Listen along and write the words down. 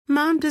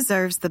Mom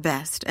deserves the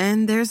best,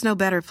 and there's no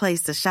better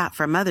place to shop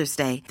for Mother's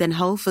Day than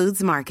Whole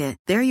Foods Market.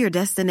 They're your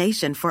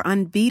destination for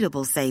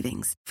unbeatable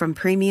savings, from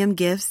premium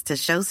gifts to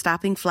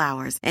show-stopping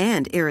flowers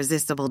and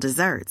irresistible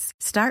desserts.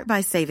 Start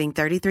by saving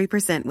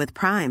 33% with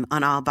Prime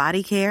on all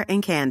body care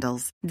and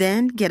candles.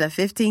 Then get a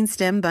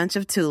 15-stem bunch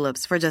of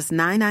tulips for just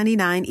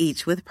 $9.99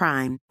 each with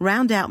Prime.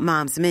 Round out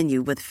Mom's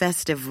menu with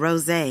festive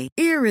rosé,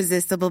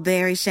 irresistible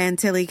berry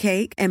chantilly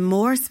cake, and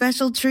more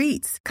special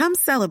treats. Come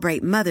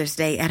celebrate Mother's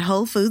Day at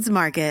Whole Foods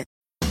Market.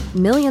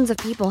 Millions of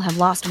people have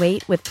lost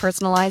weight with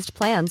personalized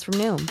plans from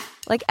Noom.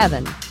 Like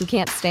Evan, who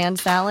can't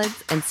stand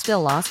salads and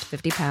still lost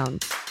 50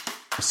 pounds.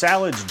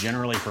 Salads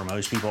generally for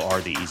most people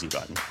are the easy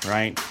button,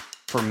 right?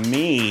 For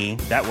me,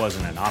 that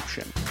wasn't an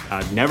option.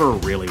 I never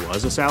really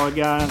was a salad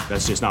guy.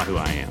 That's just not who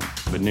I am.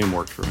 But Noom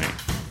worked for me.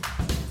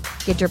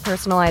 Get your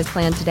personalized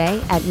plan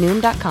today at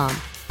Noom.com.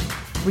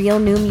 Real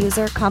Noom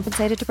user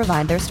compensated to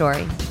provide their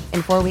story.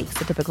 In 4 weeks,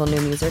 the typical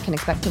Noom user can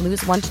expect to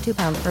lose 1 to 2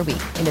 pounds per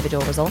week.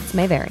 Individual results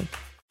may vary.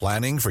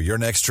 Planning for your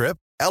next trip?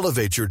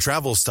 Elevate your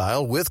travel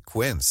style with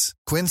Quince.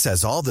 Quince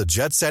has all the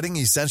jet-setting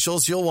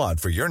essentials you'll want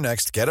for your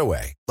next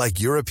getaway, like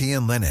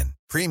European linen,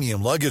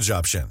 premium luggage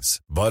options,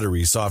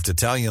 buttery soft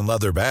Italian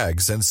leather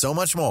bags, and so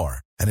much more.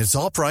 And it's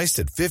all priced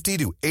at 50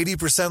 to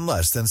 80%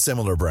 less than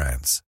similar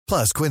brands.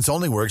 Plus, Quince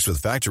only works with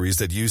factories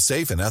that use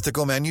safe and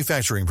ethical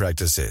manufacturing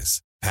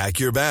practices.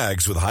 Pack your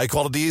bags with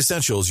high-quality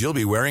essentials you'll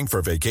be wearing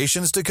for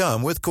vacations to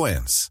come with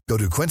Quince. Go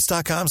to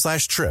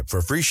quince.com/trip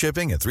for free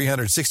shipping and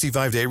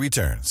 365-day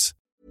returns.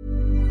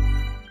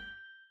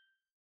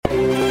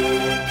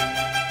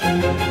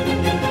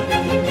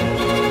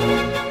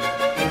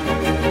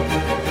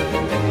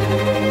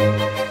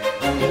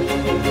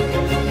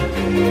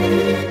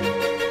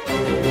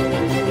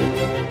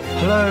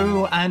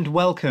 Hello and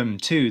welcome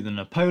to the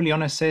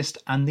Napoleonicist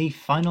and the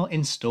final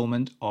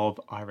instalment of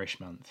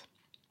Irish Month.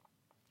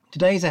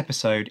 Today's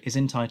episode is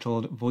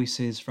entitled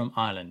Voices from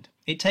Ireland.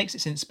 It takes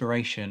its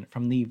inspiration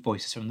from the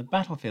Voices from the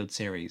Battlefield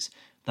series,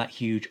 that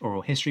huge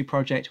oral history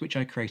project which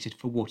I created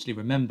for Waterloo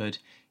Remembered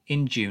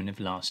in June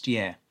of last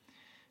year.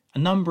 A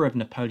number of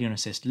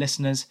Napoleonicist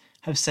listeners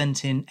have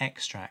sent in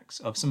extracts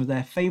of some of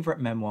their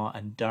favourite memoir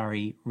and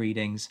diary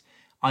readings,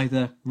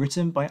 either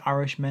written by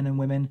Irish men and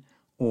women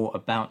or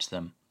about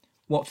them.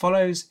 What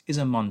follows is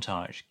a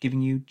montage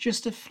giving you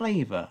just a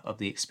flavour of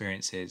the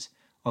experiences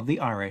of the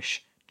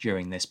Irish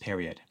during this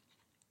period.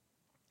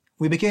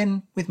 We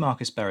begin with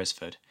Marcus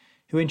Beresford,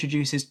 who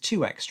introduces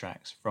 2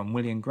 extracts from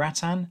William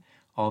Grattan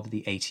of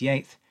the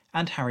 88th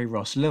and Harry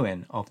Ross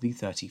Lewin of the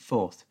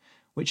 34th,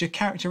 which are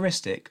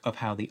characteristic of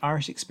how the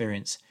Irish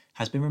experience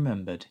has been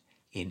remembered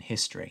in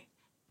history.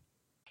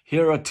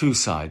 Here are 2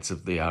 sides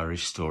of the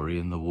Irish story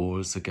in the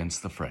wars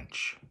against the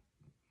French.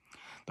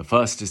 The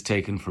first is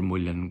taken from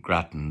William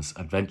Grattan's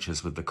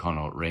Adventures with the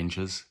Connaught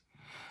Rangers.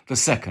 The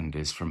second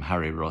is from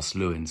Harry Ross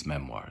Lewin's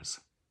memoirs.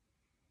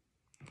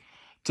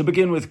 To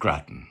begin with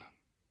Grattan,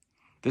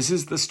 this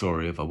is the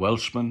story of a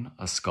Welshman,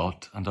 a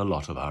Scot, and a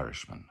lot of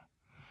Irishmen.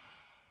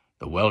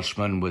 The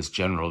Welshman was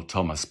General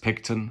Thomas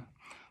Picton,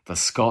 the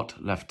Scot,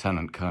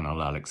 Lieutenant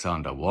Colonel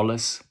Alexander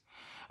Wallace,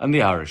 and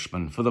the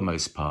Irishman, for the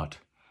most part,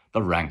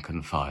 the rank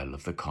and file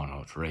of the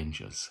Connaught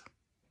Rangers.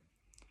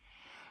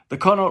 The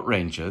Connaught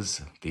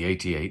Rangers, the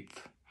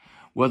 88th,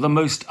 were the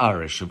most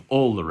Irish of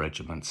all the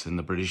regiments in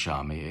the British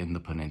Army in the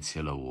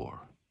Peninsular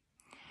War.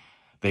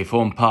 They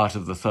formed part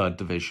of the 3rd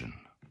Division.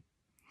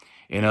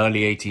 In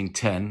early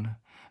 1810,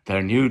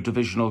 their new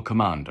divisional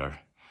commander,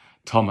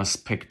 Thomas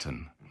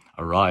Picton,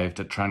 arrived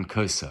at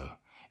Trancoso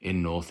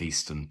in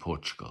northeastern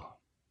Portugal.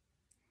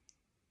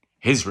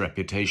 His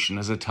reputation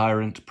as a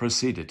tyrant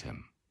preceded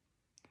him.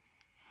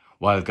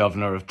 While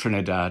governor of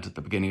Trinidad at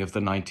the beginning of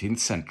the 19th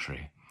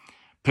century,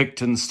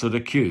 Picton stood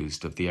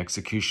accused of the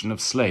execution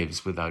of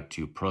slaves without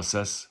due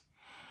process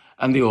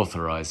and the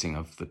authorizing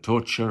of the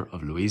torture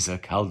of Luisa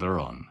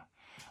Calderon,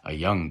 a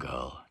young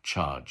girl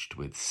charged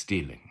with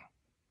stealing.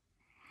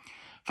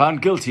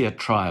 Found guilty at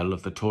trial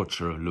of the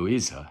torture of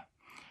Luisa,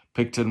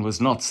 Picton was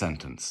not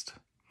sentenced,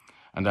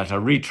 and at a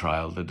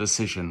retrial the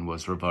decision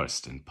was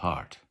reversed in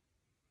part.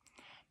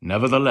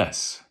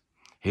 Nevertheless,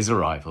 his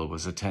arrival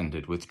was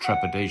attended with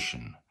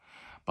trepidation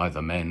by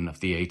the men of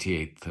the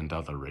 88th and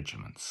other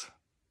regiments.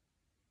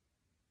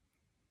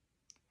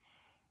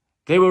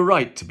 They were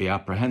right to be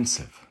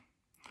apprehensive.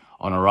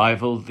 On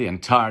arrival, the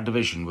entire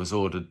division was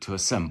ordered to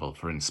assemble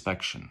for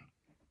inspection.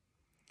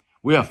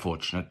 We are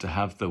fortunate to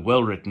have the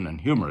well-written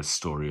and humorous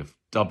story of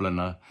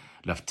Dubliner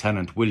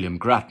Lieutenant William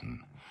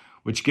Grattan,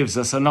 which gives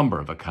us a number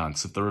of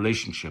accounts of the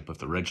relationship of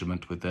the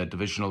regiment with their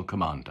divisional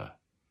commander.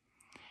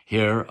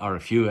 Here are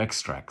a few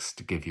extracts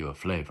to give you a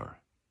flavour.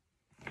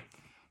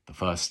 The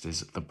first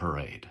is the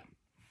parade.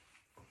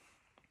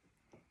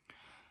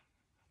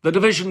 The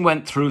division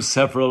went through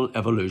several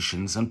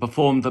evolutions and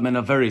performed them in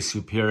a very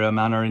superior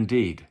manner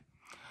indeed.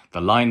 The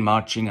line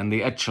marching and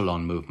the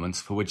echelon movements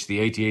for which the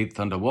 88th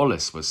under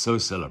Wallace was so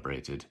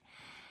celebrated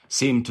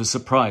seemed to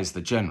surprise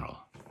the general.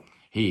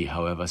 He,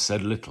 however,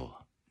 said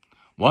little.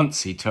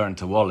 Once he turned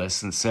to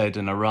Wallace and said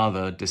in a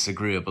rather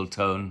disagreeable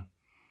tone,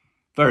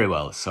 "Very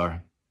well,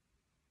 sir.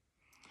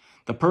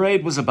 The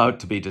parade was about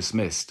to be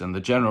dismissed and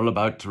the general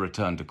about to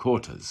return to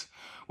quarters,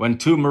 when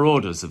 2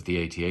 marauders of the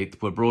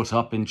 88th were brought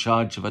up in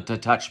charge of a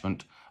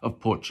detachment of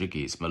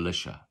Portuguese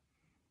militia.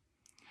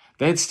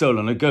 They had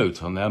stolen a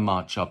goat on their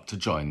march up to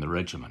join the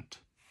regiment.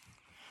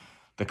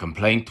 The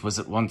complaint was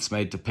at once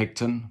made to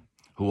Picton,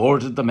 who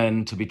ordered the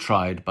men to be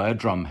tried by a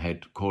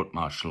drumhead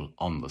court-martial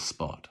on the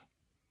spot.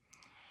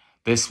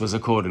 This was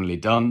accordingly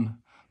done,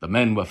 the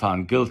men were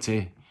found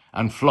guilty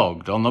and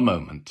flogged on the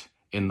moment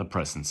in the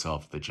presence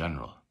of the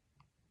general.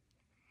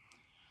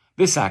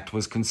 This act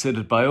was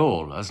considered by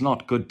all as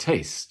not good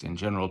taste in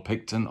General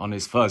Picton on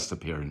his first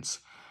appearance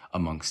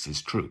amongst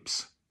his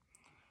troops,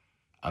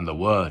 and the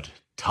word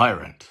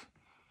tyrant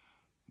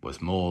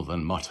was more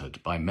than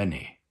muttered by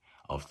many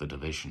of the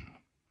division.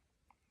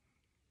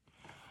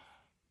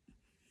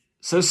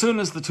 So soon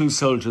as the 2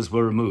 soldiers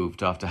were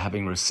removed after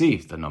having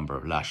received the number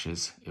of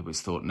lashes it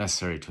was thought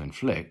necessary to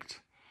inflict,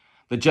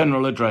 the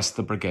general addressed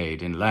the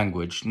brigade in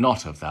language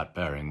not of that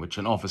bearing which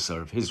an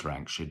officer of his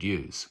rank should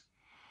use.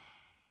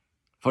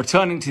 For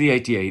turning to the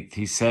 88th,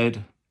 he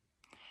said,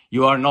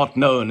 "You are not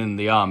known in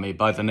the army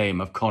by the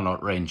name of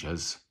Connaught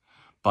Rangers,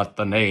 but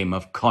the name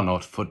of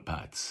Connaught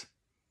Footpads."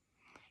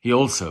 He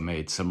also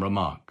made some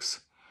remarks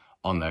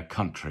on their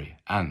country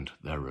and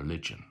their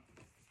religion.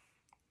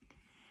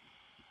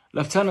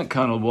 Lieutenant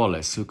Colonel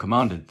Wallace, who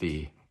commanded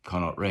the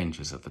Connaught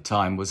Rangers at the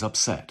time, was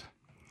upset.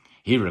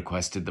 He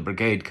requested the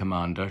brigade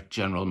commander,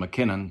 General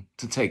Mackinnon,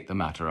 to take the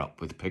matter up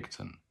with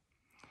Picton.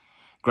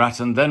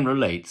 Grattan then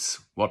relates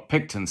what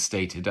Picton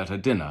stated at a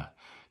dinner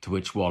to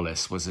which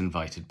Wallace was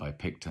invited by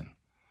Picton,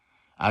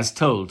 as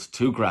told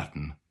to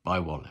Grattan by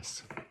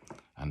Wallace,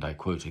 and I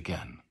quote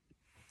again.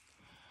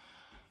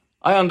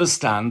 "I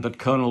understand that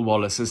Colonel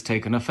Wallace has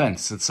taken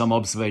offence at some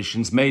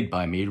observations made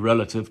by me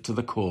relative to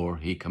the corps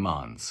he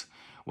commands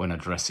when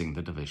addressing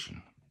the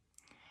division.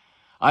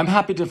 I am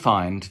happy to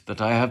find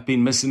that I have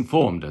been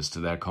misinformed as to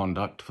their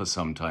conduct for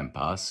some time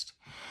past,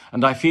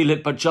 and I feel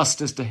it but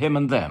justice to him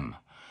and them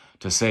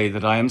to say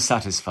that I am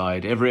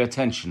satisfied every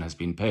attention has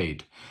been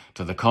paid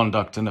to the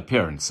conduct and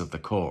appearance of the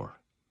corps.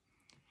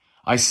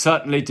 I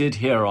certainly did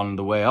hear on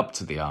the way up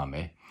to the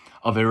army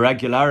of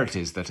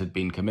irregularities that had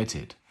been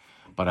committed,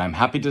 but I am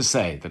happy to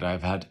say that I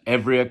have had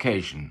every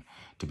occasion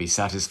to be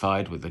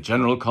satisfied with the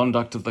general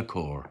conduct of the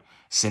corps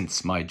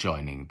since my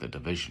joining the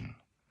division."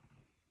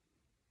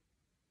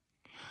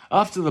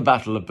 After the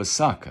Battle of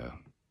Busaco,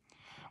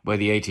 where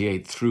the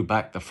 88th threw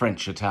back the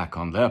French attack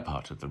on their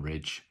part of the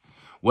ridge,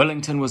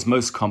 Wellington was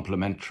most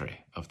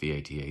complimentary of the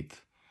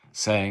 88th,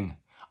 saying,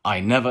 "I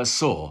never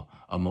saw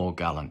a more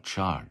gallant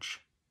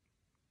charge."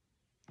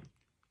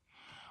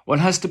 One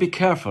has to be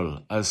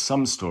careful, as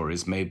some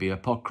stories may be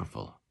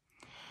apocryphal.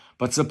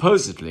 But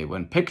supposedly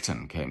when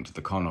Picton came to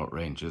the Connaught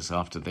Rangers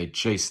after they'd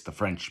chased the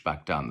French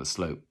back down the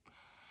slope,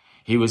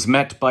 he was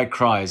met by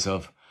cries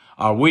of,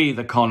 "Are we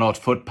the Connaught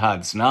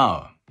Footpads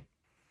now?"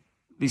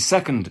 The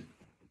second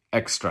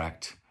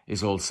extract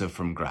is also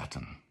from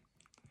Grattan,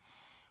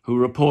 who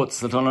reports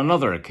that on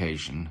another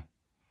occasion,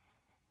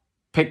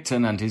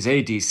 Picton and his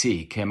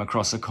ADC came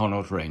across a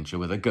Connaught Ranger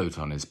with a goat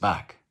on his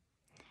back.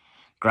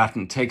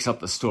 Grattan takes up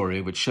the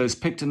story, which shows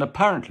Picton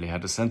apparently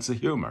had a sense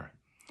of humour,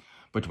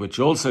 but which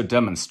also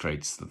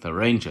demonstrates that the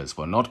Rangers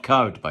were not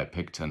cowed by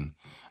Picton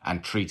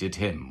and treated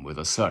him with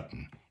a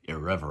certain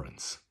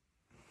irreverence.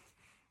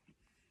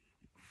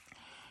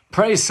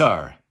 "Pray,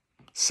 sir,"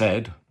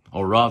 said,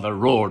 or rather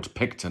roared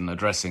Picton,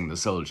 addressing the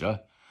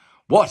soldier,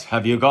 "what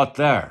have you got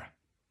there?"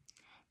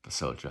 The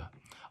soldier,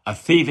 "A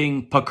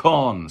thieving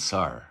pecan,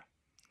 sir."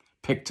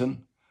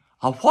 Picton,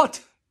 "A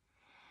what?"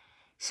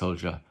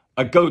 Soldier,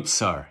 "A goat,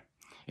 sir.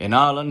 In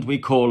Ireland we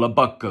call a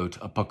buck-goat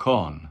a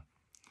pecan.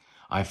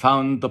 I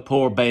found the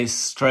poor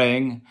baste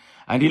straying,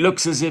 and he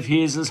looks as if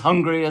he is as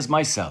hungry as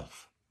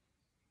myself."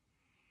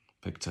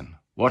 Picton,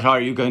 "What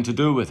are you going to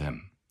do with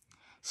him?"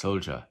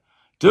 Soldier,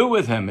 "Do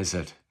with him, is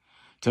it?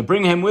 To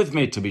bring him with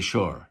me, to be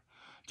sure.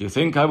 Do you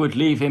think I would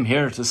leave him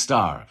here to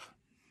starve?"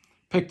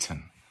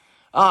 Picton,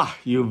 "Ah,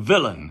 you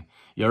villain,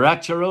 you're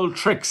at your old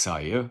tricks,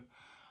 are you?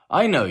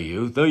 I know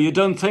you, though you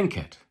don't think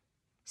it."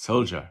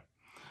 Soldier,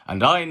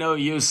 "And I know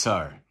you,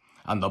 sir,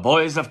 and the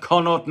boys of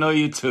Connaught know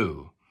you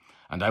too,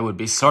 and I would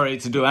be sorry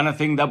to do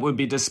anything that would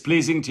be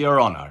displeasing to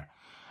your honour,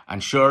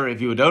 and sure, if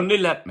you would only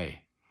let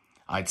me,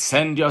 I'd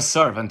send your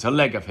servant a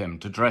leg of him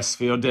to dress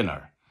for your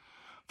dinner,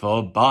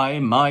 for by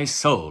my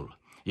soul,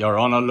 your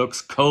honour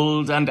looks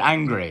cold and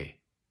angry.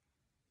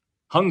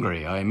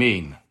 Hungry, I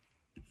mean."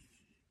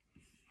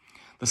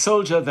 The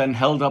soldier then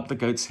held up the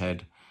goat's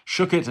head,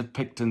 shook it at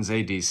Picton's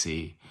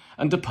ADC,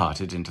 and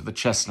departed into the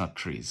chestnut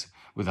trees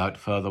without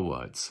further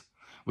words,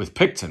 with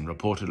Picton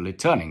reportedly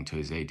turning to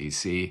his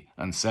ADC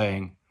and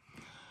saying,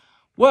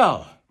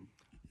 "Well,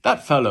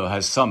 that fellow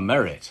has some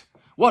merit.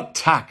 What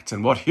tact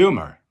and what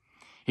humour!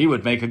 He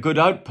would make a good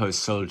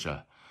outpost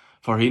soldier,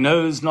 for he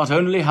knows not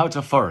only how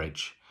to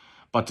forage,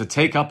 but to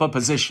take up a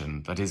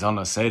position that is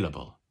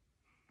unassailable."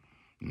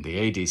 And the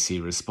ADC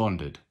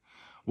responded,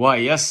 "Why,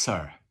 yes,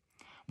 sir.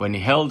 When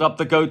he held up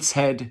the goat's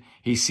head,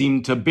 he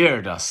seemed to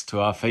beard us to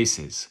our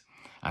faces,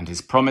 and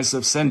his promise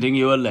of sending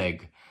you a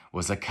leg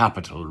was a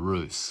capital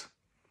ruse.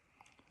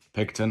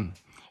 Picton,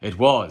 it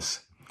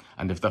was,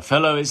 and if the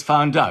fellow is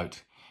found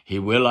out, he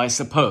will, I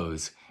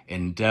suppose,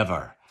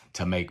 endeavour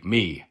to make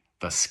me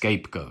the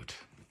scapegoat.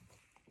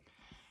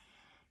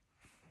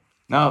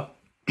 Now,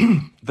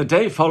 the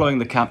day following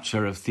the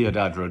capture of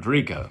Ciudad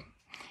Rodrigo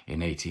in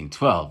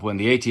 1812, when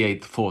the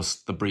 88th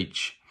forced the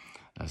breach,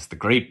 as the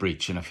Great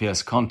Breach in a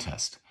fierce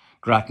contest,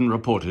 Grattan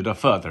reported a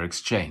further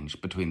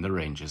exchange between the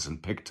Rangers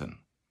and Picton.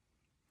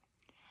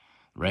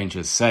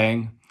 Rangers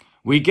saying,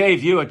 "We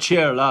gave you a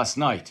cheer last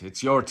night,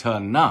 it's your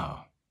turn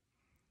now."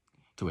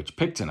 To which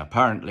Picton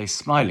apparently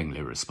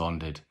smilingly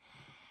responded,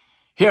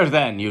 "Here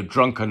then, you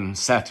drunken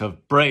set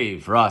of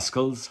brave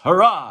rascals,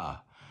 hurrah!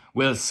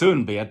 We'll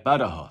soon be at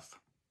Badajoz."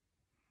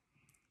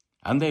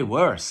 And they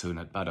were soon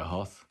at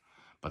Badajoz,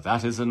 but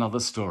that is another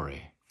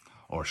story,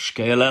 or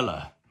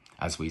Scaelela,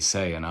 as we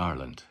say in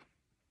Ireland.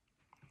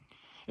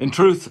 In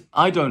truth,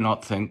 I do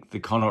not think the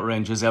Connaught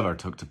Rangers ever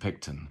took to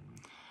Picton,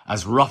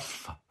 as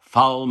rough,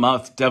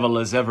 foul-mouthed devil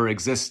as ever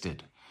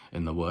existed,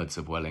 in the words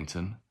of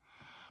Wellington.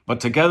 But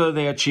together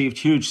they achieved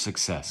huge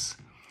success,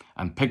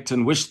 and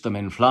Picton wished them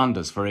in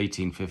Flanders for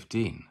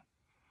 1815.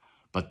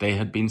 But they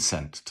had been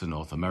sent to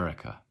North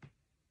America.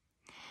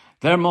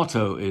 Their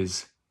motto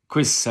is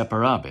Quis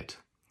separabit,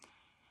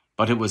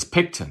 but it was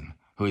Picton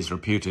who is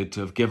reputed to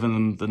have given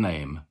them the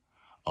name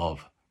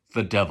of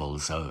the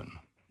Devil's Own.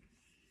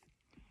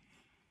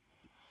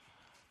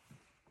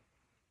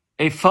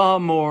 A far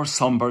more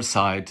sombre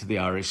side to the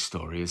Irish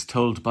story is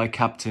told by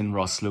Captain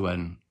Ross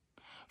Llewellyn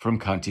from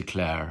County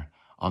Clare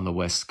on the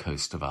west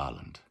coast of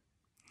Ireland.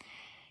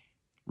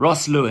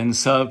 Ross Llewellyn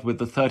served with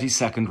the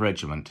 32nd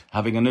Regiment,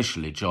 having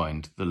initially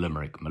joined the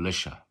Limerick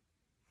Militia.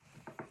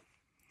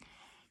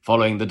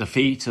 Following the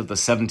defeat of the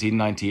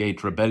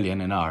 1798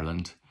 rebellion in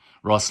Ireland,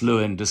 Ross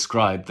Llewellyn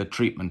described the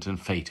treatment and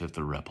fate of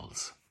the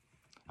rebels.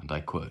 And I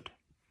quote,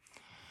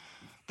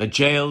 "The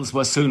jails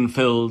were soon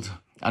filled,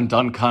 and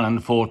Duncannon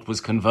Fort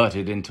was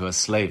converted into a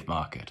slave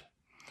market.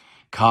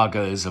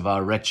 Cargoes of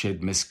our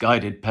wretched,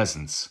 misguided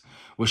peasants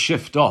were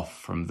shipped off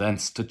from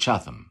thence to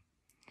Chatham,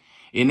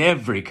 in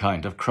every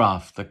kind of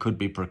craft that could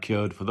be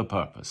procured for the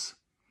purpose.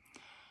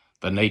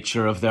 The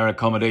nature of their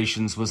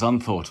accommodations was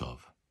unthought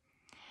of.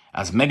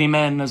 As many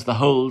men as the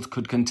hold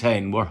could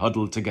contain were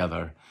huddled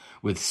together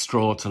without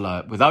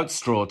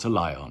straw to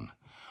lie on,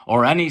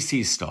 or any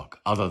sea stock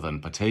other than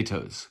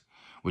potatoes,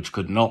 which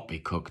could not be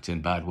cooked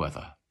in bad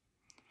weather,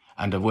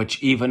 and of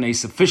which even a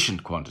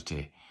sufficient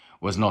quantity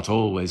was not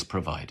always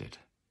provided.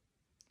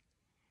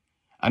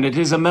 And it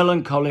is a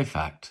melancholy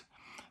fact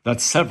that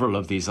several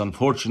of these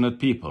unfortunate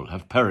people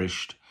have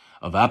perished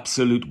of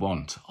absolute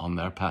want on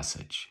their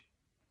passage.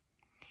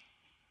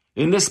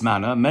 In this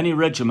manner, many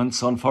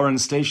regiments on foreign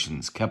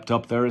stations kept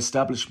up their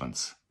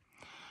establishments,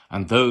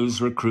 and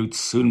those recruits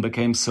soon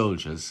became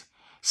soldiers,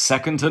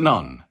 second to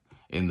none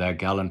in their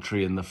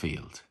gallantry in the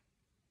field.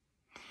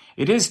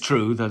 It is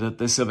true that at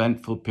this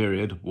eventful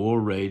period war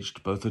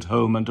raged both at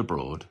home and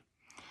abroad,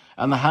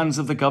 and the hands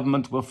of the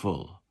government were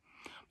full,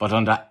 but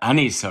under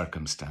any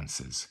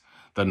circumstances,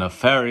 the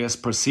nefarious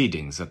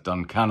proceedings at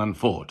Duncannon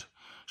Fort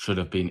should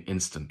have been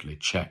instantly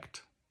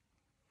checked.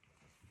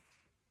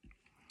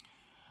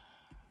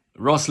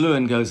 Ross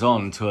Llewellyn goes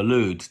on to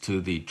allude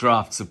to the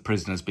drafts of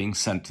prisoners being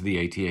sent to the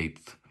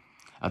 88th,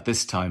 at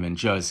this time in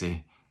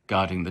Jersey,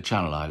 guarding the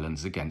Channel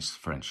Islands against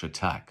French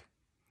attack.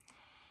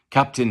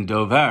 Captain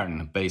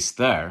Dauvergne, based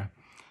there,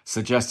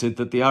 suggested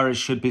that the Irish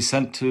should be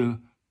sent to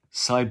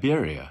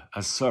Siberia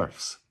as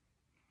serfs.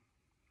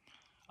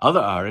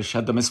 Other Irish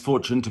had the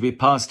misfortune to be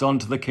passed on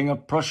to the King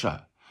of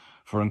Prussia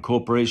for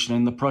incorporation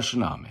in the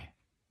Prussian army.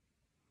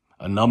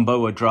 A number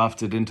were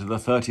drafted into the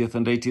 30th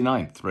and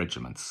 89th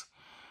regiments,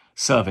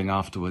 serving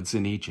afterwards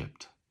in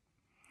Egypt.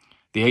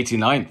 The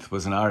 89th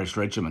was an Irish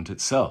regiment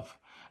itself,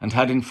 and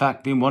had in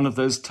fact been one of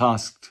those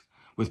tasked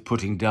with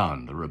putting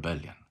down the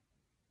rebellion.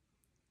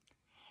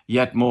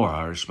 Yet more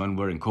Irishmen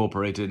were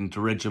incorporated into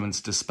regiments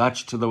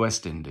dispatched to the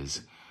West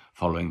Indies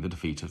following the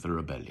defeat of the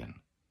rebellion,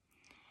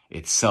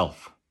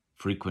 itself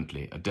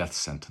frequently a death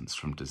sentence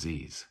from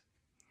disease.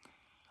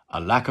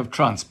 A lack of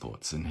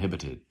transports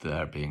inhibited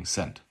their being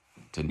sent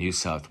to New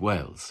South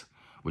Wales,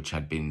 which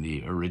had been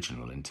the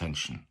original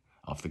intention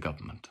of the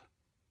government.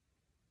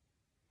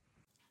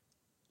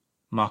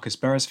 Marcus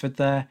Beresford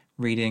there,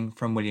 reading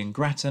from William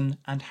Grattan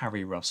and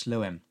Harry Ross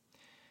Llewellyn.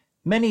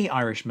 Many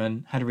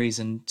Irishmen had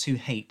reason to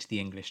hate the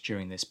English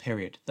during this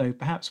period, though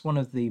perhaps one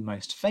of the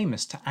most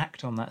famous to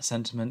act on that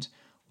sentiment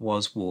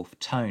was Wolfe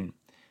Tone.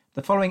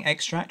 The following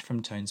extract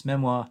from Tone's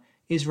memoir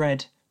is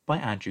read by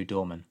Andrew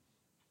Dorman.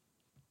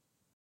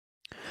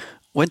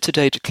 Went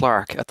today to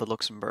Clark at the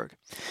Luxembourg.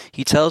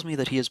 He tells me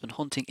that he has been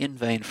hunting in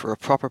vain for a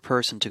proper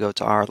person to go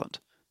to Ireland,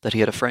 that he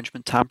had a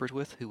Frenchman tampered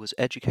with who was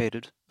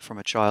educated from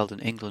a child in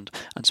England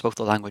and spoke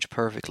the language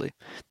perfectly,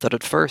 that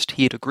at first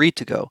he had agreed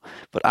to go,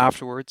 but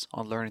afterwards,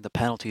 on learning the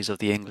penalties of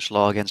the English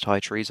law against high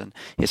treason,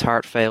 his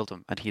heart failed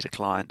him and he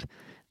declined.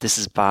 This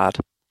is bad.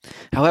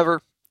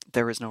 However,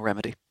 there is no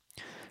remedy.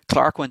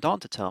 Clark went on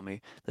to tell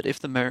me that if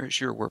the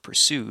measure were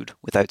pursued,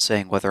 without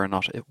saying whether or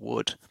not it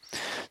would,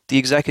 the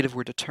executive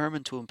were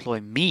determined to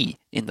employ me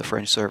in the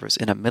French service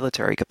in a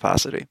military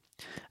capacity,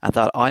 and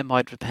that I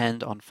might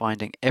depend on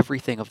finding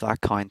everything of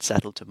that kind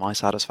settled to my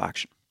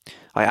satisfaction.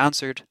 I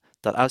answered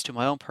that as to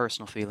my own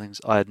personal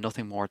feelings, I had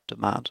nothing more to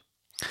demand.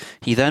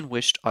 He then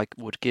wished I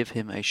would give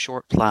him a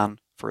short plan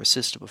for a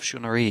system of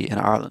shunnerie in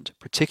Ireland,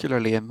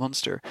 particularly in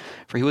Munster,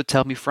 for he would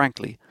tell me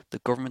frankly the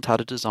government had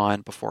a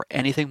design, before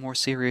anything more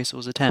serious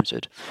was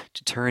attempted,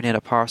 to turn in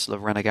a parcel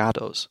of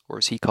renegados, or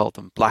as he called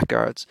them,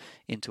 blackguards,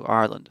 into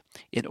Ireland,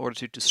 in order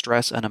to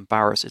distress and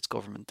embarrass its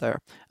government there,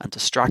 and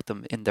distract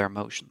them in their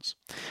motions.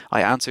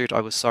 I answered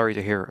I was sorry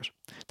to hear it,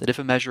 that if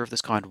a measure of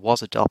this kind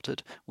was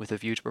adopted, with a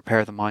view to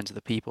prepare the minds of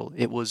the people,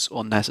 it was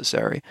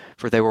unnecessary,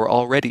 for they were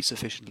already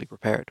sufficiently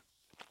prepared.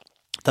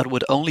 That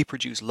would only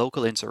produce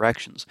local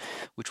insurrections,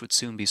 which would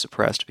soon be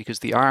suppressed, because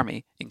the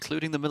army,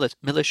 including the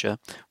militia,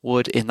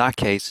 would, in that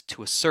case,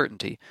 to a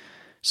certainty,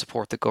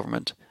 support the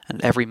government, and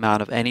every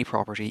man of any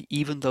property,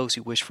 even those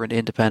who wish for an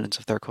independence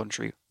of their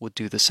country, would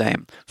do the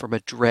same, from a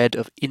dread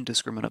of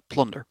indiscriminate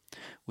plunder,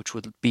 which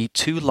would be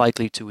too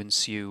likely to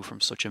ensue from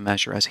such a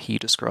measure as he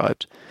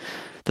described.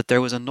 That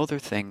there was another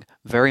thing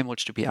very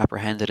much to be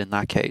apprehended in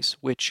that case,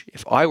 which,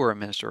 if I were a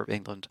Minister of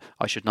England,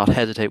 I should not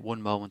hesitate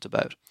one moment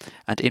about,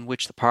 and in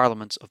which the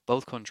Parliaments of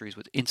both countries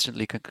would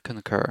instantly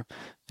concur,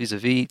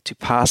 vis-à-vis to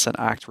pass an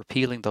act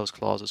repealing those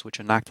clauses which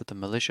enact that the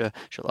militia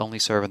shall only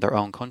serve in their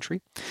own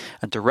country,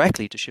 and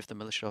directly to shift the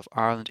militia of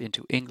Ireland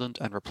into England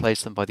and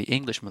replace them by the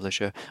English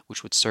militia,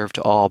 which would serve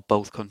to all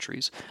both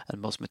countries, and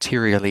most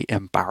materially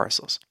embarrass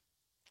us.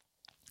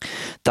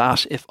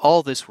 That, if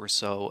all this were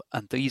so,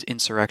 and these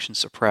insurrections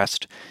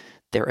suppressed,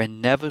 their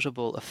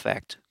inevitable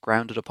effect,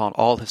 grounded upon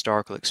all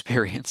historical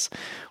experience,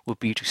 would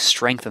be to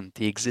strengthen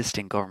the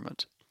existing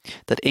government.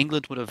 That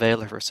England would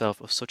avail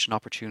herself of such an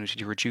opportunity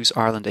to reduce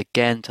Ireland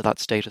again to that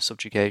state of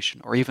subjugation,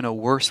 or even a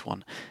worse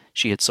one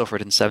she had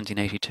suffered in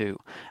 1782,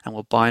 and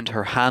will bind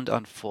her hand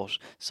and foot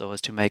so as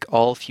to make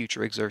all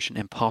future exertion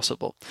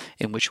impossible,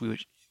 in which we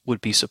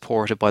would be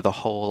supported by the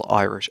whole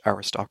Irish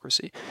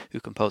aristocracy, who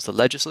compose the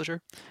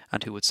legislature,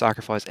 and who would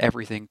sacrifice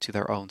everything to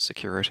their own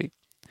security.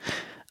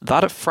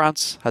 That if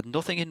France had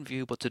nothing in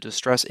view but to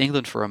distress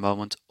England for a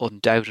moment,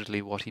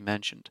 undoubtedly what he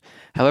mentioned,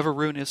 however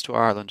ruinous to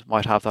Ireland,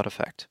 might have that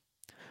effect.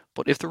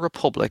 But if the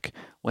Republic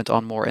went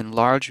on more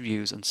enlarged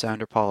views and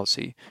sounder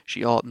policy,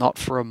 she ought not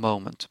for a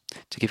moment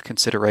to give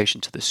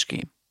consideration to this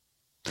scheme.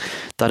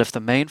 That if the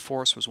main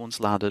force was once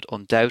landed,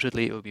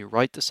 undoubtedly it would be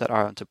right to set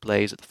Ireland to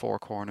blaze at the four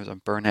corners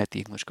and burn out the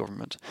English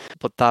government,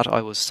 but that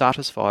I was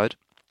satisfied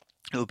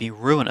it would be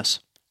ruinous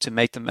to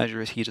make the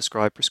measure as he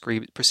described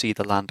precede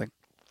the landing.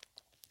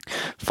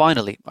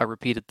 Finally, I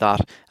repeated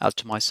that, as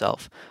to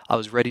myself, I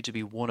was ready to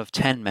be one of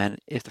 10 men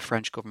if the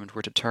French government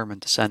were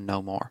determined to send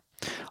no more.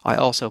 I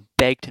also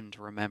begged him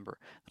to remember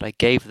that I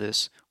gave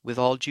this, with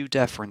all due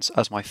deference,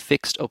 as my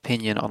fixed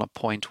opinion on a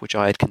point which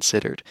I had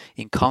considered,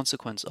 in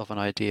consequence of an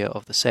idea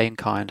of the same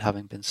kind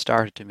having been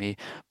started to me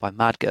by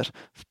Madgett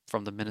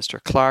from the Minister.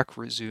 Clark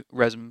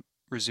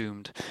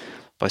resumed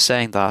by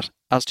saying that,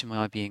 as to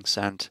my being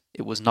sent,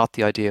 it was not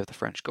the idea of the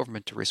French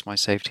government to risk my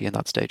safety in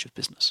that stage of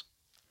business.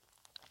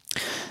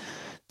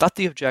 That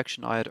the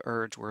objection I had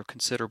urged were of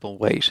considerable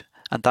weight,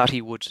 and that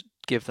he would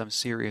give them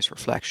serious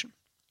reflection.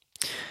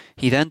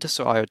 He then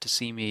desired to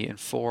see me in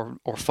 4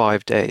 or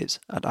 5 days,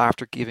 and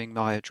after giving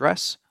my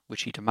address,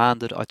 which he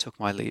demanded, I took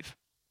my leave.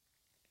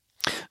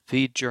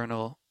 Vide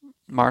Journal,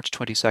 March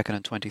 22nd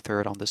and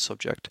 23rd on this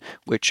subject,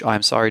 which I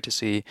am sorry to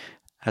see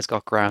has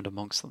got ground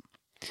amongst them.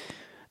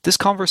 This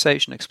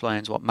conversation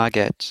explains what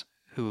Madgett,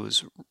 who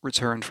was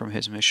returned from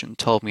his mission,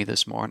 told me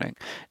this morning,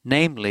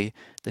 namely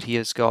that he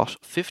has got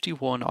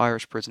 51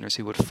 Irish prisoners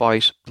who would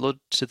fight blood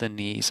to the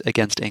knees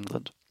against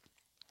England,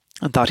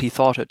 and that he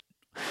thought it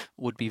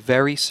would be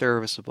very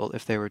serviceable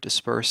if they were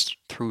dispersed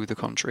through the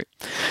country.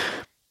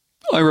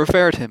 I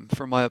referred him,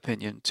 for my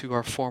opinion, to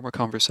our former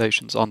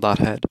conversations on that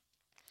head,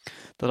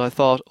 that I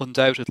thought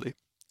undoubtedly,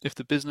 if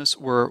the business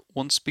were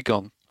once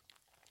begun,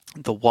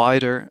 the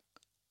wider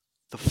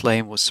the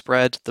flame was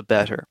spread, the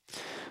better,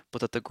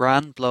 but that the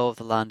grand blow of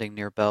the landing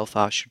near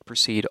Belfast should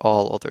precede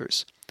all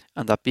others,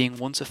 and that being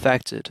once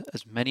effected,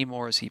 as many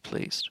more as he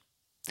pleased.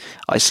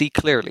 I see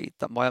clearly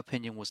that my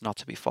opinion was not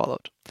to be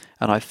followed,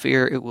 and I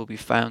fear it will be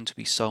found to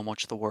be so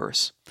much the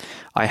worse.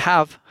 I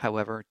have,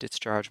 however,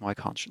 discharged my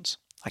conscience.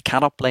 I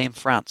cannot blame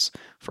France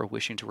for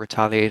wishing to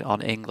retaliate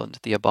on England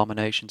the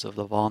abominations of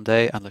the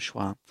Vendée and the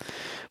Chouan,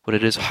 but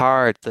it is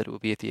hard that it will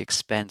be at the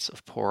expense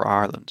of poor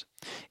Ireland.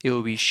 It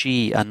will be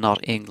she and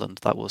not England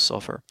that will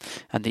suffer,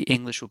 and the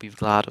English will be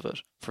glad of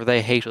it, for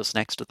they hate us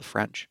next to the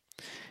French.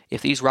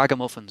 If these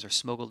ragamuffins are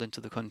smuggled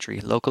into the country,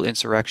 local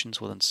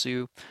insurrections will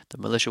ensue, the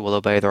militia will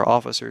obey their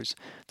officers,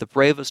 the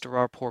bravest of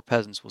our poor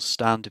peasants will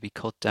stand to be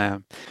cut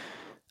down,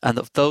 and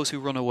of those who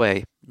run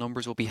away,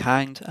 numbers will be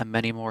hanged and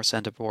many more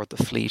sent aboard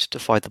the fleet to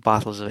fight the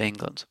battles of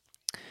England.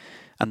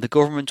 And the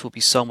government will be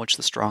so much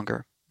the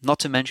stronger, not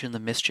to mention the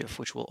mischief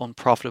which will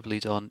unprofitably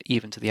done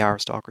even to the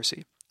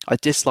aristocracy. I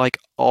dislike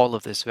all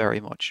of this very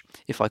much,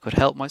 if I could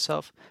help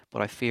myself,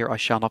 but I fear I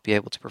shall not be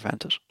able to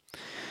prevent it.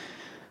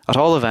 At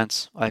all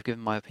events, I have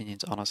given my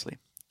opinions honestly.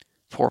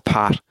 Poor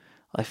Pat.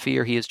 I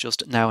fear he is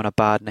just now in a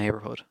bad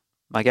neighbourhood.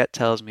 My get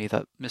tells me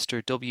that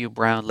Mr. W.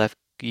 Brown left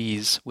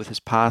Guise with his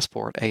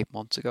passport 8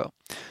 months ago,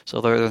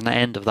 so there is an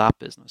end of that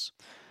business.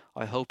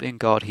 I hope in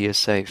God he is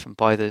safe, and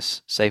by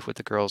this, safe with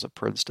the girls at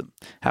Princeton.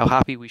 How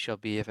happy we shall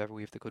be if ever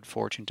we have the good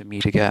fortune to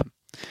meet again.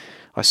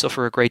 I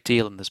suffer a great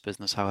deal in this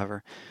business,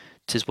 however.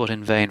 'Tis but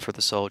in vain for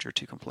the soldier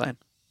to complain.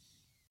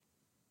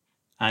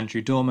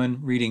 Andrew Dorman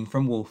reading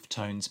from Wolfe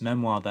Tone's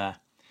memoir there.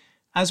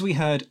 As we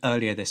heard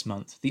earlier this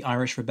month, the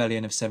Irish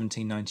Rebellion of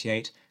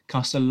 1798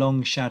 cast a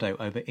long shadow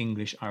over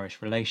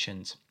English-Irish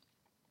relations.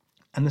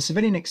 And the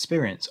civilian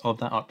experience of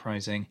that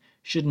uprising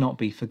should not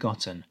be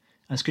forgotten,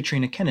 as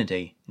Katrina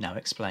Kennedy now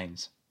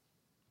explains.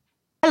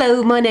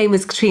 Hello, my name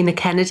is Katrina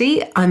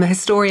Kennedy. I'm a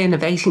historian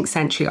of 18th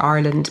century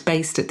Ireland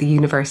based at the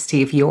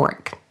University of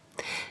York.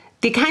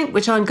 The account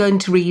which I'm going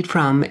to read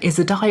from is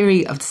a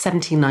diary of the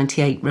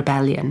 1798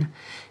 rebellion.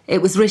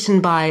 It was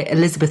written by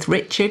Elizabeth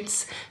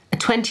Richards, a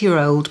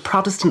 20-year-old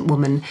Protestant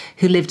woman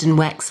who lived in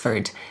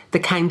Wexford, the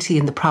county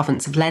in the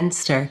province of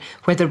Leinster,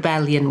 where the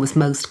rebellion was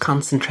most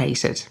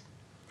concentrated.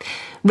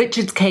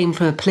 Richards came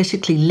from a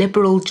politically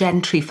liberal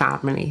gentry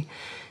family.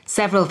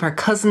 Several of her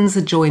cousins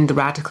had joined the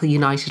Radical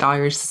United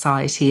Irish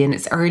Society in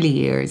its early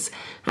years,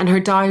 and her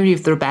diary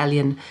of the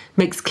rebellion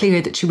makes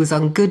clear that she was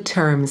on good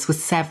terms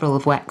with several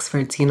of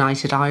Wexford's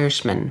United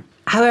Irishmen.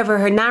 However,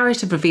 her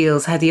narrative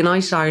reveals how the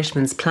United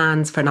Irishmen's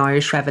plans for an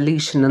Irish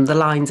revolution on the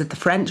lines of the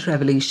French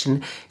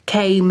Revolution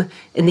came,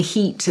 in the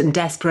heat and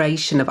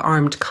desperation of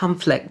armed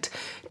conflict,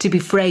 to be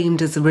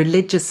framed as a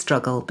religious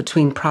struggle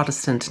between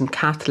Protestant and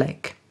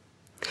Catholic.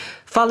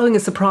 Following a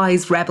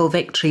surprise rebel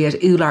victory at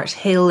Oulart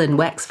Hill in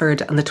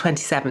Wexford on the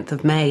 27th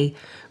of May,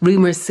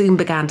 rumours soon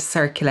began to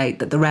circulate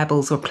that the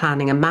rebels were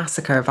planning a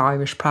massacre of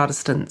Irish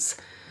Protestants.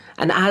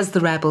 And as the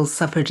rebels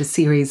suffered a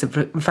series of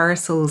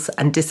reversals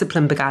and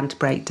discipline began to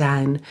break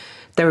down,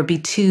 there would be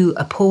 2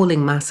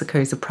 appalling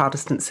massacres of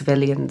Protestant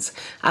civilians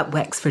at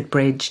Wexford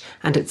Bridge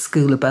and at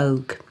School of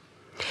Bogue.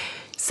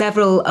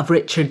 Several of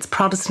Richard's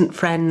Protestant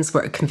friends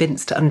were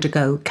convinced to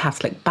undergo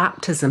Catholic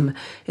baptism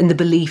in the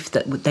belief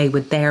that they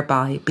would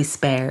thereby be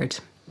spared.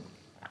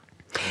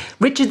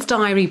 Richard's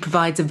diary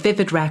provides a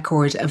vivid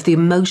record of the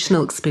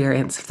emotional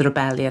experience of the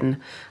rebellion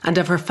and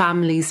of her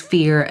family's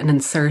fear and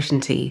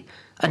uncertainty,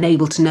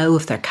 unable to know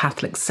if their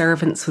Catholic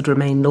servants would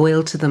remain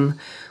loyal to them,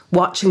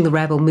 watching the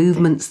rebel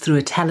movements through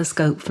a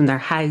telescope from their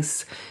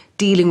house,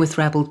 dealing with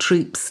rebel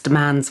troops'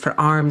 demands for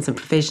arms and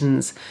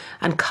provisions,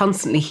 and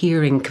constantly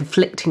hearing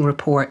conflicting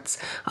reports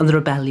on the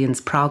rebellion's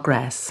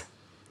progress.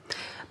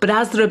 But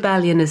as the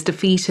rebellion is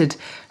defeated,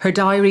 her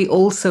diary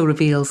also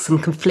reveals some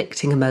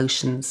conflicting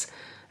emotions,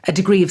 a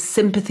degree of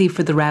sympathy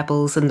for the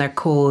rebels and their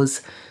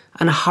cause,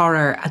 and a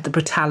horror at the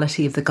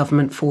brutality of the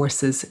government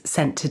forces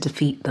sent to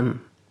defeat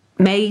them.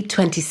 May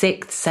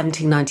 26,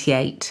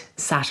 1798,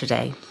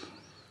 Saturday.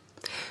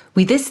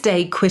 We this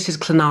day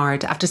quitted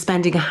Clonard after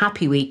spending a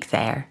happy week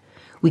there.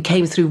 We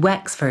came through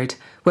Wexford,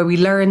 where we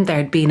learned there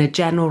had been a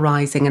general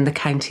rising in the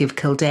county of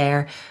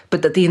Kildare,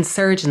 but that the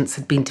insurgents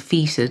had been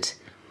defeated.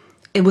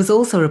 It was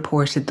also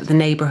reported that the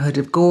neighbourhood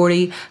of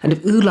Gorey and of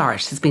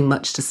Oulart has been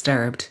much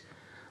disturbed.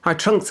 Our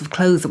trunks of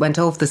clothes that went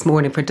off this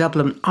morning for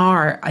Dublin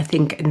are, I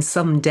think, in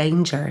some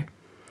danger.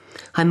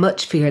 I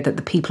much fear that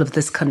the people of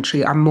this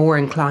country are more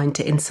inclined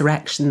to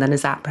insurrection than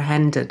is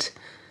apprehended.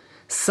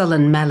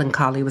 Sullen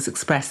melancholy was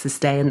expressed this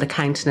day in the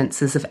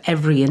countenances of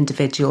every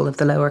individual of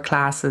the lower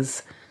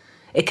classes.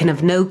 It can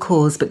have no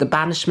cause but the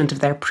banishment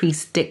of their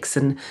priest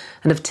Dixon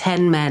and of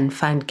 10 men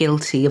found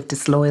guilty of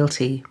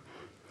disloyalty.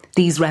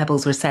 These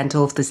rebels were sent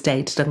off this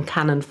day to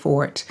Duncannon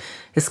Fort,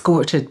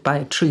 escorted by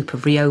a troop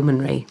of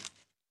yeomanry.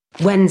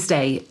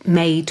 Wednesday,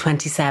 May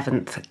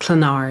 27th,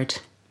 Clonard.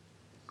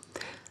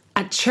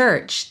 At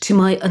church, to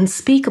my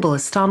unspeakable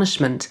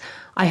astonishment,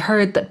 I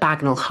heard that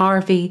Bagnall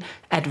Harvey,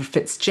 Edward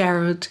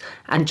Fitzgerald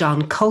and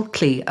John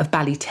Culkley of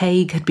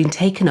Ballytague had been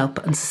taken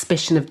up on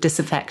suspicion of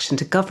disaffection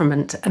to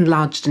government and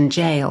lodged in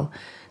jail,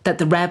 that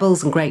the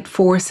rebels in great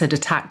force had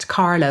attacked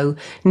Carlow,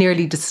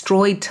 nearly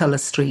destroyed Tulla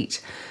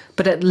Street,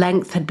 but at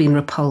length had been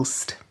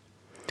repulsed.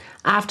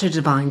 After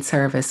divine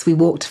service, we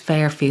walked to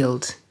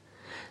Fairfield.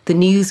 The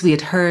news we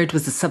had heard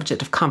was the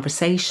subject of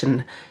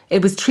conversation.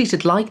 It was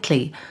treated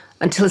lightly,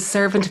 until a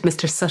servant of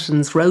Mr.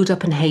 Sutton's rode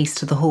up in haste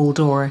to the hall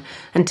door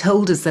and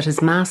told us that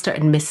his master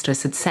and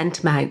mistress had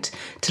sent him out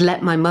to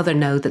let my mother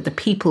know that the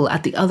people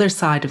at the other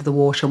side of the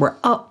water were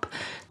up,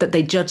 that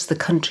they judged the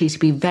country to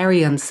be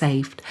very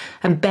unsafe,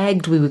 and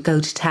begged we would go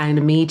to town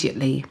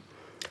immediately.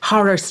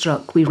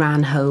 Horror-struck, we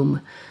ran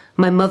home.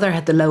 My mother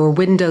had the lower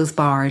windows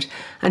barred,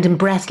 and in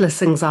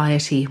breathless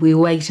anxiety we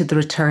awaited the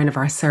return of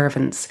our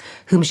servants,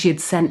 whom she had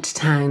sent to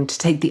town to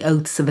take the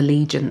oaths of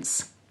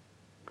allegiance.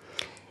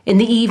 In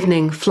the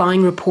evening,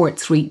 flying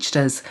reports reached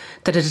us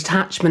that a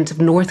detachment of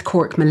North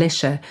Cork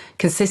militia,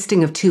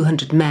 consisting of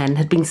 200 men,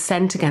 had been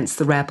sent against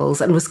the rebels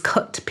and was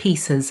cut to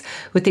pieces,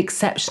 with the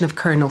exception of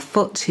Colonel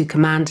Foote, who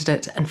commanded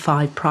it, and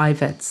 5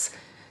 privates.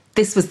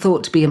 This was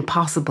thought to be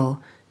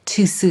impossible.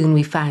 Too soon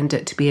we found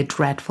it to be a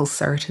dreadful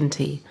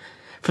certainty.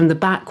 From the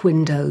back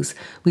windows,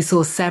 we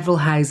saw several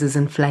houses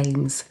in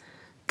flames.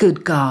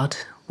 Good God,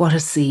 what a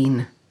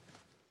scene.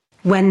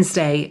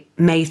 Wednesday,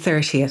 May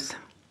 30th.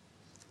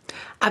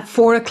 At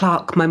 4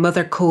 o'clock, my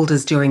mother called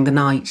us during the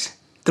night.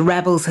 The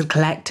rebels had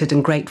collected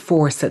in great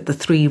force at the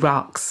 3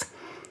 Rocks.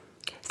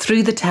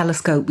 Through the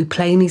telescope, we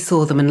plainly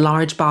saw them in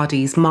large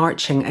bodies,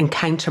 marching and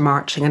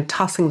counter-marching and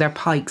tossing their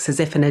pikes as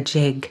if in a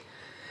jig.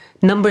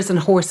 Numbers on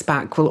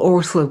horseback were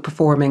also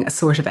performing a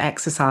sort of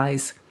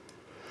exercise.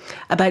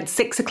 About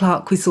 6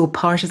 o'clock, we saw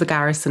part of the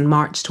garrison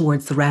march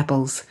towards the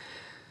rebels.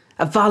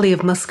 A volley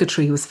of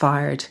musketry was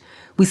fired.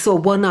 We saw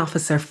one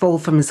officer fall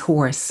from his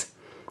horse.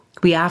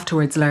 We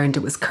afterwards learned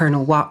it was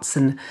Colonel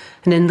Watson,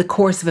 and in the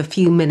course of a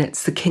few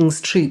minutes the King's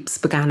troops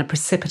began a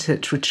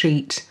precipitate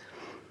retreat.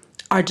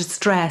 Our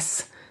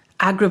distress,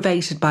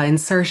 aggravated by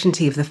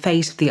uncertainty of the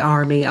fate of the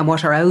army and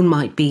what our own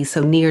might be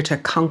so near to a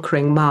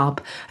conquering mob,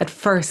 at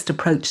first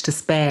approached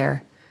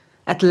despair.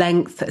 At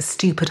length a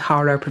stupid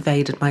horror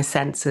pervaded my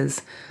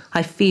senses.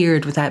 I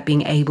feared without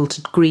being able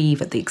to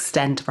grieve at the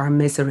extent of our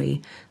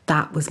misery.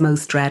 That was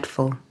most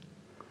dreadful.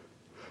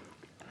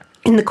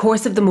 In the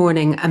course of the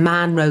morning, a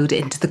man rode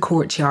into the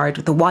courtyard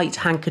with a white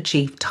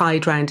handkerchief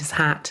tied round his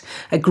hat,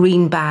 a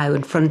green bough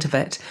in front of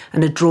it,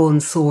 and a drawn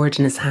sword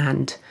in his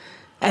hand.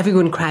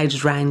 Everyone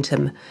crowded round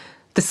him.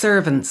 The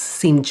servants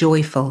seemed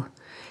joyful.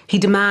 He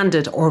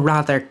demanded, or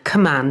rather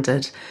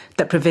commanded,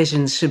 that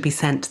provisions should be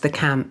sent to the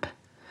camp.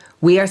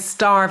 "We are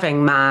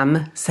starving,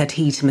 ma'am," said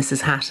he to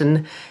Mrs.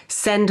 Hatton.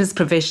 "Send us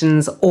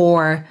provisions,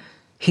 or—"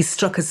 He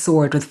struck his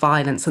sword with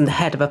violence on the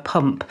head of a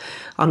pump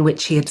on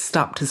which he had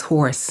stopped his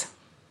horse.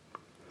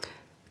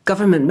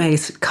 "Government may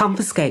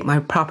confiscate my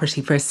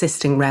property for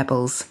assisting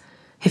rebels.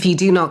 If you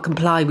do not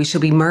comply, we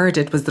shall be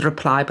murdered," was the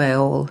reply by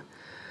all.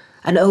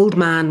 An old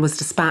man was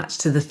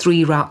dispatched to the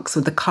 3 Rocks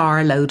with a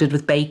car loaded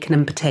with bacon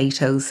and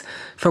potatoes,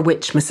 for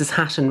which Mrs.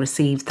 Hatton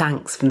received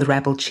thanks from the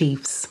rebel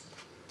chiefs.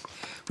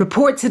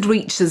 Reports had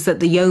reached us that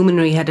the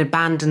yeomanry had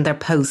abandoned their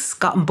posts,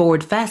 got on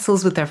board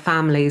vessels with their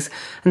families,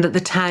 and that the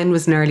town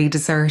was nearly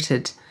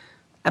deserted.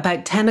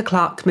 About 10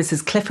 o'clock,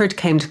 Mrs. Clifford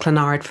came to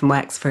Clonard from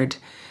Wexford.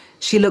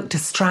 She looked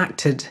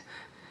distracted.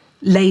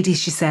 "Lady,"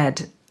 she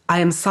said, "I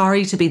am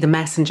sorry to be the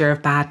messenger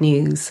of bad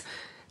news.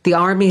 The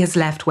army has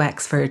left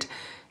Wexford.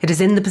 It is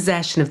in the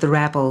possession of the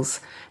rebels.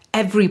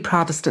 Every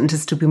Protestant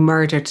is to be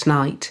murdered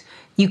tonight.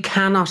 You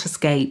cannot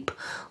escape.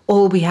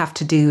 All we have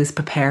to do is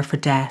prepare for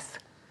death."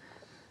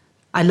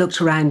 I looked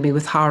around me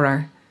with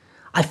horror.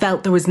 I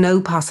felt there was no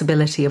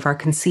possibility of our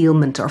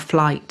concealment or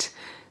flight.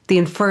 The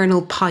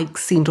infernal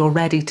pikes seemed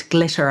already to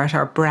glitter at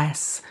our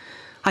breasts.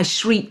 I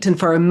shrieked and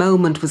for a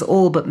moment was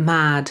all but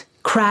mad.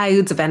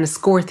 Crowds of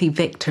Enniscorthy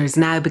victors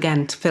now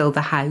began to fill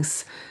the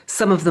house,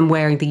 some of them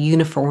wearing the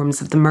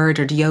uniforms of the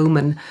murdered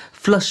yeomen,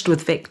 flushed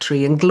with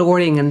victory and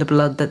glorying in the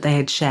blood that they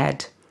had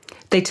shed.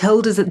 They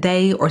told us that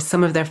they or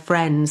some of their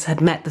friends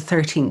had met the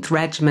 13th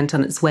Regiment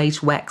on its way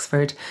to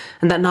Wexford,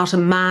 and that not a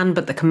man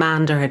but the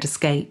commander had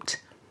escaped.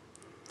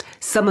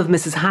 Some of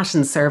Mrs.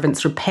 Hatton's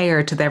servants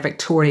repaired to their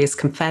victorious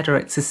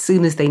confederates as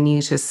soon as they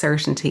knew to a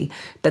certainty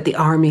that the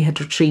army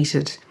had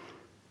retreated.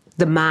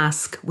 The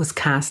mask was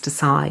cast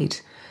aside.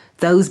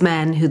 Those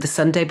men who the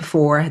Sunday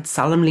before had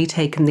solemnly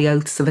taken the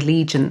oaths of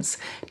allegiance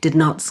did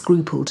not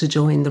scruple to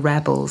join the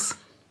rebels.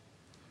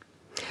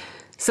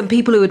 Some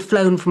people who had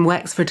flown from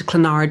Wexford to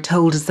Clonard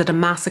told us that a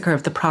massacre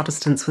of the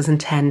Protestants was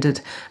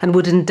intended and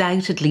would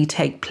undoubtedly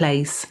take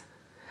place.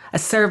 A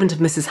servant of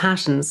Mrs.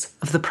 Hatton's,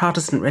 of the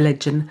Protestant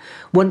religion,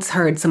 once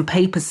heard some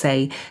papers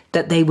say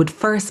that they would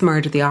first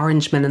murder the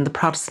Orangemen and the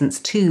Protestants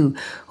too,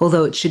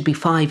 although it should be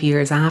 5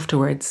 years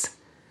afterwards.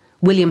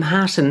 William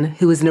Hatton,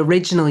 who was an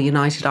original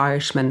United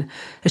Irishman,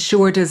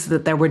 assured us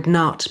that there would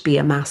not be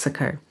a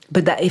massacre,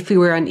 but that if we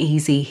were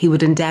uneasy, he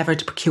would endeavour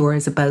to procure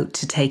us a boat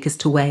to take us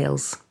to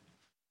Wales.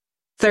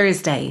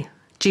 Thursday,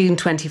 June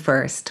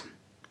 21st.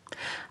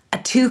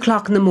 At 2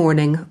 o'clock in the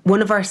morning,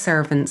 one of our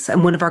servants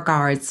and one of our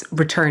guards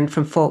returned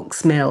from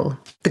Falk's Mill.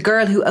 The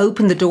girl who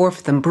opened the door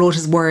for them brought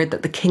us word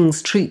that the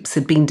King's troops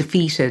had been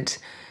defeated.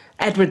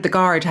 Edward the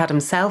guard had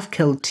himself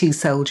killed 2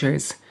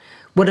 soldiers.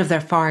 One of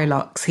their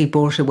firelocks he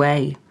brought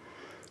away.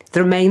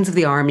 The remains of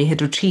the army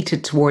had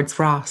retreated towards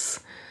Ross.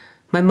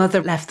 My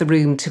mother left the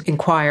room to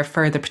inquire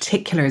further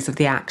particulars of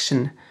the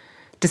action.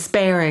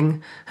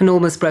 Despairing and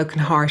almost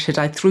broken-hearted,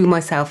 I threw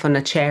myself on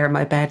a chair in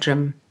my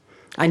bedroom.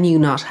 I knew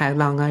not how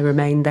long I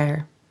remained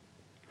there.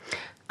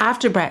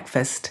 After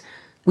breakfast,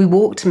 we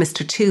walked to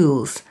Mr.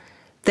 Toole's.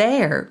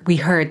 There we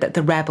heard that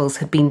the rebels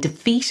had been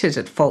defeated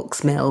at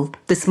Falk's Mill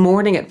this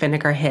morning at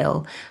Vinegar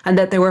Hill, and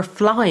that they were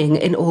flying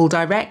in all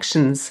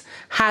directions.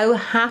 How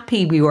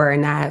happy we were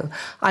now!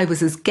 I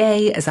was as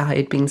gay as I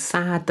had been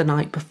sad the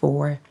night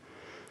before.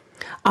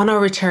 On our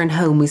return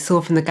home, we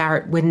saw from the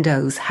garret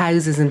windows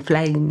houses in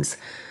flames.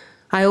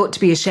 I ought to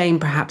be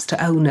ashamed perhaps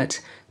to own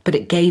it, but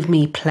it gave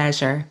me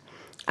pleasure.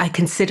 I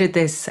considered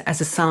this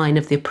as a sign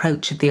of the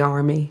approach of the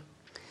army.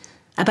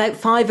 About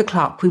 5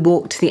 o'clock we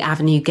walked to the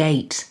avenue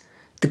gate.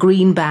 The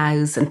green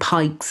boughs and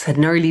pikes had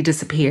nearly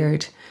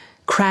disappeared.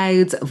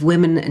 Crowds of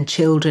women and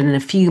children and a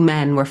few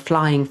men were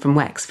flying from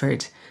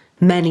Wexford.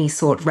 Many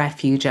sought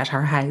refuge at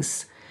our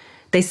house.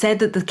 They said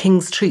that the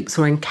King's troops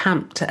were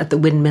encamped at the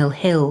Windmill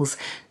Hills,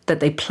 that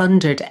they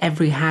plundered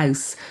every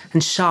house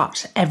and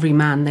shot every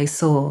man they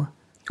saw.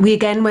 We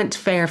again went to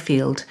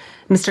Fairfield.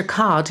 Mr.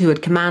 Codd, who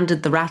had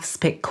commanded the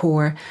Rathspick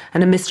Corps,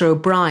 and a Mr.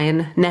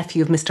 O'Brien,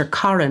 nephew of Mr.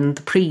 Corran,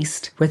 the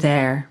priest, were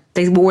there.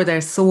 They wore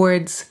their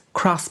swords,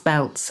 cross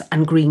belts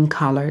and green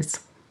collars.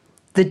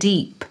 The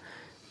deep,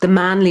 the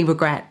manly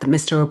regret that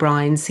Mr.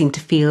 O'Brien seemed to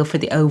feel for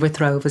the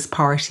overthrow of his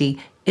party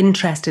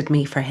interested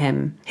me for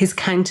him. His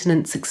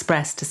countenance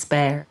expressed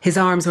despair. His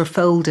arms were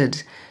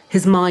folded.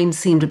 His mind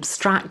seemed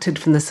abstracted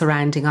from the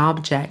surrounding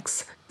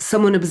objects.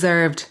 Someone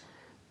observed,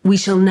 "We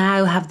shall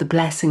now have the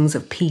blessings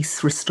of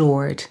peace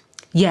restored."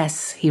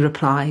 "Yes," he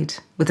replied,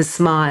 with a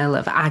smile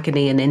of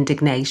agony and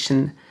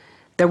indignation.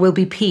 "There will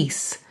be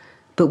peace,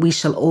 but we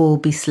shall all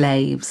be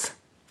slaves."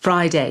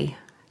 Friday,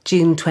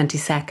 June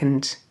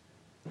 22nd.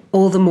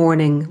 All the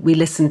morning we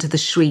listened to the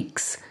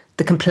shrieks,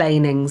 the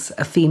complainings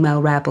of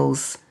female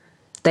rebels.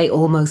 They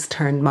almost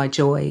turned my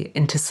joy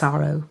into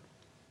sorrow.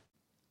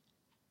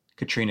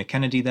 Katrina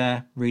Kennedy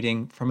there,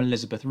 reading from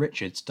Elizabeth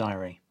Richards'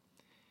 diary.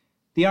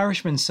 The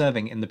Irishman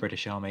serving in the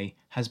British Army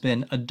has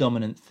been a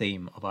dominant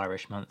theme of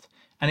Irish Month,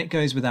 and it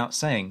goes without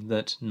saying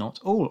that not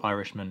all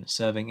Irishmen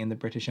serving in the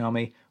British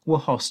Army were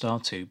hostile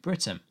to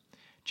Britain.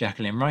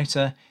 Jacqueline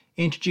Reiter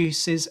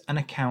introduces an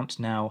account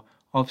now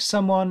of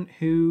someone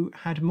who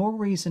had more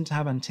reason to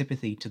have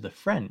antipathy to the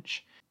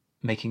French,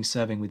 making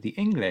serving with the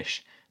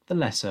English the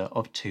lesser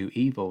of two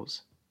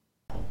evils.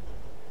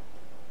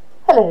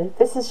 Hello,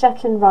 this is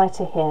Jacqueline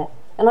Reiter here,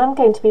 and I'm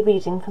going to be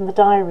reading from the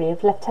diary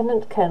of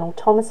Lieutenant Colonel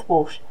Thomas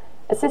Walsh,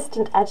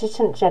 Assistant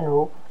Adjutant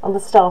General on the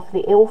staff of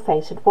the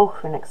ill-fated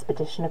Walcheren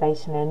expedition of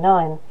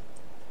 1809.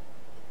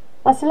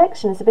 My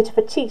selection is a bit of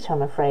a cheat,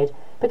 I'm afraid,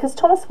 because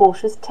Thomas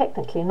Walsh was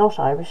technically not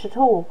Irish at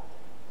all.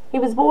 He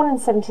was born in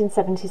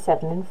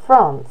 1777 in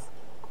France.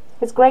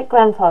 His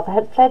great-grandfather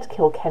had fled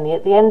Kilkenny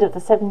at the end of the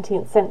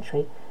 17th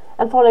century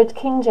and followed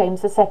King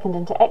James II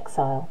into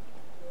exile.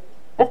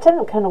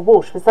 Lieutenant Colonel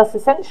Walsh was thus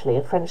essentially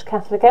a French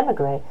Catholic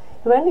émigré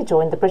who only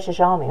joined the British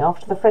Army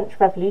after the French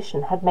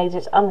Revolution had made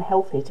it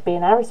unhealthy to be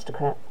an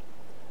aristocrat.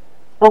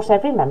 Not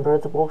every member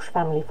of the Walsh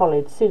family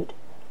followed suit.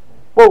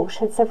 Walsh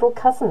had several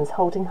cousins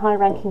holding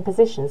high-ranking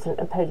positions at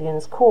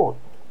Napoleon's court.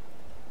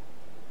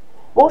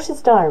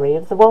 Walsh's diary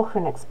of the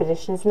Walcheren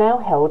expedition is now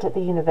held at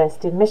the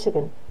University of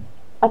Michigan.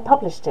 I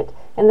published it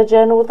in the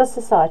Journal of the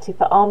Society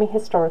for Army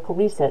Historical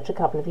Research a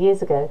couple of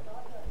years ago.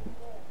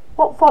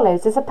 What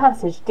follows is a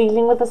passage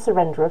dealing with the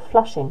surrender of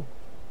Flushing.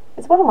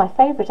 It's one of my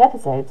favourite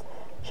episodes,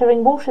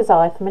 showing Walsh's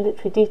eye for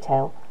military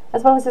detail,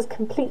 as well as his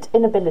complete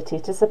inability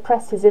to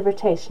suppress his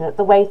irritation at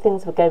the way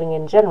things were going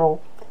in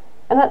general,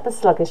 and at the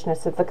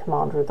sluggishness of the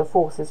commander of the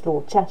forces,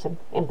 Lord Chatham,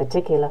 in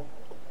particular.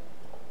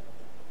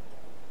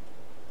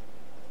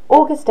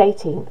 August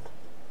 18th.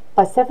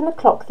 By 7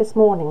 o'clock this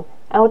morning,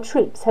 our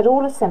troops had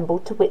all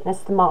assembled to witness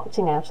the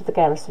marching out of the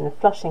garrison of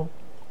Flushing.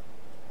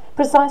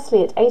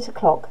 Precisely at 8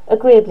 o'clock,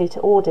 agreeably to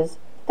orders,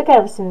 the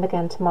garrison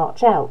began to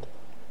march out,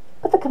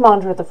 but the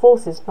commander of the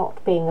forces,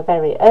 not being a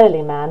very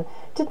early man,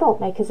 did not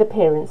make his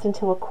appearance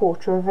until a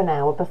quarter of an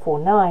hour before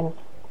 9.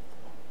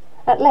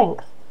 At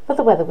length, for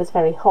the weather was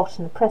very hot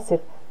and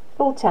oppressive,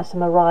 Lord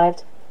Chatham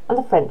arrived, and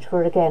the French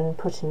were again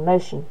put in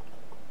motion.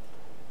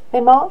 They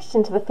marched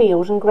into the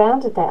field and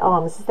grounded their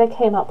arms as they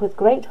came up with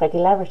great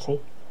regularity.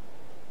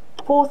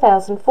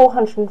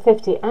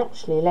 4,450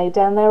 actually laid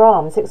down their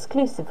arms,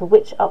 exclusive of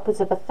which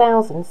upwards of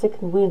 1,000 sick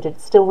and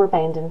wounded still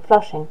remained in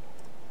Flushing.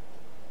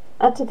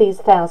 Add to these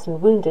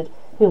 1,000 wounded,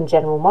 whom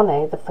General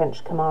Monet, the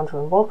French commander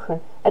in Walcheren,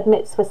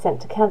 admits were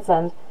sent to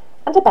Kazan,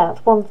 and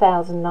about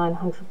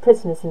 1,900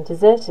 prisoners and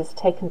deserters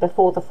taken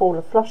before the fall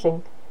of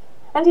Flushing,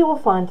 and you will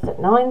find that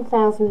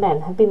 9,000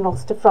 men have been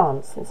lost to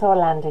France since our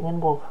landing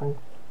in Walcheren.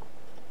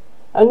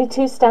 Only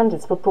 2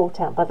 standards were brought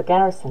out by the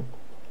garrison.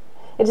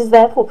 It is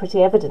therefore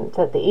pretty evident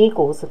that the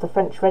eagles of the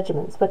French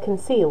regiments were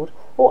concealed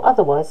or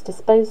otherwise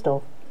disposed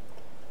of.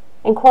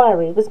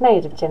 Inquiry was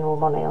made of General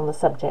Monet on the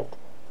subject,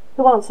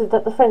 who answered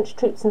that the French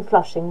troops in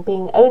Flushing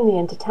being only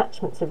in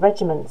detachments of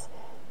regiments,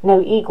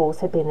 no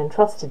eagles had been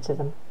entrusted to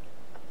them.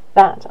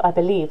 That I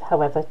believe,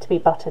 however, to be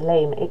but a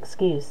lame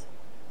excuse.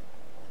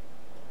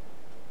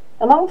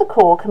 Among the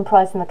corps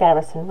comprising the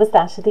garrison was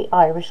that of the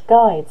Irish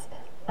Guides,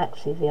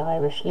 actually the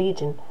Irish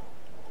Legion,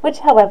 which,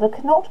 however,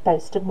 could not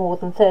boast of more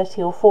than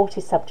 30 or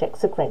 40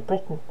 subjects of Great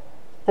Britain.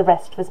 The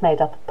rest was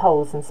made up of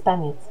Poles and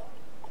Spaniards.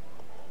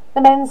 The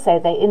men say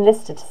they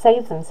enlisted to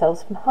save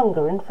themselves from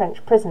hunger in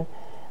French prison,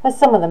 where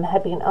some of them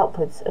had been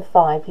upwards of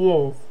 5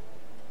 years.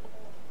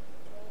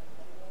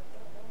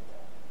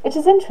 It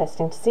is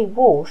interesting to see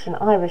Walsh, an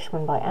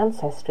Irishman by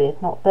ancestry if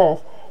not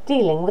birth,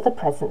 dealing with the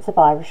presence of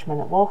Irishmen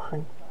at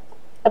Walcheren.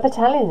 A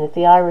battalion of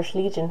the Irish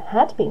Legion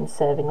had been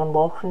serving on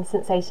Walcheren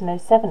since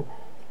 1807.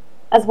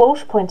 As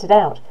Walsh pointed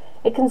out,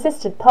 it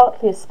consisted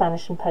partly of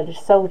Spanish and Polish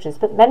soldiers,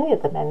 but many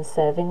of the men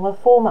serving were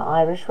former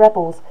Irish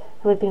rebels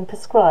who had been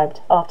proscribed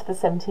after the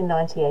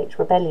 1798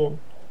 rebellion.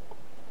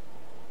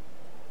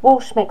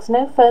 Walsh makes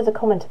no further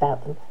comment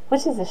about them,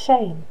 which is a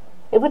shame.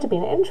 It would have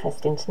been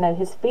interesting to know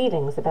his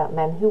feelings about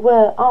men who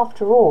were,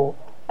 after all,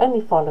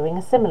 only following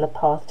a similar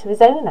path to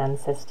his own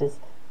ancestors,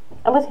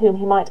 and with whom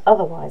he might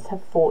otherwise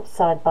have fought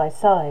side by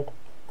side.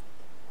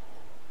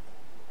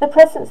 The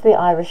presence of the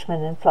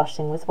Irishmen in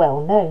Flushing was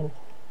well known,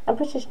 and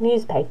British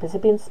newspapers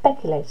had been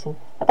speculating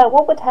about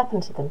what would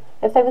happen to them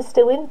if they were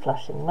still in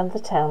Flushing when the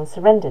town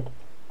surrendered.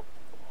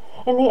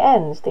 In the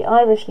end, the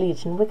Irish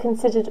Legion were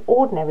considered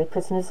ordinary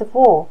prisoners of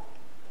war,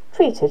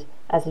 treated,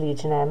 as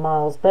Legionnaire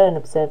Miles Byrne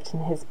observed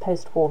in his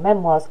post-war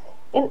memoirs,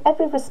 in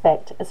every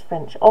respect as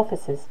French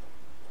officers.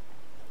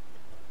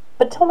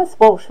 But Thomas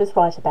Walsh was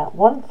right about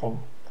one thing.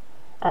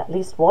 At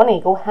least one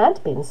eagle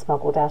had been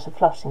smuggled out of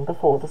Flushing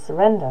before the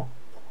surrender.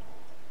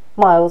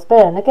 Miles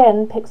Byrne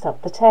again picks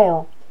up the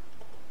tale.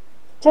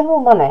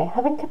 General Monet,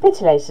 having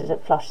capitulated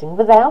at Flushing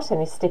without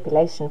any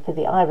stipulation for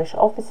the Irish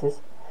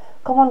officers,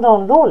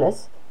 Commandant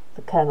Lawless,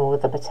 the colonel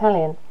of the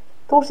battalion,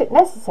 thought it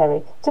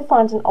necessary to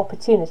find an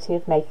opportunity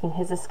of making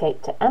his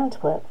escape to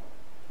Antwerp,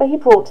 where he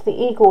brought the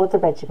eagle of the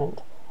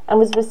regiment, and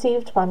was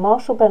received by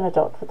Marshal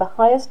Bernadotte with the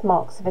highest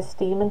marks of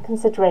esteem and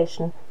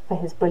consideration for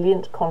his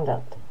brilliant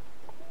conduct.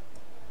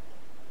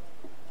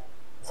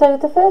 So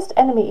the first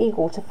enemy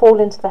eagle to fall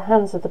into the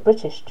hands of the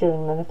British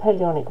during the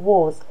Napoleonic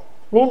Wars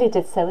nearly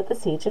did so at the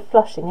siege of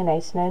Flushing in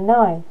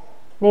 1809,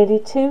 nearly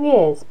 2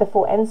 years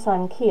before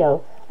Ensign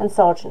Keogh and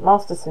Sergeant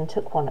Masterson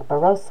took one at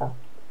Barossa.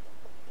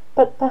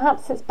 But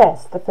perhaps it's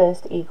best the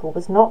first eagle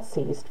was not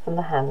seized from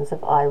the hands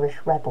of Irish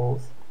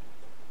rebels.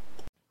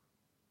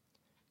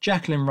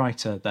 Jacqueline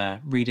Reiter there,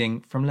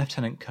 reading from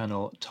Lieutenant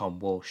Colonel Tom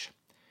Walsh.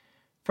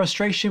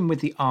 Frustration with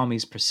the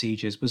army's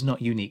procedures was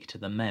not unique to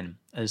the men,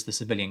 as the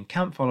civilian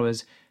camp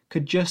followers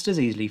could just as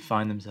easily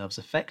find themselves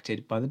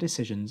affected by the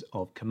decisions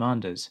of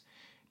commanders.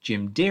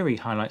 Jim Deary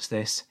highlights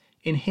this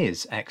in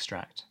his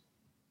extract.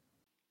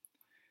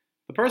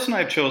 The person I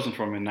have chosen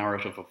for my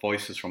narrative of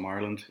Voices from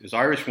Ireland is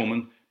Irish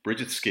woman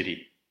Bridget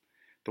Skiddy,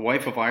 the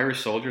wife of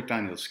Irish soldier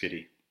Daniel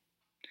Skiddy.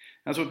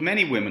 As with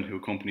many women who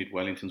accompanied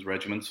Wellington's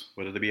regiments,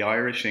 whether they be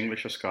Irish,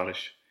 English or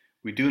Scottish,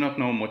 we do not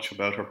know much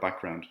about her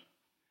background.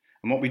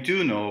 And what we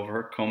do know of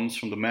her comes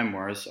from the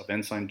memoirs of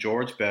Ensign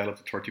George Bell of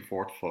the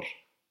 34th Foot.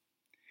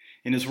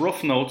 In his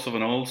rough notes of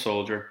an old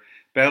soldier,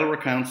 Bell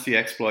recounts the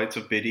exploits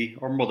of Biddy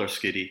or Mother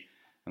Skiddy,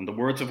 and the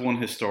words of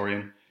one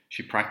historian,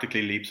 she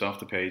practically leaps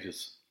off the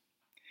pages.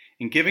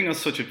 In giving us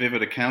such a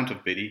vivid account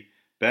of Biddy,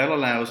 Bell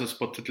allows us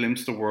but to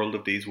glimpse the world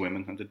of these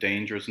women and the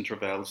dangers and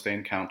travails they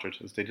encountered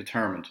as they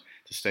determined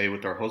to stay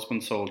with their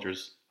husband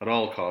soldiers at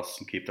all costs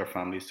and keep their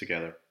families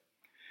together.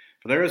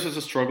 For theirs was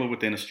a struggle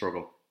within a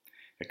struggle,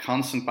 a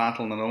constant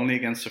battle not only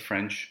against the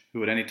French,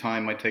 who at any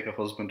time might take a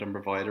husband and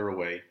provider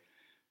away,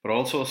 but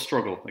also a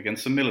struggle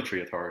against the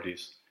military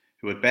authorities,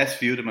 who at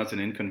best viewed them as an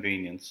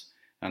inconvenience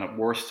and at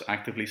worst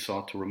actively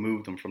sought to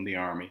remove them from the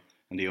army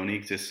and the only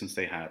existence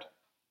they had.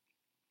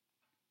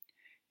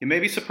 You may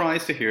be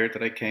surprised to hear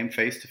that I came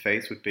face to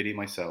face with Biddy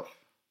myself.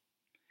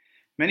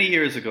 Many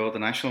years ago, the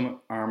National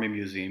Army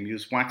Museum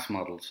used wax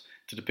models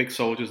to depict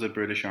soldiers of the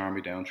British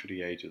Army down through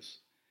the ages.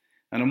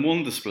 And in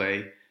one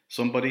display,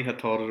 somebody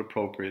had thought it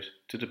appropriate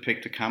to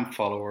depict a camp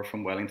follower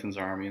from Wellington's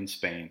army in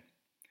Spain,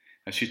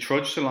 as she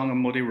trudged along a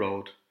muddy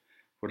road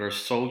with her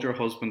soldier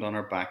husband on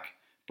her back,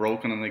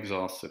 broken and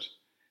exhausted,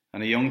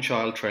 and a young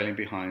child trailing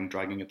behind,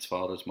 dragging its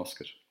father's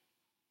musket.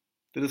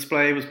 The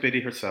display was Biddy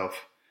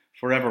herself,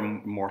 forever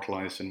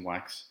immortalised in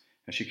wax,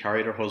 as she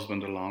carried her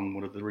husband along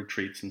one of the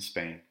retreats in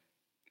Spain.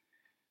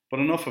 But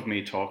enough of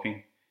me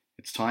talking.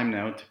 It's time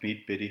now to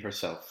meet Biddy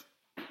herself.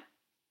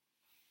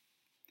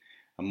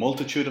 A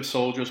multitude of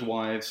soldiers'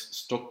 wives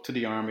stuck to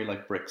the army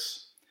like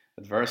bricks.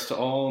 Adverse to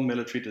all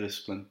military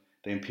discipline,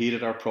 they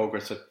impeded our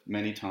progress at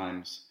many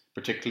times,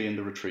 particularly in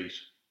the retreat.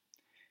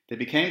 They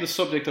became the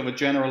subject of a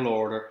general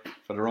order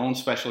for their own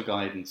special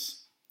guidance.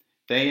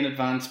 They in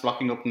advance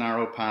blocking up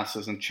narrow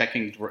passes and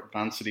checking the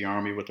advance of the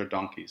army with their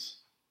donkeys.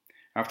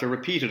 After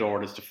repeated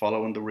orders to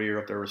follow in the rear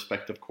of their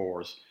respective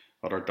corps,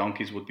 or their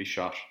donkeys would be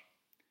shot.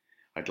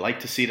 I'd like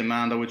to see the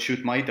man that would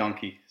shoot my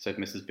donkey, said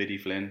Mrs. Biddy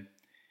Flynn.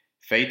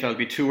 Faith, I'll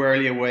be too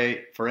early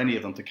away for any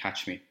of them to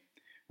catch me.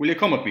 Will you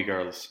come with me,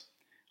 girls?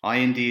 Aye,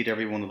 indeed,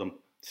 every one of them,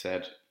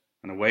 said,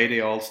 and away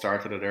they all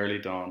started at early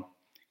dawn,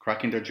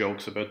 cracking their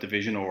jokes about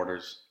division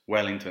orders,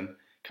 Wellington,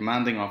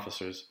 commanding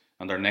officers,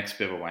 and their next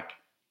bivouac.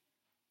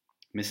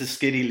 Mrs.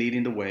 Skiddy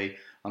leading the way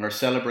on her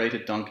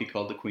celebrated donkey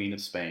called the Queen of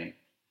Spain.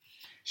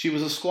 She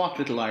was a squat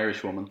little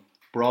Irish woman,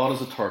 broad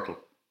as a turtle.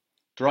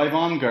 Drive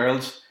on,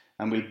 girls,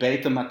 and we'll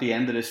bait them at the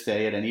end of this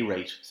day at any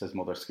rate, says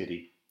Mother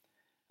Skiddy.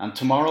 And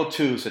tomorrow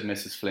too, said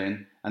Mrs.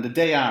 Flynn, and the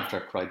day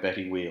after, cried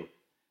Betty Wheel,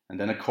 and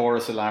then a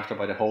chorus of laughter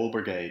by the whole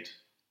brigade.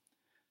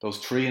 those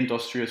 3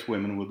 industrious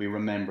women will be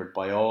remembered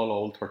by all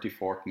old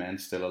 34th men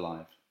still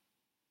alive.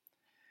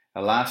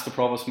 Alas, the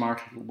Provost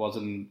Marshal was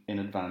in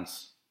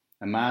advance,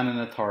 a man in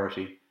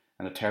authority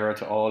and a terror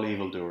to all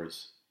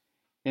evildoers.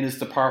 In his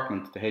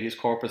department, the Habeas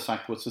Corpus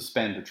Act was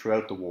suspended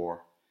throughout the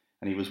war,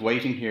 and he was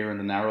waiting here in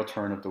the narrow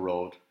turn of the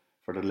road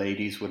for the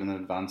ladies with an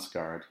advance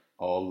guard,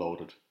 all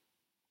loaded.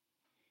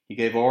 He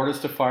gave orders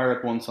to fire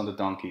at once on the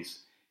donkeys,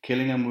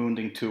 killing and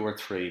wounding 2 or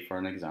 3 for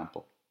an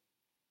example.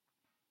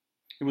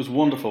 It was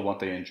wonderful what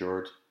they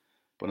endured,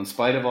 but in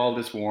spite of all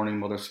this warning,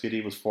 Mother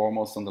Skiddy was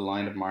foremost on the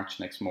line of march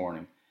next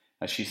morning.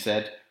 As she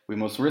said, we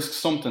must risk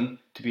something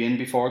to be in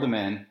before the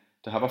men,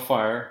 to have a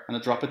fire and a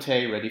drop of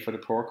tea ready for the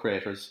poor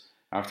craters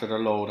after their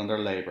load and their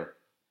labour.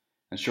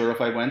 And sure,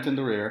 if I went in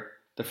the rear,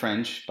 the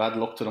French, bad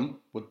luck to them,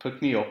 would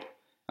pick me up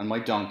and my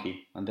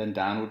donkey, and then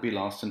Dan would be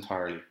lost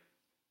entirely.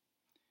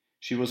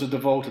 She was a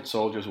devoted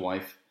soldier's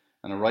wife,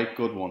 and a right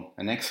good one,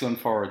 an excellent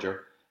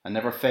forager, and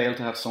never failed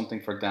to have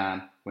something for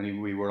Dan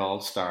when we were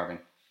all starving.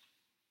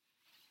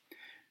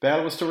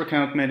 Bell was to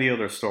recount many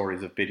other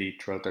stories of Biddy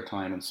throughout their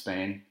time in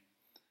Spain.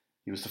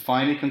 He was to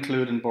finally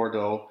conclude in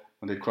Bordeaux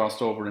when they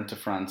crossed over into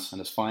France and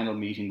his final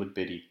meeting with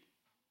Biddy.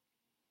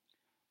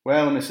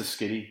 Well, Mrs.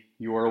 Skiddy,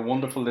 you are a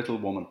wonderful little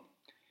woman.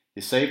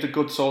 You saved a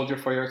good soldier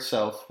for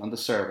yourself and the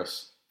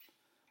service.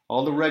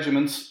 All the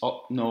regiments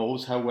up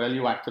knows how well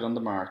you acted on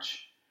the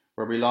march,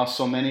 where we lost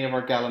so many of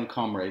our gallant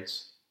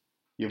comrades.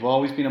 You've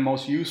always been a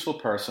most useful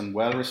person,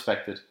 well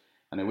respected,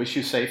 and I wish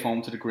you safe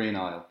home to the Green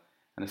Isle,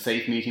 and a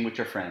safe meeting with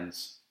your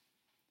friends.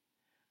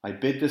 I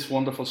bid this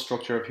wonderful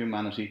structure of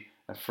humanity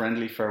a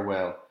friendly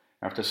farewell,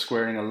 after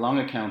squaring a long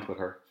account with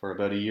her for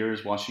about a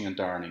year's washing and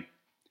darning.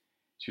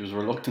 She was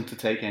reluctant to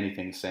take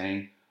anything,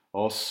 saying,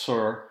 "Oh,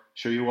 sir,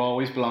 sure you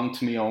always belong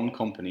to me own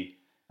company,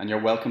 and you're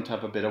welcome to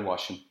have a bit of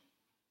washing."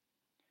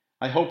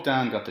 I hope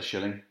Dan got the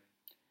shilling.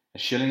 A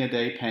shilling a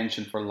day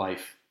pension for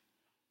life,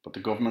 but the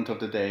government of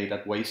the day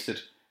that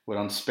wasted with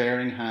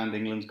unsparing hand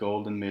England's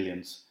golden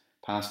millions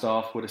passed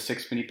off with a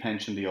 6-penny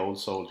pension the old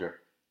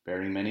soldier,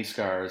 bearing many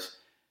scars,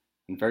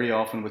 and very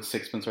often with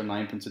 6pence or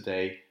 9pence a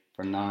day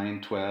for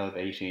 9, 12,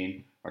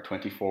 18 or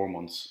 24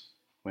 months,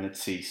 when it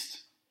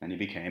ceased and he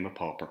became a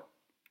pauper.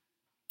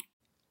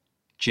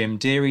 Jim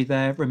Deary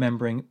there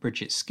remembering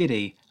Bridget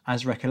Skiddy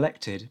as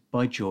recollected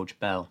by George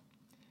Bell.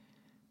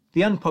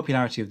 The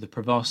unpopularity of the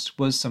Provost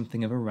was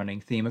something of a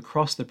running theme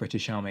across the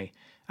British Army,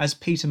 as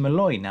Peter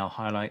Malloy now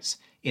highlights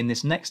in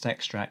this next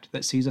extract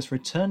that sees us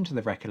return to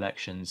the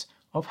recollections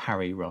of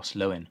Harry Ross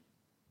Lewin.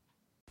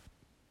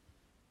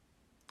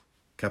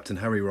 Captain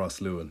Harry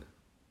Ross Lewin,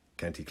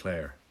 County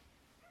Clare,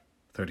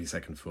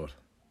 32nd Foot,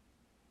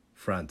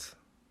 France,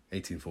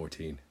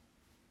 1814.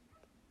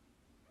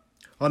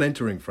 On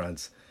entering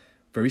France,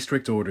 very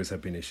strict orders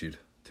had been issued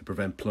to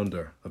prevent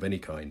plunder of any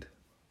kind.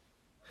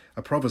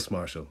 A provost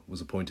marshal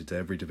was appointed to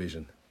every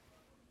division,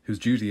 whose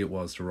duty it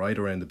was to ride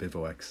around the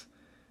bivouacs,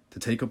 to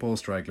take up all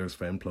stragglers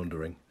found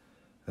plundering,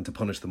 and to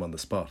punish them on the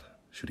spot,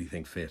 should he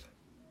think fit.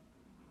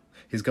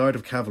 His guard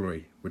of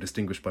cavalry were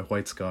distinguished by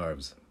white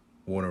scarves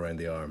worn around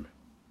the arm.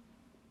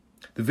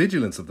 The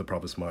vigilance of the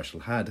provost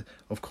marshal had,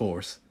 of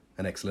course,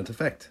 an excellent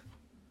effect,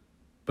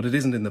 but it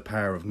isn't in the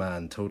power of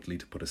man totally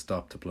to put a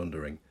stop to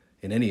plundering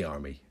in any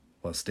army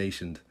while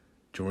stationed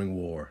during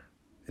war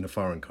in a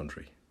foreign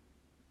country.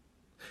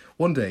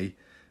 One day,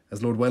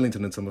 as Lord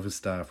Wellington and some of his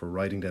staff were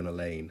riding down a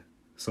lane,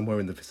 somewhere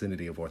in the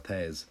vicinity of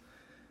Orthez,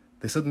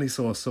 they suddenly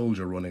saw a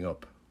soldier running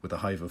up with a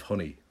hive of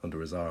honey under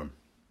his arm.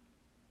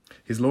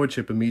 His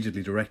lordship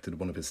immediately directed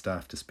one of his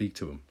staff to speak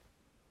to him,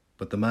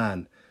 but the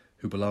man,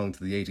 who belonged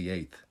to the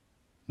 88th,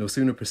 no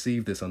sooner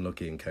perceived this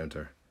unlucky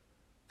encounter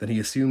than he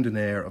assumed an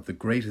air of the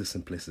greatest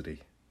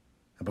simplicity,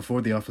 and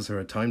before the officer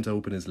had time to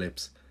open his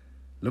lips,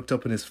 looked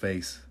up in his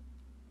face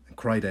and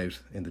cried out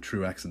in the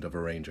true accent of a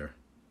ranger,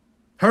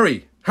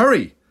 "Hurry!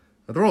 Hurry!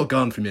 Or they're all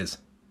gone from yous."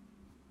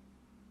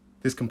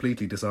 This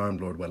completely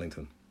disarmed Lord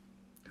Wellington,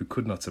 who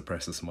could not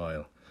suppress a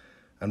smile,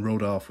 and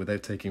rode off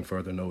without taking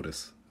further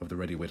notice of the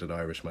ready-witted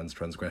Irishman's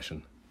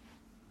transgression.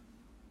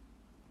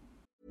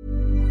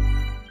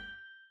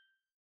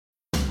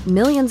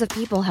 Millions of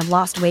people have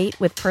lost weight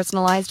with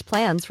personalized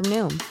plans from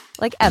Noom.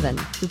 Like Evan,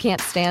 who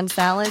can't stand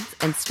salads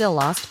and still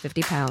lost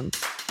 50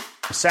 pounds.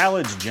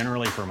 Salads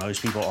generally for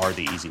most people are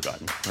the easy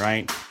button,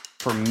 right?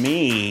 For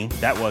me,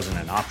 that wasn't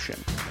an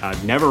option. I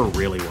never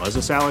really was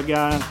a salad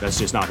guy. That's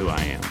just not who I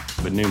am.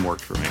 But Noom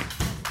worked for me.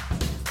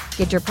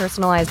 Get your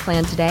personalized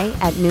plan today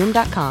at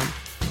Noom.com.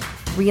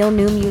 Real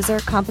Noom user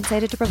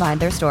compensated to provide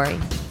their story.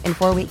 In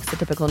 4 weeks, the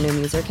typical Noom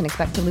user can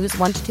expect to lose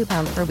 1 to 2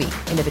 pounds per week.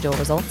 Individual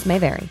results may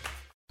vary.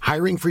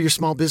 Hiring for your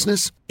small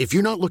business? If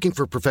you're not looking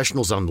for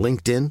professionals on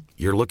LinkedIn,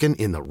 you're looking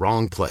in the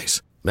wrong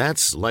place.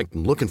 That's like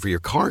looking for your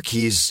car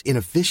keys in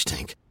a fish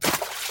tank.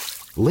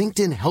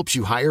 LinkedIn helps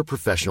you hire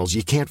professionals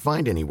you can't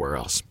find anywhere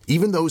else,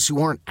 even those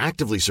who aren't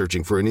actively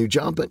searching for a new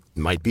job but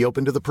might be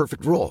open to the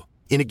perfect role.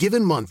 In a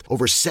given month,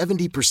 over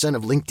 70%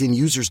 of LinkedIn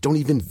users don't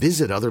even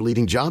visit other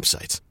leading job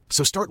sites.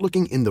 So start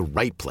looking in the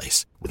right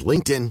place. With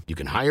LinkedIn, you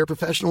can hire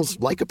professionals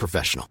like a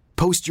professional.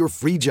 Post your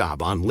free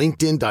job on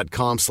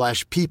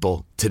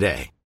linkedin.com/people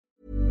today.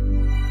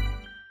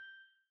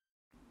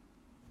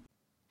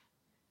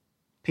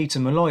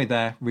 Peter Molloy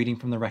there, reading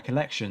from the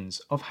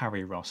Recollections of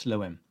Harry Ross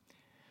Lewin.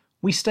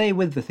 We stay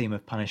with the theme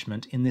of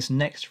punishment in this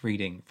next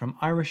reading from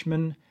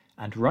Irishman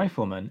and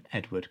Rifleman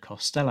Edward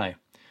Costello.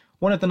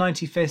 One of the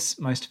 95th's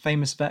most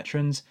famous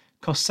veterans,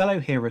 Costello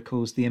here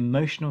recalls the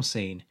emotional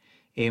scene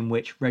in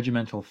which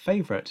regimental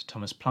favourite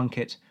Thomas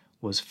Plunkett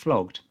was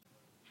flogged.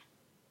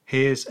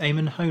 Here's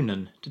Eamon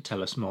Honan to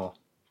tell us more.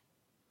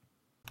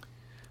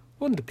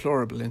 One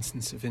deplorable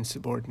instance of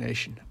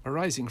insubordination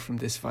arising from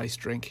this vice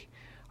drink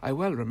I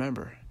well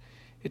remember.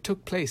 It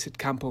took place at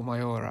Campo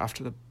Mayor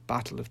after the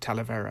Battle of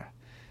Talavera.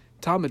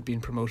 Tom had been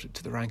promoted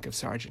to the rank of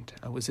sergeant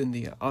and was in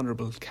the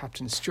Honourable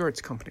Captain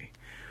Stewart's company.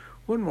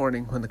 One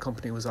morning when the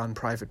company was on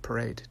private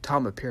parade,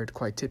 Tom appeared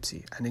quite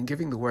tipsy, and in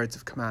giving the words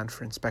of command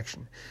for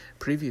inspection,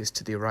 previous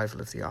to the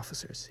arrival of the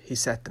officers, he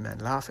set the men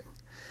laughing.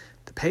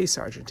 The pay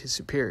sergeant, his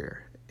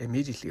superior,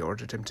 immediately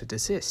ordered him to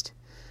desist.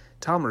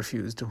 Tom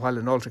refused, and while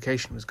an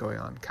altercation was going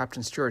on,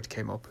 Captain Stewart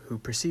came up, who,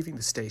 perceiving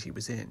the state he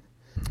was in,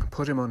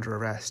 put him under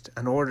arrest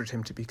and ordered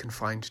him to be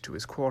confined to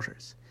his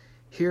quarters.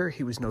 Here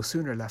he was no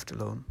sooner left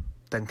alone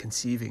than,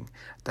 conceiving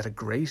that a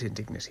great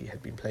indignity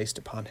had been placed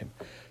upon him,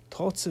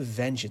 thoughts of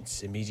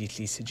vengeance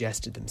immediately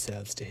suggested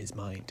themselves to his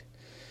mind.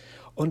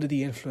 Under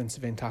the influence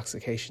of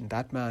intoxication,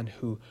 that man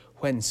who,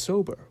 when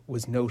sober,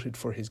 was noted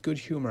for his good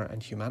humour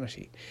and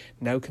humanity,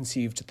 now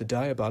conceived the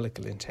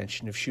diabolical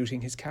intention of shooting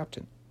his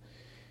captain.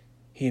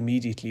 He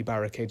immediately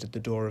barricaded the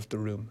door of the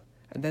room,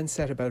 and then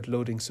set about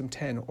loading some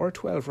 10 or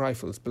 12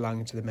 rifles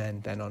belonging to the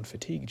men then on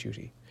fatigue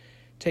duty.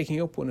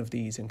 Taking up one of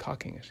these and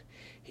cocking it,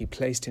 he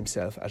placed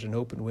himself at an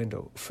open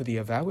window for the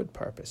avowed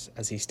purpose,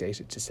 as he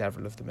stated to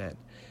several of the men,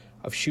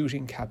 of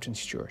shooting Captain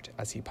Stewart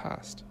as he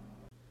passed.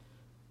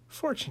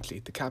 Fortunately,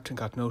 the captain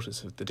got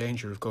notice of the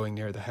danger of going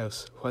near the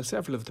house, while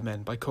several of the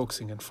men, by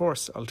coaxing and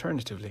force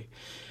alternatively,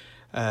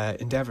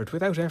 endeavoured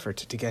without effort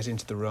to get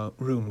into the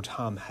room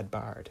Tom had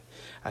barred.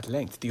 At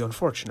length, the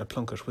unfortunate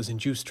Plunkett was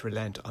induced to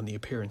relent on the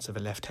appearance of a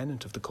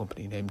lieutenant of the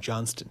company named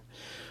Johnston,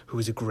 who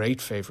was a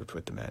great favourite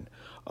with the men,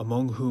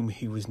 among whom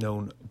he was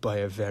known by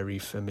a very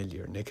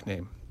familiar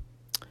nickname.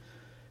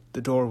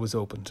 The door was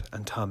opened,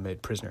 and Tom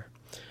made prisoner.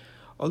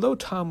 Although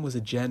Tom was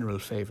a general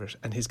favourite,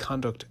 and his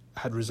conduct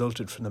had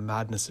resulted from the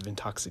madness of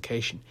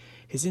intoxication,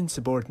 his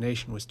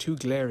insubordination was too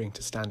glaring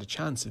to stand a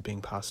chance of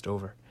being passed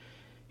over.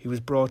 He was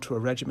brought to a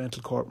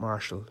regimental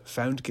court-martial,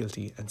 found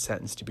guilty and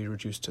sentenced to be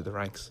reduced to the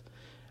ranks,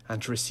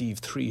 and to receive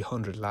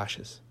 300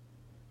 lashes.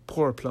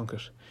 Poor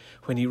Plunkett,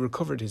 when he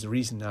recovered his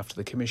reason after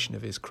the commission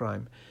of his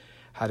crime,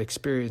 had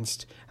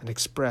experienced and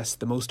expressed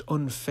the most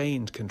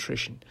unfeigned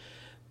contrition,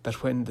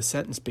 that when the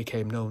sentence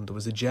became known there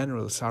was a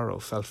general sorrow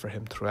felt for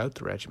him throughout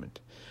the regiment,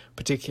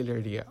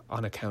 particularly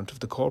on account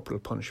of the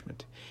corporal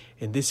punishment.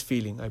 In this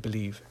feeling, I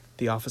believe,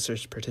 the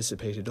officers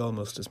participated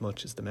almost as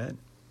much as the men.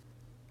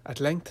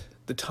 At length,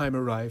 the time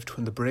arrived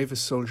when the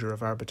bravest soldier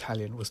of our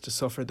battalion was to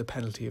suffer the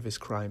penalty of his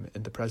crime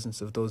in the presence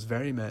of those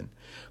very men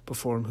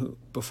before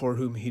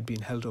whom he'd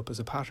been held up as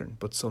a pattern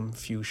but some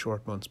few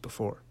short months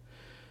before.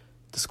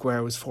 The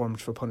square was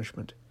formed for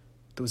punishment.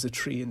 There was a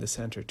tree in the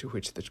centre to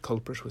which the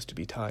culprit was to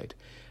be tied,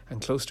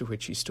 and close to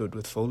which he stood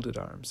with folded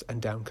arms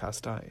and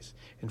downcast eyes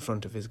in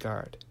front of his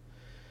guard.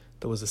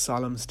 There was a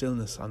solemn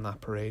stillness on that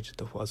parade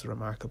that was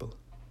remarkable.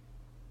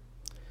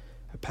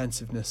 A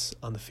pensiveness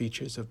on the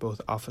features of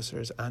both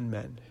officers and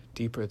men,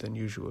 deeper than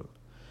usual,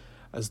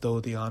 as though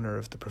the honour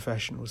of the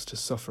profession was to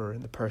suffer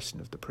in the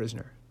person of the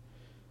prisoner.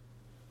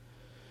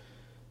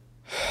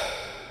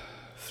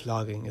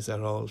 Flogging is at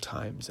all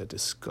times a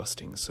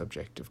disgusting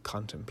subject of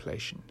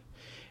contemplation.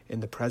 In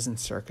the present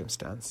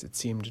circumstance it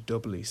seemed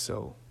doubly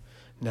so,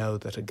 now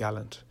that a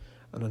gallant,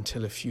 and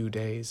until a few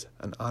days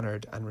an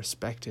honoured and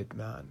respected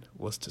man,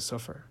 was to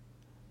suffer.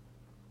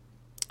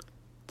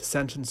 The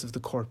sentence of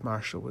the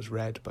court-martial was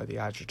read by the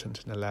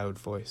adjutant in a loud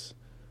voice.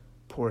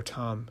 Poor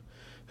Tom,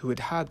 who had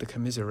had the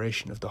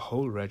commiseration of the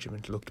whole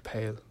regiment, looked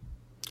pale.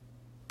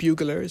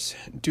 "Buglers,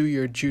 do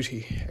your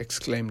duty,"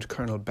 exclaimed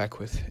Colonel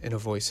Beckwith in a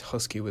voice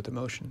husky with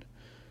emotion.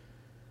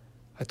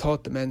 I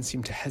thought the men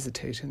seemed to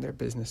hesitate in their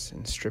business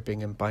in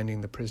stripping and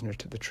binding the prisoner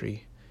to the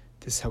tree.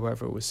 This,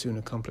 however, was soon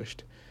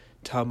accomplished,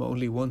 Tom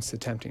only once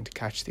attempting to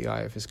catch the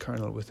eye of his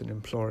colonel with an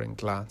imploring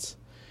glance,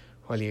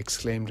 while he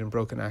exclaimed in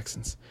broken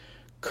accents,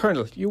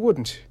 "Colonel, you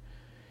won't,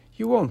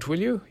 will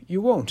you?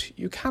 You won't.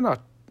 You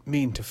cannot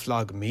mean to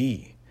flog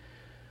me."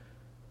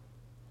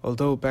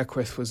 Although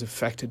Beckwith was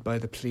affected by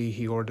the plea,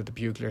 he ordered the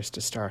buglers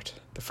to start.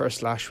 The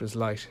first lash was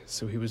light,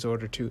 so he was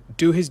ordered to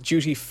do his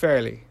duty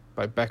fairly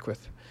by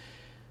Beckwith.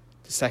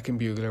 The second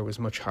bugler was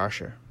much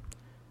harsher.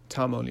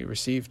 Tom only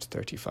received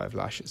 35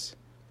 lashes.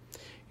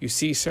 "You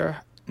see,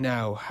 sir,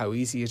 now how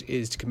easy it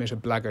is to commit a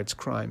blackguard's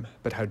crime,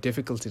 but how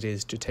difficult it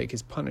is to take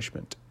his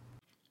punishment."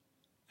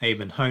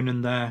 Eamon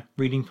Honan there,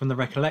 reading from the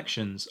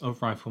Recollections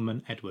of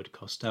Rifleman Edward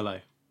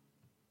Costello.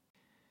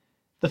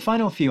 The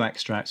final few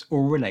extracts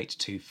all relate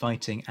to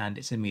fighting and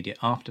its immediate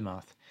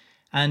aftermath,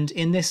 and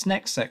in this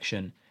next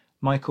section,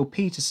 Michael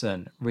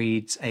Peterson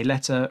reads a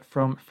letter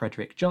from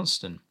Frederick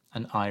Johnston,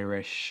 an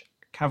Irish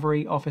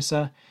cavalry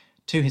officer,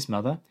 to his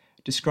mother,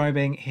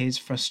 describing his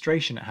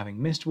frustration at having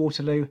missed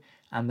Waterloo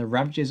and the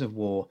ravages of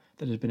war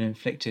that had been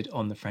inflicted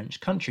on the French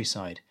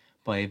countryside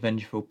by a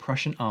vengeful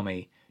Prussian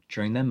army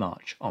during their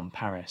march on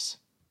Paris.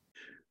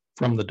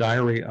 From the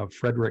Diary of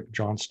Frederick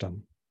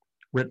Johnston,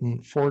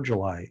 written 4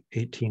 July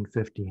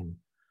 1815,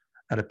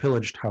 at a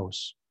pillaged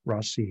house,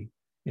 Roissy,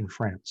 in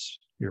France,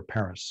 near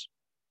Paris.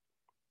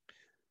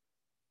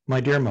 My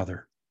dear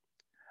mother,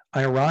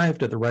 I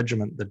arrived at the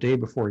regiment the day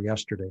before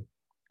yesterday,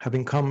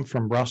 having come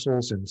from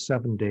Brussels in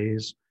 7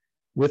 days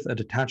with a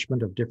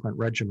detachment of different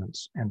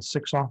regiments and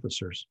 6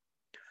 officers.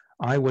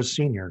 I was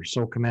senior,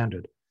 so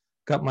commanded,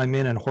 got my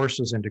men and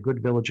horses into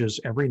good villages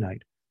every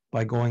night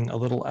by going a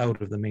little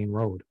out of the main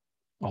road,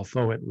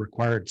 although it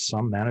required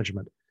some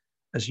management,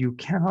 as you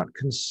cannot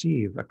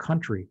conceive a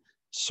country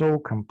so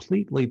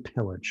completely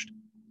pillaged.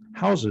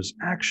 Houses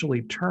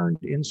actually turned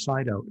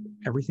inside out,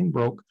 everything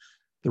broke,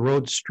 the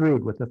roads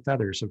strewed with the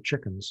feathers of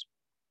chickens.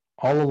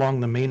 All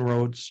along the main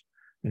roads,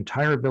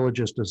 entire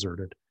villages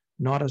deserted,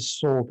 not a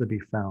soul to be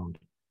found.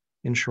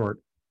 In short,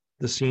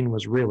 the scene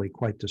was really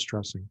quite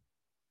distressing.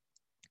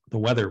 The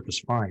weather was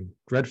fine,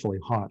 dreadfully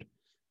hot,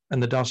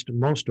 and the dust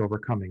most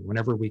overcoming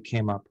whenever we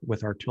came up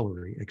with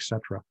artillery,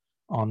 etc.,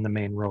 on the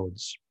main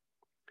roads.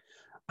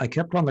 I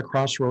kept on the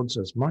crossroads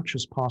as much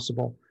as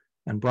possible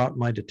and brought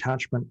my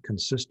detachment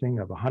consisting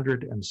of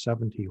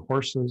 170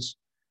 horses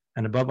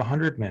and above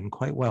 100 men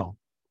quite well,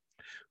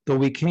 though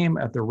we came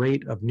at the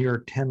rate of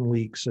near 10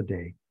 leagues a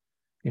day.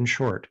 In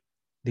short,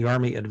 the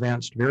army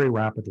advanced very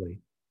rapidly,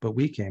 but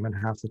we came in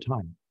half the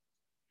time.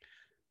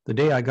 The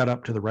day I got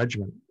up to the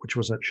regiment, which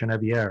was at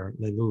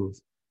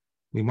Geneviève-les-Louves,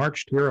 we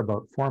marched here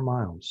about 4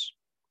 miles.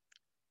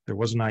 There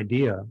was an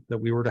idea that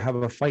we were to have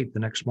a fight the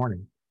next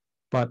morning,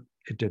 but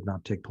it did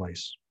not take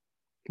place.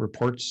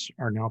 Reports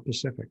are now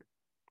pacific.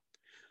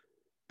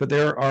 But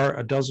there are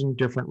a dozen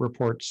different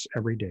reports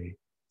every day.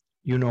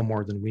 You know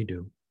more than we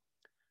do.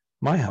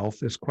 My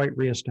health is quite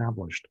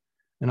reestablished,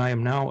 and I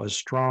am now as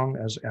strong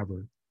as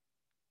ever.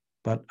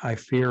 But I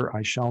fear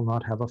I shall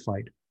not have a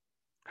fight.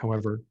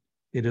 However,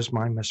 it is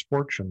my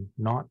misfortune,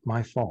 not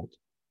my fault.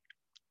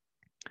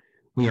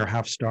 We are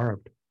half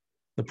starved.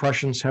 The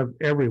Prussians have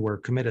everywhere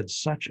committed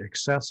such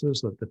excesses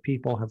that the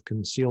people have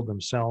concealed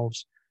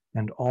themselves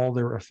and all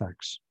their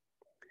effects.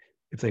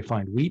 If they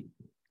find wheat,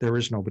 there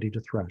is nobody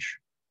to thresh,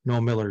 no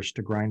millers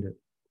to grind it.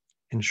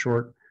 In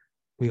short,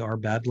 we are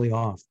badly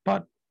off,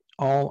 but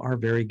all are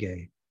very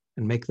gay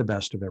and make the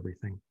best of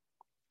everything.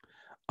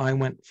 I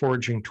went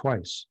foraging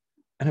twice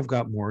and have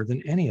got more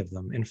than any of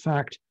them. In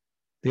fact,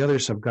 the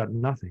others have got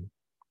nothing.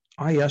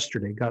 I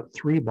yesterday got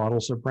 3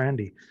 bottles of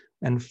brandy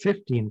and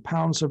 15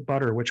 pounds of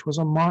butter, which was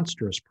a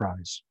monstrous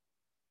prize.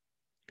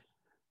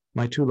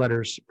 My 2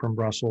 letters from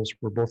Brussels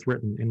were both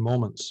written in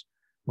moments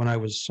when I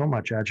was so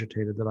much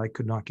agitated that I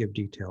could not give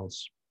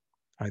details.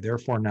 I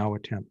therefore now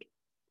attempt.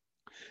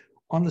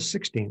 On the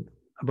 16th,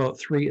 about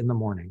 3 in the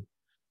morning,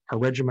 our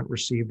regiment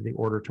received the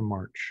order to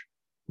march,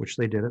 which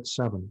they did at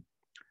 7,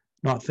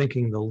 not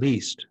thinking the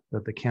least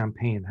that the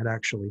campaign had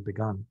actually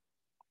begun.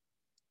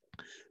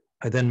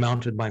 I then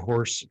mounted my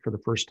horse for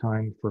the first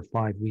time for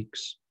 5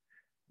 weeks.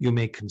 You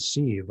may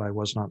conceive I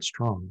was not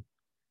strong.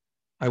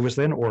 I was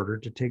then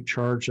ordered to take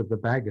charge of the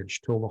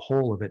baggage till the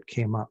whole of it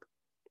came up.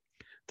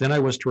 Then I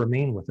was to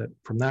remain with it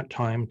from that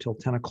time till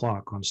 10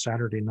 o'clock on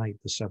Saturday night,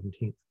 the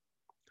 17th.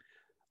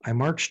 I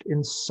marched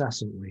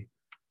incessantly,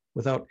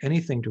 without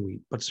anything to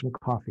eat but some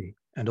coffee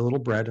and a little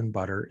bread and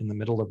butter in the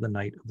middle of the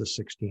night of the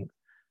 16th,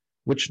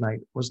 which night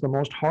was the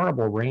most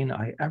horrible rain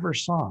I ever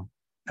saw,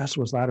 as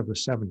was that of the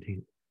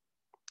 17th.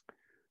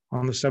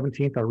 On the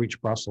 17th, I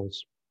reached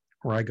Brussels,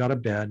 where I got a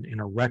bed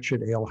in a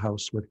wretched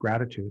alehouse with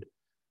Gratitude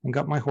and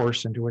got my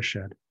horse into a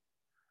shed.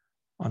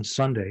 On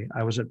Sunday,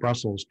 I was at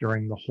Brussels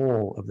during the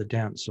whole of the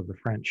dance of the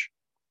French,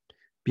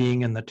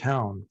 being in the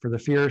town, for the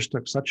fears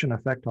took such an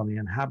effect on the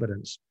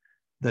inhabitants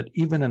that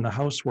even in the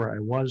house where I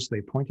was,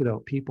 they pointed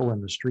out people in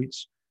the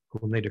streets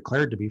whom they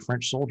declared to be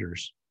French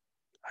soldiers.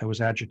 I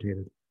was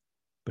agitated,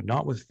 but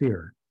not with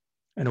fear,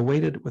 and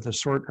awaited with a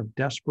sort of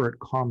desperate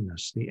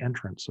calmness the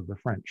entrance of the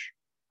French.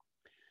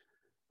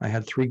 I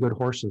had 3 good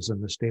horses in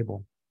the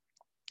stable.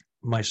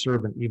 My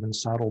servant even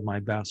saddled my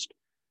best,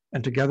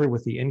 and together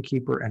with the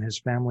innkeeper and his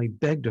family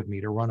begged of me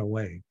to run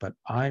away, but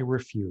I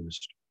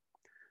refused.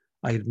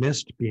 I had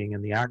missed being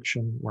in the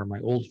action where my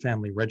old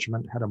family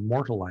regiment had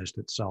immortalized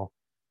itself,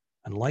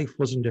 and life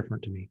was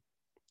indifferent to me.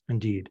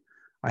 Indeed,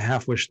 I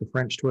half wished the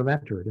French to have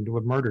entered and to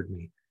have murdered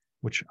me,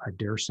 which I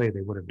dare say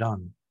they would have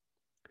done.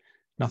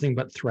 Nothing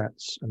but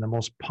threats and the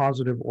most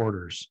positive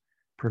orders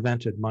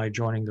prevented my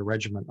joining the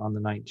regiment on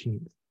the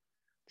 19th,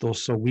 though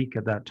so weak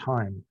at that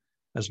time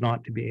as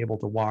not to be able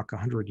to walk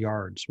 100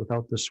 yards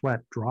without the sweat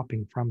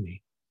dropping from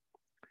me.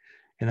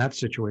 In that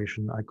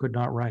situation, I could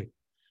not write,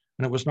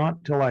 and it was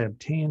not till I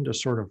obtained a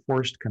sort of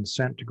forced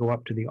consent to go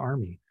up to the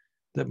army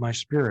that my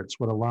spirits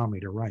would allow me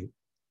to write.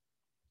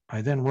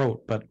 I then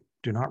wrote, but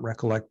do not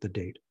recollect the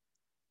date.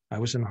 I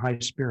was in high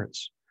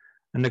spirits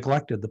and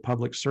neglected the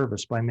public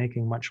service by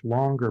making much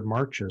longer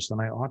marches than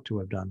I ought to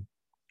have done,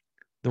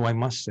 though I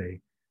must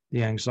say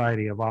the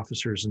anxiety of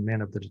officers and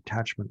men of the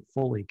detachment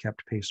fully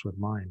kept pace with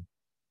mine.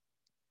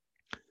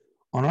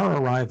 On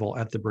our arrival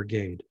at the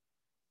brigade,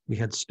 we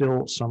had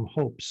still some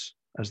hopes,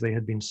 as they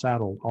had been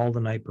saddled all the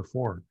night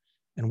before,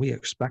 and we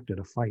expected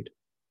a fight.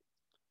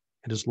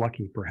 It is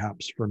lucky,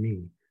 perhaps, for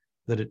me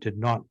that it did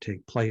not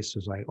take place,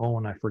 as I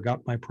own I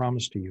forgot my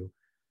promise to you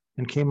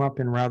and came up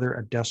in rather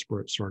a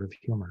desperate sort of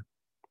humor.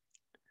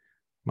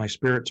 My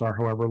spirits are,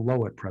 however,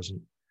 low at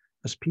present,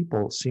 as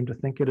people seem to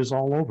think it is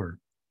all over.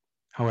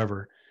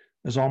 However,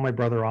 as all my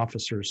brother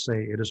officers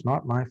say, it is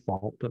not my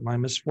fault, but my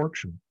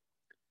misfortune.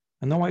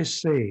 And though I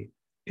say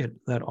it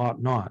that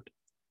ought not,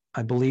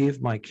 I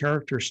believe my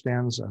character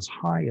stands as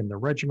high in the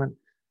regiment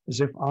as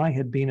if I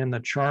had been in the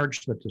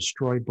charge that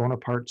destroyed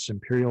Bonaparte's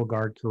Imperial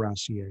Guard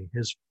cuirassiers,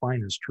 his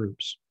finest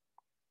troops.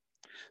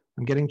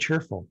 I'm getting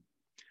cheerful,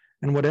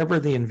 and whatever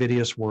the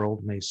invidious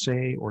world may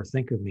say or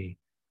think of me,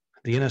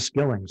 the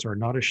Inniskillings are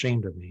not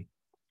ashamed of me.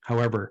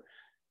 However,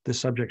 this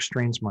subject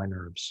strains my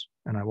nerves,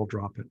 and I will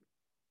drop it.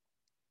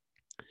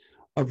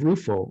 Of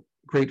Ruffo,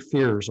 great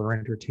fears are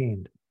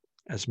entertained,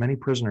 as many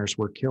prisoners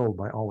were killed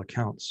by all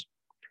accounts,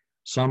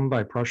 some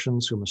by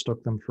Prussians who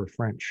mistook them for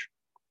French.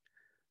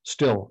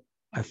 Still,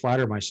 I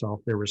flatter myself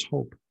there is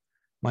hope.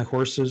 My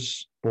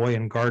horses, Boy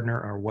and Gardner,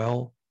 are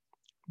well.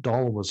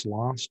 Doll was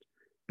lost,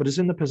 but is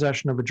in the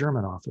possession of a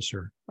German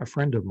officer, a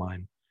friend of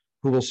mine,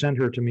 who will send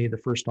her to me the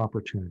first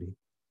opportunity.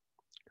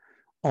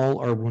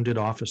 All our wounded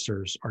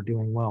officers are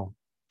doing well.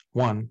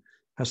 One,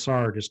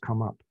 Hassard, has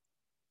come up.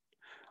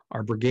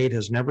 Our brigade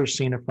has never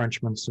seen a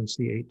Frenchman since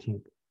the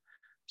 18th,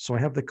 so I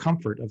have the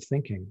comfort of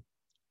thinking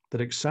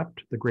that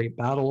except the great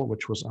battle,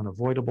 which was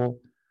unavoidable,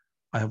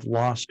 I have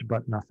lost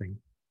but nothing.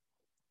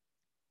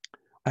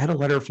 I had a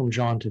letter from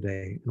John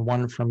today and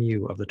one from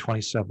you of the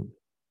 27th.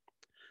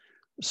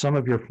 Some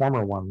of your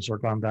former ones are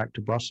gone back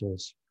to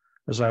Brussels,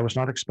 as I was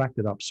not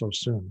expected up so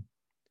soon.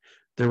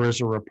 There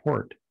is a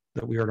report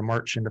that we are to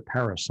march into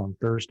Paris on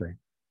Thursday,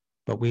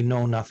 but we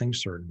know nothing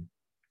certain.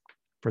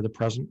 For the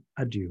present,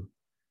 adieu.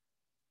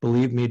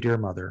 Believe me, dear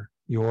mother,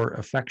 your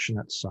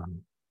affectionate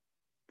son,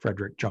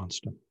 Frederick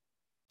Johnston.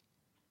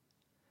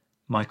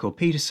 Michael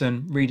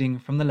Peterson reading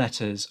from the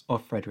letters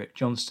of Frederick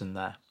Johnston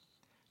there.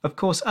 Of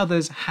course,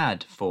 others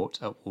had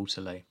fought at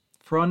Waterloo.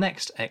 For our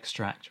next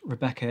extract,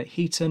 Rebecca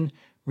Heaton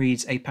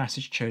reads a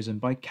passage chosen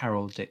by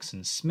Carol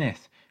Dixon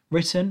Smith,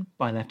 written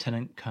by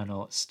Lieutenant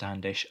Colonel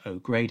Standish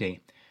O'Grady.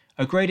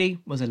 O'Grady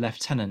was a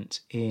lieutenant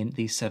in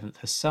the 7th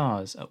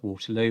Hussars at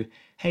Waterloo,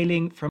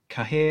 hailing from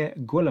Caher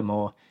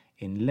Guillemot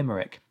in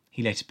Limerick.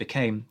 He later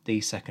became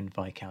the 2nd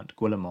Viscount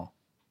Guillemot.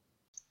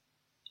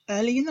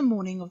 Early in the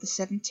morning of the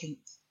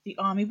 17th, the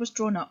army was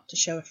drawn up to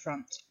show a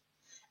front,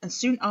 and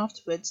soon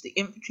afterwards the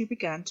infantry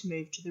began to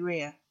move to the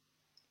rear.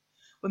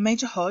 When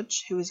Major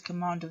Hodge, who was in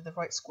command of the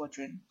right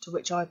squadron, to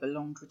which I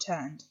belonged,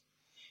 returned,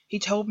 he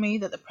told me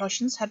that the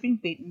Prussians had been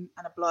beaten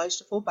and obliged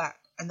to fall back,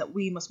 and that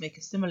we must make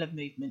a similar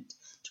movement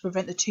to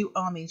prevent the two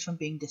armies from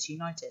being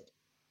disunited.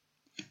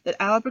 That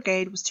our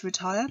brigade was to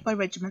retire by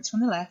regiments from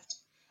the left,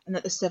 and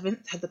that the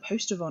 7th had the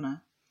post of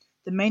honour,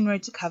 the main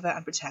road to cover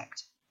and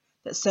protect.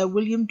 That Sir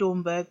William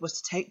Dornberg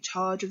was to take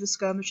charge of the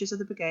skirmishers of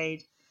the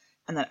brigade,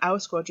 and that our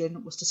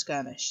squadron was to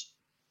skirmish.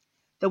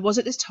 There was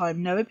at this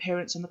time no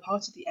appearance on the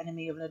part of the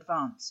enemy of an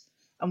advance,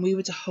 and we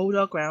were to hold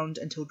our ground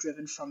until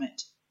driven from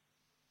it.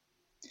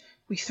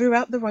 We threw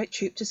out the right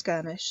troop to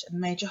skirmish, and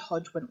Major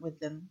Hodge went with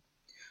them.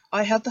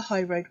 I held the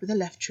high road with the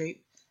left troop,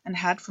 and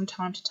had from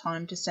time to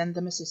time to send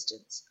them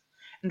assistance,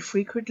 and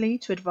frequently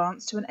to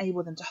advance to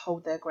enable them to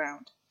hold their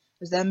ground,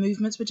 as their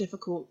movements were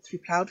difficult through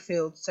ploughed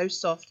fields so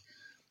soft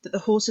that the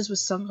horses were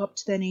sunk up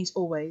to their knees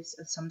always,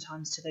 and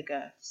sometimes to their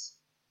girths.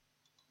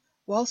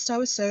 Whilst I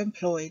was so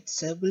employed,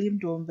 Sir William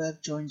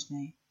Dornberg joined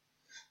me.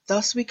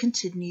 Thus we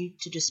continued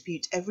to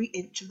dispute every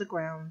inch of the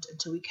ground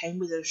until we came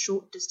within a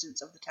short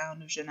distance of the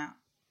town of Genappe.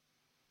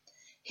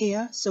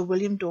 Here Sir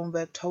William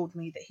Dornberg told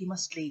me that he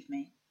must leave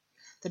me,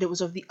 that it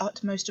was of the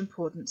utmost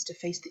importance to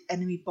face the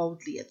enemy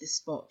boldly at this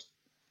spot,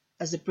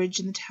 as the bridge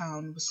in the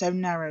town was so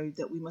narrow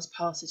that we must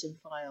pass it in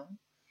file,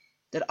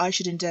 that I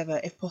should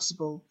endeavour, if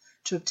possible,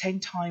 to obtain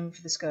time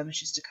for the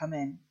skirmishers to come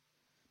in,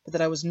 but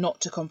that I was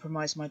not to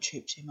compromise my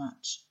troop too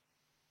much.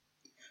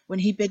 When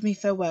he bid me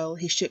farewell,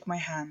 he shook my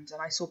hand,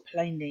 and I saw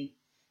plainly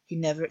he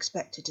never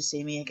expected to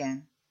see me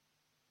again.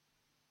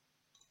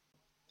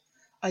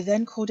 I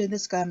then called in the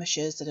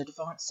skirmishers that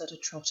advanced at a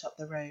trot up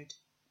the road.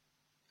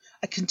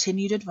 I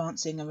continued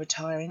advancing and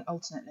retiring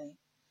alternately,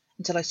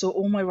 until I saw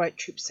all my right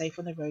troops safe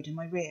on the road in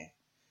my rear,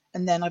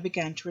 and then I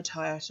began to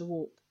retire at a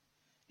walk,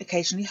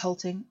 occasionally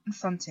halting and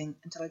fronting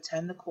until I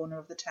turned the corner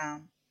of the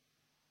town.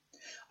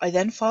 I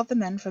then filed the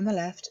men from the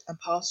left and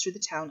passed through the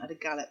town at a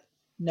gallop,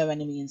 no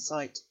enemy in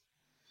sight.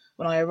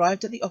 When I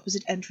arrived at the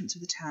opposite entrance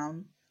of the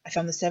town, I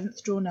found the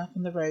 7th drawn up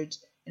on the road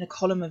in a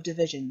column of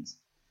divisions,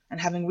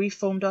 and having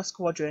reformed our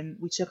squadron,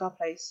 we took our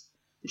place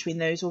between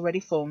those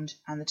already formed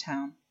and the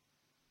town.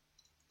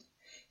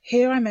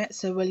 Here I met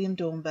Sir William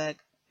Dornberg,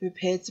 who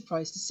appeared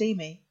surprised to see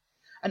me,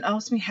 and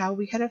asked me how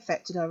we had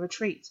effected our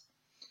retreat,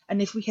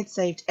 and if we had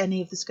saved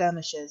any of the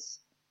skirmishers.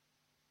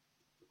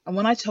 And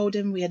when I told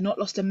him we had not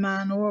lost a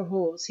man or a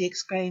horse, he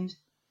exclaimed,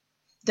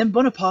 "Then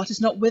Bonaparte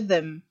is not with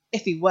them.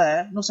 If he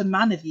were, not a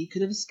man of ye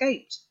could have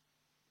escaped."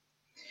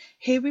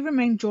 Here we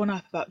remained drawn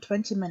up about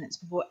 20 minutes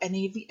before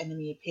any of the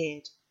enemy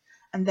appeared,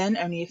 and then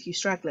only a few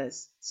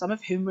stragglers, some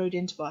of whom rode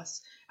into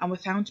us and were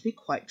found to be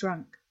quite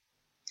drunk.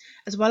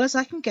 As well as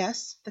I can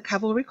guess, the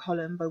cavalry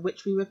column by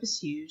which we were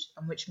pursued,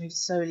 and which moved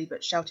slowly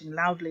but shouting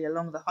loudly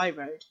along the high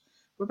road,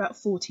 were about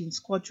 14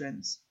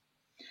 squadrons,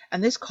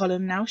 and this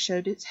column now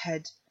showed its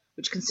head,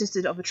 which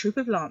consisted of a troop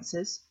of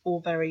lancers, all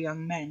very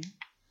young men,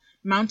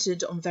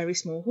 mounted on very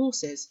small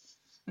horses,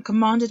 and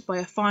commanded by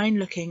a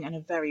fine-looking and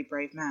a very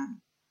brave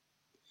man.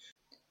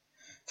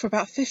 For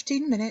about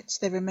 15 minutes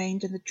they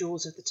remained in the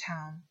jaws of the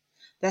town,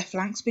 their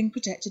flanks being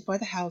protected by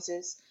the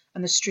houses,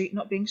 and the street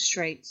not being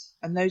straight,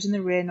 and those in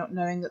the rear not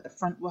knowing that the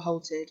front were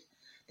halted.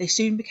 They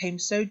soon became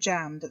so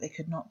jammed that they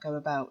could not go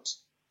about.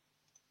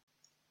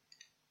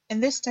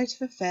 In this state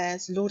of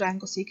affairs, Lord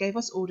Anglesey gave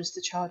us orders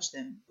to charge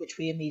them, which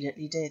we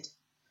immediately did.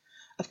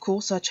 Of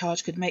course our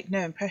charge could make no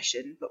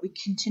impression, but we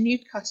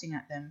continued cutting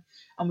at them,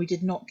 and we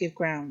did not give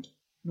ground,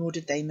 nor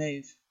did they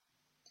move.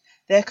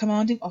 Their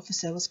commanding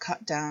officer was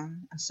cut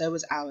down, and so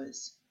was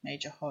ours,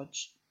 Major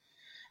Hodge,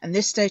 and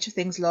this state of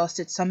things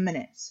lasted some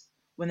minutes,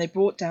 when they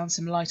brought down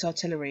some light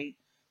artillery,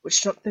 which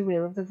struck the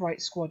rear of the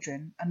right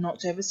squadron, and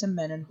knocked over some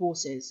men and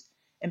horses,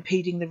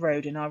 impeding the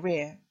road in our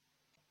rear.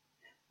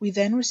 We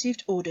then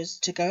received orders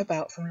to go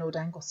about from Lord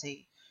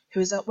Anglesey, who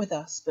was up with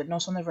us, but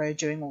not on the road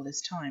during all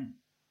this time.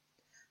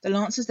 The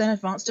lancers then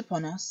advanced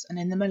upon us, and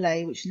in the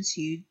melee which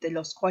ensued they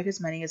lost quite as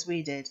many as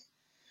we did,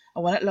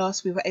 and when at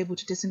last we were able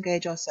to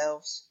disengage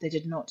ourselves, they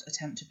did not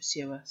attempt to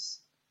pursue us.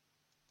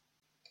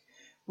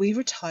 We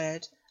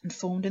retired and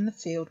formed in the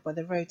field by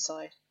the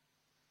roadside.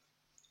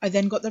 I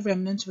then got the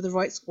remnant of the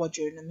right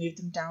squadron and moved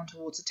them down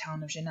towards the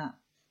town of Genappe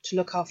to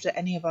look after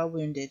any of our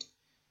wounded,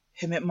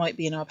 whom it might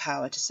be in our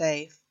power to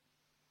save.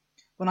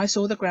 When I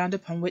saw the ground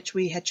upon which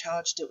we had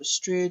charged, it was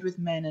strewed with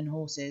men and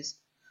horses,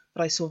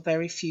 but I saw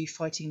very few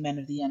fighting men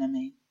of the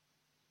enemy.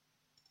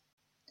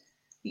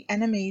 The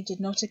enemy did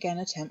not again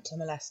attempt to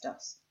molest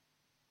us,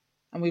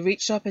 and we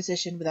reached our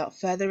position without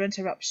further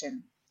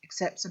interruption,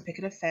 except some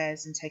picket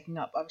affairs in taking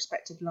up our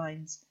respective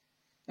lines,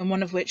 in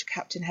one of which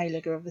Captain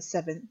Haylager of the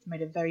 7th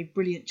made a very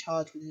brilliant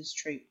charge with his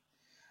troop,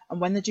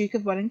 and when the Duke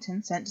of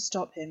Wellington sent to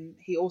stop him,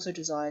 he also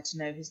desired to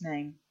know his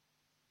name.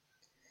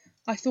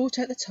 I thought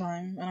at the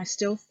time, and I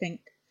still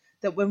think,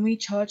 that when we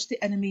charged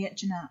the enemy at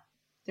Genappe,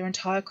 their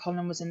entire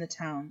column was in the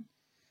town,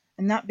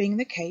 and that being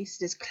the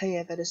case, it is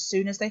clear that as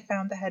soon as they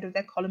found the head of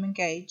their column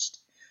engaged,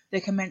 they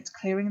commenced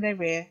clearing their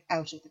rear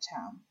out of the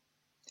town.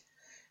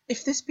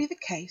 If this be the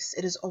case,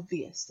 it is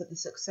obvious that the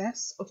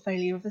success or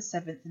failure of the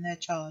 7th in their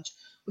charge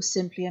was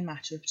simply a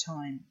matter of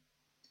time.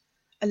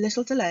 A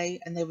little delay,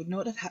 and they would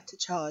not have had to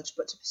charge,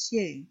 but to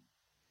pursue.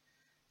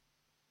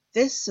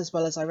 This, as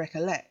well as I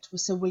recollect,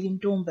 was Sir William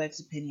Dornberg's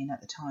opinion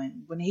at the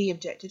time, when he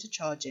objected to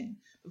charging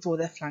before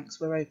their flanks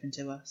were open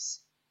to us.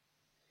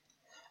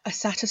 I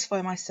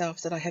satisfy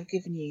myself that I have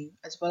given you,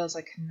 as well as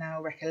I can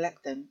now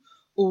recollect them,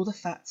 all the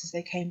facts as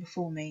they came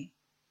before me.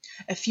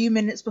 A few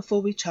minutes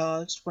before we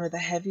charged, one of the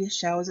heaviest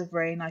showers of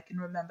rain I can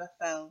remember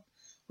fell,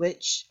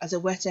 which, as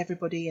it wet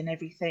everybody and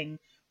everything,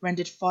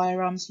 rendered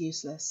firearms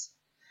useless,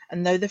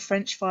 and though the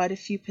French fired a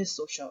few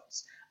pistol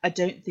shots, I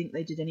don't think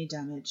they did any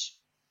damage.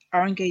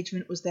 Our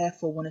engagement was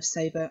therefore one of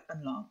sabre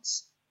and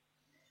lance.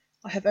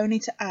 I have only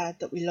to add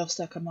that we lost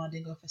our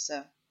commanding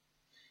officer,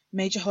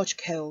 Major Hodge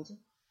killed,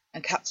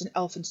 and Captain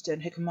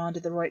Elphinstone, who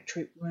commanded the right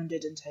troop,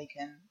 wounded and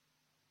taken.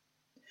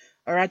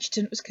 Our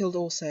adjutant was killed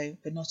also,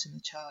 but not in the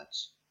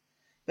charge.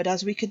 But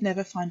as we could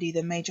never find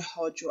either Major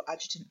Hodge or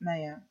Adjutant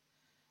Mayer,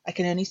 I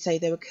can only say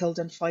they were killed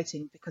and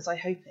fighting because I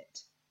hope it.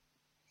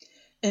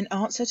 In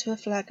answer to a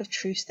flag of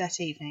truce that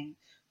evening,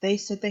 they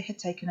said they had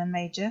taken a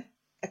major,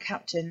 a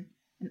captain,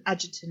 an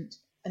adjutant,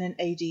 and an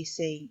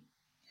ADC,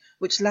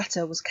 which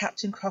latter was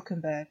Captain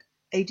Crockenberg,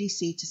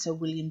 ADC to Sir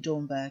William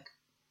Dornberg.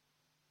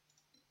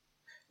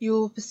 You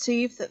will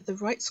perceive that the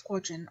right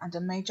squadron under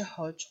Major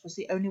Hodge was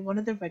the only one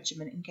of the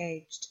regiment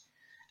engaged,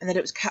 and that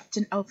it was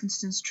Captain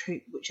Elphinstone's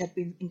troop, which had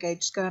been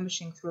engaged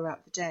skirmishing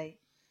throughout the day,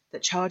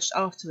 that charged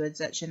afterwards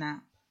at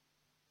Genappe.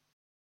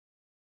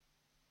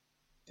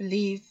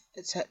 Believe,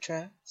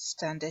 etc.,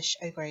 Standish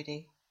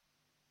O'Grady.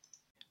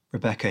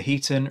 Rebecca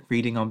Heaton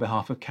reading on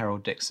behalf of Carol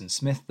Dixon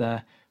Smith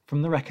there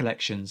from the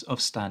Recollections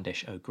of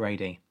Standish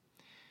O'Grady.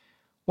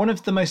 One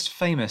of the most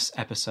famous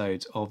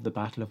episodes of the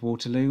Battle of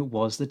Waterloo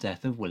was the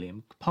death of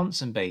William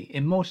Ponsonby,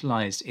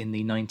 immortalised in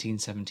the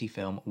 1970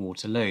 film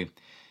Waterloo.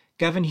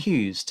 Gavin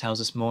Hughes tells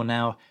us more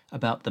now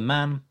about the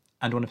man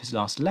and one of his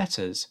last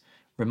letters,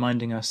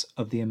 reminding us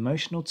of the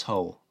emotional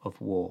toll of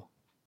war.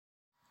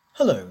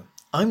 Hello,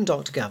 I'm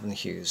Dr. Gavin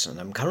Hughes, and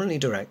I'm currently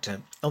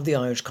Director of the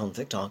Irish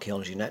Conflict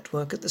Archaeology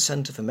Network at the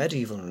Centre for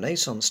Medieval and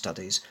Renaissance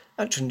Studies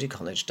at Trinity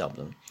College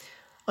Dublin.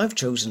 I've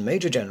chosen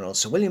Major General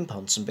Sir William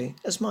Ponsonby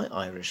as my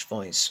Irish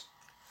voice.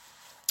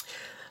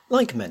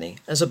 Like many,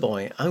 as a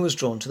boy I was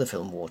drawn to the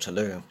film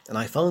Waterloo, and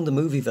I found the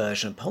movie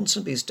version of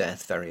Ponsonby's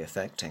death very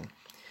affecting.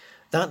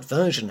 That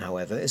version,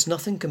 however, is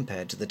nothing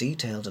compared to the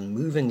detailed and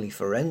movingly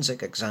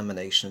forensic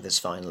examination of his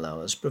final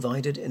hours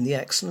provided in the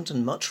excellent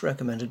and much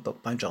recommended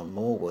book by John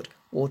Morwood,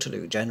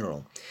 Waterloo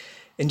General.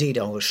 Indeed,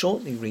 I will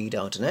shortly read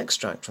out an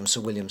extract from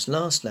Sir William's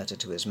last letter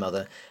to his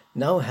mother,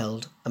 now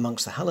held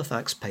amongst the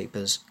Halifax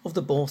papers of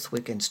the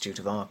Borthwick Institute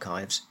of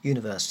Archives,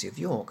 University of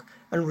York,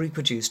 and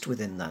reproduced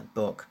within that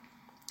book.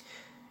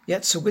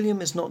 Yet Sir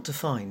William is not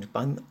defined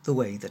by the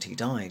way that he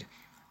died.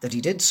 That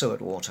he did so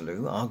at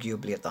Waterloo,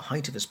 arguably at the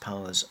height of his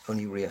powers,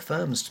 only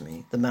reaffirms to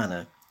me the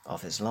manner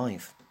of his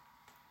life.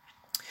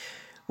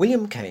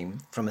 William came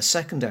from a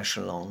second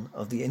echelon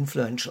of the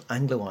influential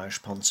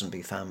Anglo-Irish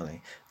Ponsonby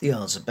family, the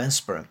Earls of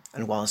Bessborough,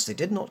 and whilst they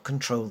did not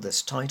control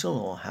this title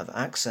or have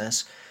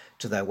access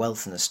to their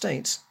wealth and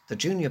estates, the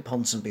junior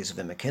Ponsonbys of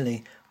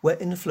Imachilly were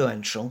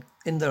influential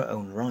in their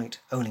own right,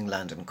 owning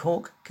land in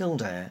Cork,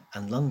 Kildare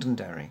and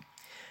Londonderry.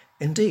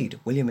 Indeed,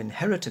 William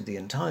inherited the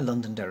entire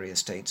Londonderry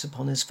estates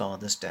upon his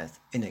father's death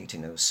in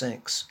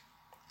 1806.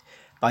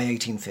 By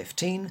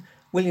 1815,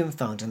 William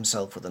found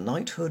himself with a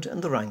knighthood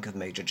and the rank of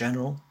Major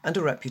General, and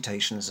a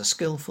reputation as a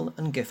skilful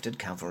and gifted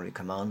cavalry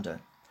commander.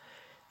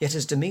 Yet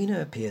his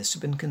demeanour appears to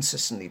have been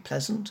consistently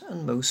pleasant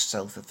and most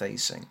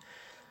self-effacing.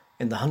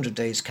 In the 100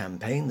 Days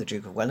campaign, the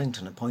Duke of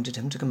Wellington appointed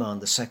him to command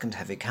the 2nd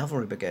Heavy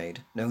Cavalry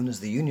Brigade, known as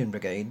the Union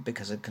Brigade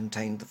because it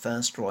contained the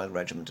 1st Royal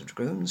Regiment of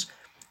Dragoons,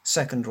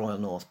 2nd Royal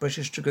North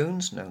British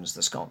Dragoons, known as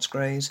the Scots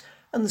Greys,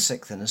 and the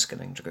 6th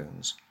Inniskilling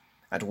Dragoons.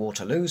 At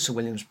Waterloo, Sir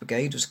William's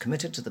brigade was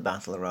committed to the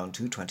battle around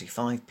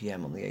 2:25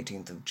 p.m. on the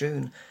 18th of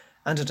June,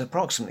 and at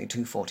approximately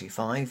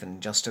 2:45, in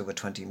just over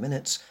 20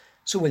 minutes,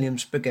 Sir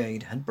William's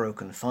brigade had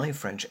broken 5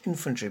 French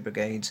infantry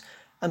brigades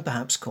and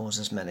perhaps caused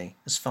as many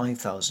as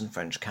 5,000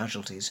 French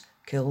casualties,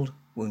 killed,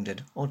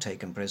 wounded, or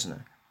taken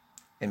prisoner.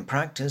 In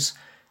practice,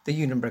 the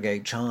Union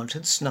Brigade charge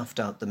had snuffed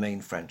out the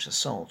main French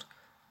assault.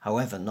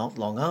 However, not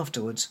long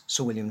afterwards,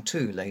 Sir William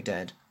too lay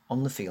dead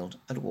on the field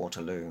at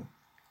Waterloo.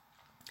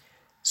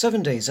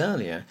 7 days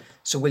earlier,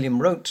 Sir William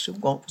wrote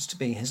what was to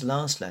be his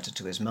last letter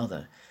to his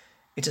mother.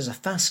 It is a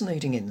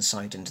fascinating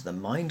insight into the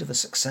mind of a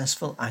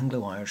successful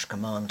Anglo-Irish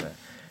commander,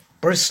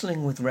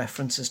 bristling with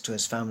references to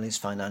his family's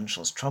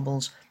financial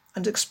troubles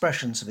and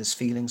expressions of his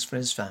feelings for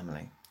his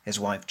family, his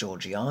wife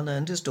Georgiana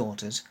and his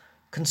daughters,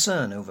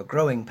 concern over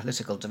growing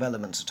political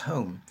developments at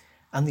home,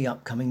 and the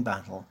upcoming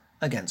battle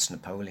against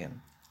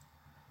Napoleon.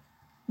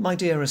 My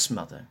dearest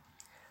mother,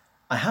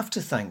 I have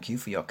to thank you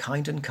for your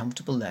kind and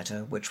comfortable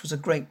letter, which was a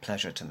great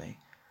pleasure to me.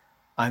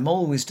 I am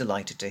always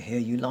delighted to hear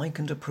you like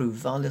and approve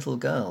of our little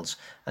girls,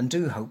 and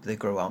do hope they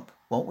grow up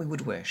what we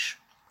would wish.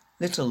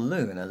 Little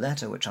Lou, in a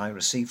letter which I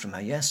received from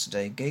her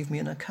yesterday, gave me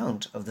an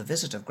account of the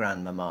visit of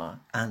Grandmamma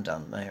and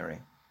Aunt Mary.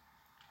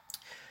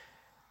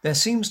 There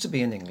seems to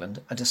be in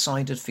England a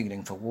decided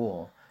feeling for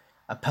war,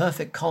 a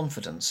perfect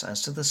confidence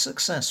as to the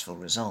successful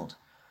result.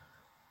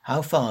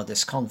 How far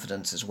this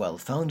confidence is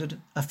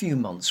well-founded, a few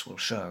months will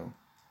show.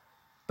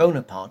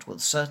 Bonaparte will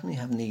certainly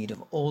have need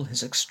of all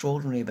his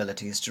extraordinary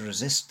abilities to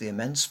resist the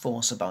immense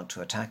force about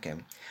to attack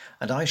him,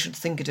 and I should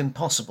think it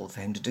impossible for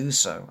him to do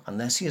so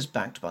unless he is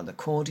backed by the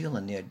cordial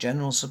and near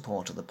general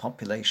support of the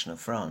population of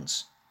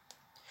France.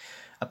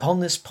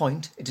 Upon this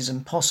point it is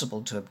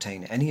impossible to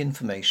obtain any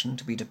information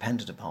to be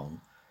depended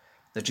upon.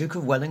 The Duke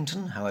of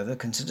Wellington, however,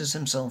 considers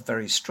himself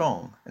very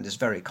strong and is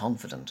very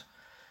confident.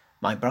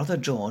 My brother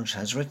George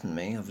has written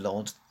me of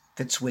Lord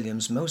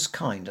Fitzwilliam's most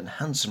kind and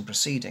handsome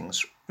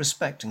proceedings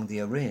respecting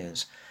the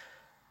arrears.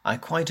 I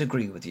quite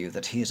agree with you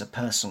that he is a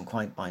person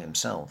quite by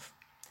himself.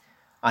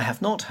 I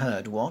have not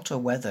heard what or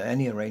whether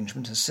any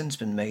arrangement has since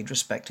been made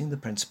respecting the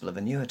principle of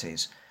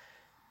annuities.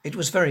 It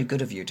was very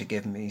good of you to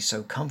give me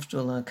so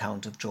comfortable an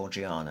account of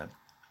Georgiana.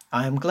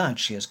 I am glad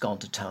she has gone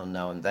to town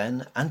now and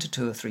then, and to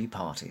 2 or 3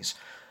 parties.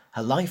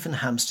 Her life in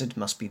Hampstead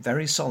must be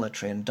very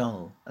solitary and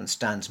dull, and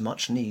stands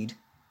much need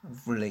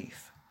of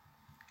relief.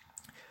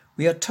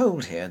 We are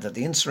told here that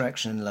the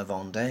insurrection in La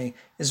Vendée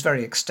is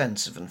very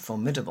extensive and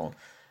formidable,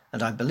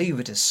 and I believe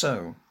it is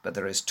so, but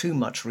there is too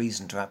much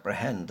reason to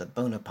apprehend that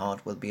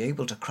Bonaparte will be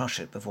able to crush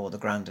it before the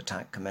grand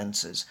attack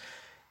commences.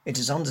 It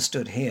is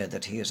understood here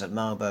that he is at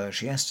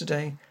Maubeuge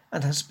yesterday,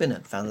 and has been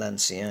at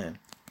Valenciennes.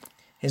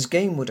 His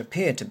game would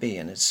appear to be,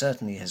 and it's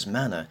certainly his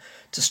manner,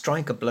 to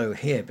strike a blow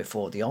here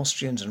before the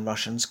Austrians and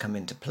Russians come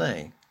into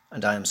play,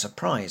 and I am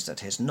surprised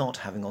at his not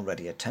having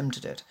already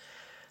attempted it.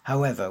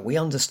 However, we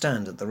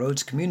understand that the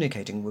roads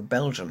communicating with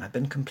Belgium have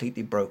been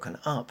completely broken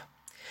up,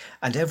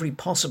 and every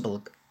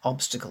possible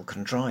obstacle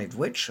contrived,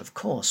 which, of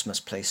course,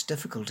 must place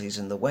difficulties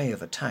in the way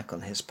of attack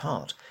on his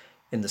part,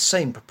 in the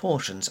same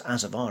proportions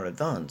as of our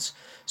advance,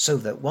 so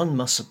that one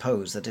must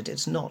suppose that it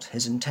is not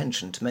his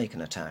intention to make an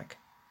attack.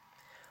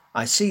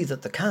 I see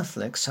that the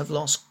Catholics have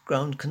lost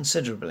ground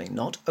considerably,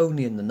 not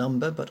only in the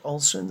number, but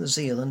also in the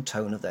zeal and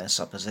tone of their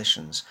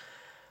suppositions.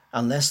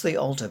 Unless they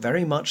alter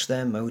very much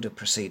their mode of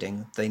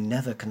proceeding, they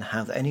never can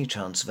have any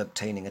chance of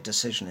obtaining a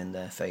decision in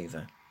their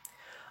favour.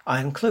 I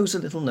enclose a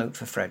little note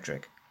for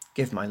Frederick.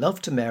 Give my love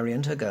to Mary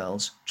and her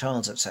girls,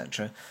 Charles,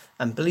 etc.,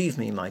 and believe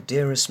me, my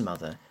dearest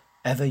mother,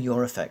 ever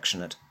your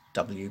affectionate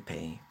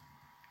W.P.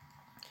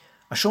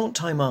 A short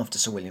time after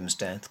Sir William's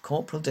death,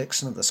 Corporal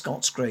Dixon of the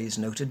Scots Greys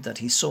noted that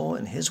he saw,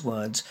 in his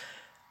words,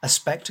 a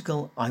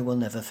spectacle I will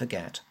never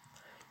forget.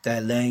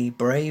 There lay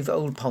brave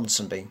old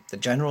Ponsonby, the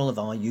general of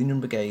our Union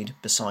Brigade,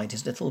 beside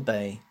his little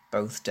bay,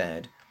 both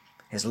dead.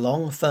 His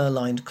long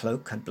fur-lined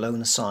cloak had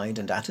blown aside,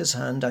 and at his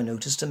hand I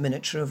noticed a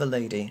miniature of a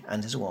lady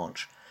and his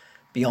watch.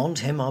 Beyond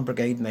him our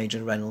Brigade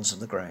Major Reynolds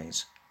of the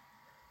Greys.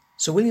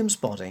 Sir William's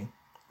body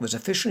was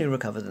officially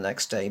recovered the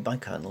next day by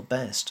Colonel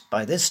Best.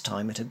 By this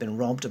time it had been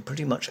robbed of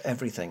pretty much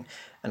everything,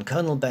 and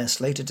Colonel Best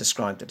later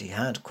described that he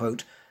had,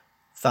 quote,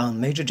 found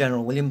Major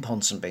General William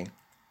Ponsonby,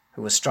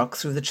 who was struck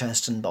through the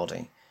chest and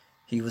body.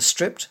 He was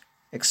stripped,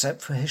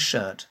 except for his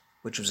shirt,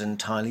 which was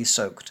entirely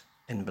soaked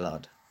in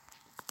blood.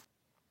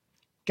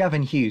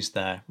 Gavin Hughes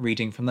there,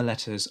 reading from the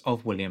letters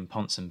of William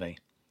Ponsonby.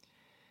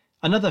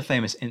 Another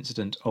famous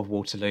incident of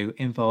Waterloo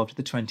involved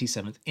the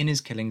 27th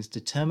Inniskilling's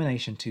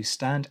determination to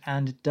stand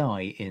and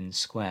die in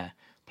square,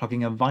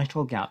 plugging a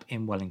vital gap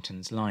in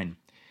Wellington's line.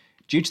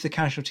 Due to the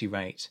casualty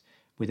rate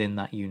within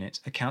that unit,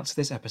 accounts of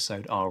this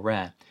episode are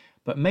rare,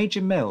 but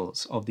Major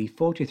Mills of the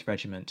 40th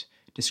Regiment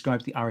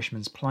described the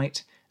Irishman's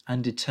plight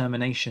and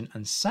determination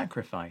and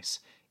sacrifice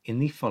in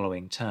the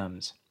following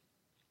terms.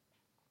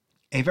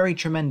 A very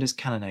tremendous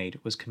cannonade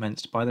was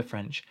commenced by the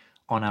French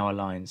on our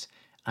lines,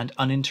 and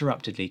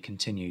uninterruptedly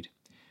continued.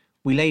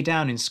 We lay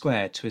down in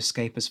square to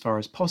escape as far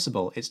as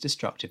possible its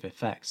destructive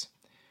effects.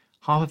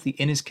 Half of the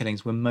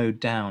Inniskillings were mowed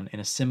down in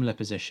a similar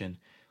position,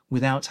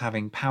 without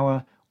having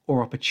power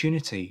or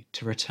opportunity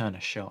to return a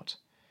shot.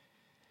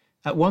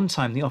 At one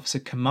time the officer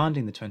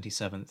commanding the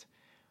 27th,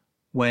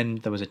 when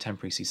there was a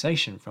temporary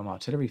cessation from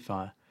artillery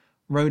fire,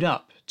 rode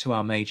up to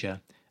our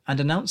major and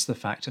announced the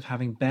fact of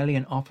having barely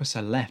an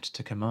officer left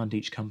to command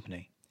each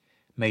company.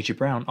 Major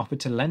Brown offered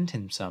to lend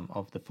him some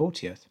of the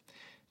 40th.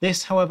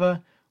 This,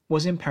 however,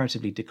 was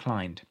imperatively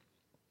declined.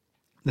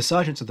 The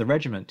sergeants of the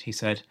regiment, he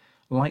said,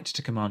 liked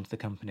to command the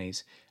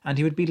companies, and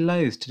he would be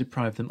loath to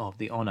deprive them of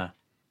the honour.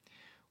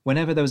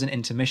 Whenever there was an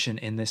intermission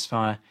in this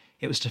fire,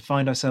 it was to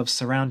find ourselves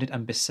surrounded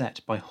and beset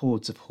by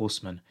hordes of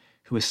horsemen,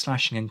 who were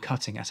slashing and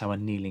cutting at our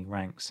kneeling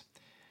ranks.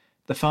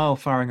 The file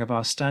firing of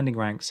our standing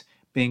ranks,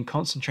 being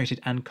concentrated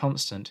and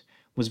constant,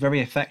 was very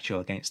effectual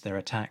against their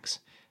attacks,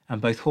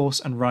 and both horse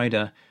and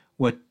rider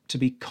were to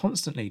be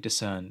constantly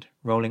discerned,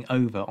 rolling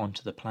over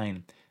onto the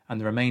plain,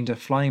 and the remainder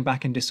flying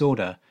back in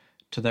disorder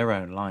to their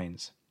own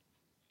lines.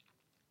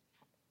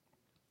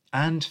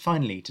 And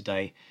finally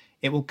today,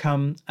 it will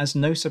come as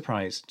no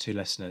surprise to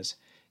listeners,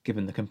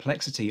 given the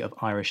complexity of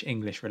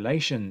Irish-English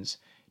relations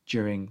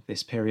during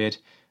this period,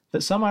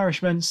 that some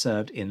Irishmen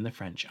served in the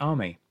French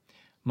army.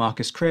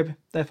 Marcus Cribb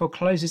therefore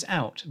closes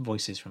out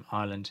Voices from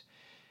Ireland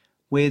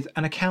with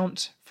an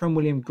account from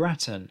William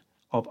Grattan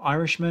of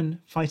Irishmen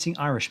fighting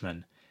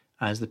Irishmen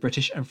as the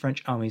British and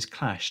French armies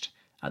clashed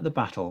at the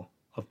Battle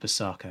of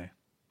Busaco.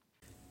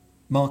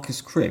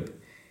 Marcus Cribb,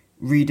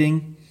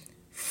 reading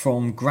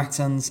from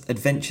Grattan's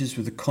Adventures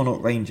with the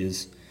Connaught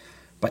Rangers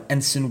by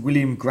Ensign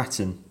William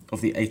Grattan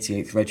of the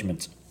 88th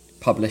Regiment,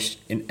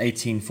 published in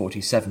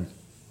 1847.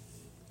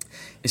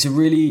 It's a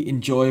really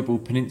enjoyable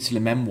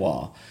peninsular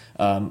memoir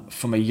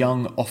from a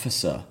young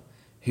officer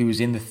who was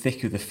in the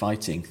thick of the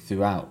fighting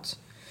throughout.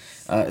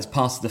 As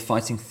part of the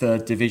fighting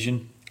 3rd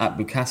Division at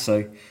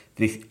Busaco,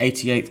 the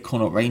 88th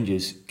Connaught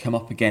Rangers come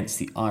up against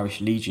the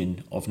Irish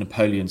Legion of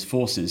Napoleon's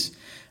forces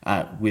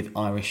with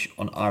Irish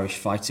on Irish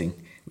fighting,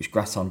 which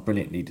Grattan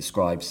brilliantly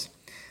describes.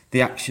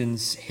 The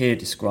actions here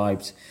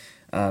described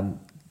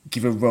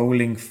give a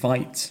rolling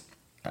fight,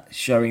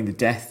 showing the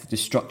death,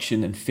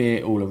 destruction and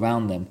fear all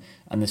around them,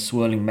 and the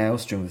swirling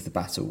maelstrom of the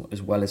battle,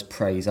 as well as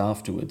praise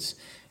afterwards,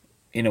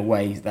 in a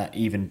way that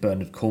even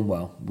Bernard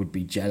Cornwell would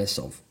be jealous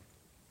of.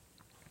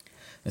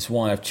 That's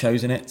why I've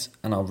chosen it,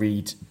 and I'll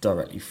read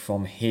directly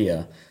from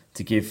here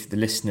to give the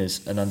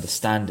listeners an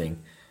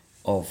understanding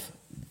of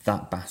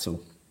that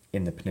battle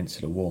in the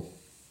Peninsular War.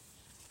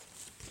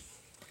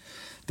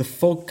 The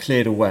fog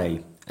cleared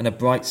away, and a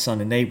bright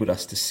sun enabled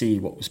us to see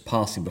what was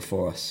passing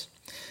before us.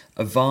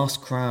 A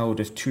vast crowd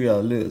of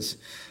tirailleurs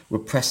were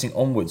pressing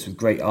onwards with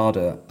great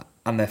ardour,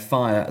 and their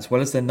fire, as well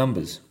as their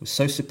numbers, was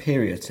so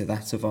superior to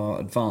that of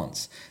our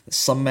advance that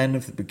some men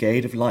of the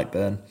Brigade of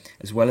Lightburn,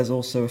 as well as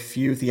also a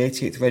few of the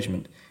 88th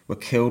Regiment, were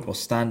killed while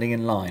standing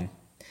in line.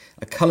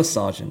 A colour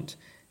sergeant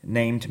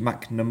named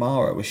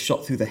McNamara was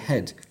shot through the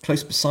head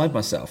close beside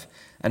myself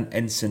and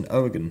Ensign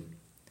O'Regan.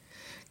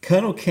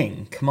 Colonel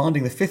King,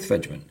 commanding the 5th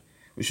Regiment,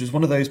 which was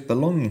one of those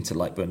belonging to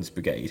Lightburn's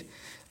brigade,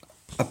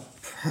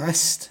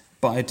 oppressed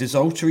by a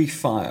desultory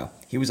fire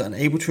he was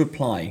unable to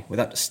reply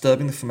without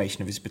disturbing the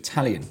formation of his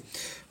battalion,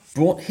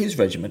 brought his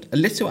regiment a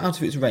little out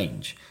of its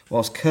range,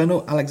 whilst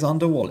Colonel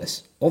Alexander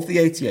Wallace of the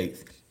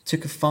 88th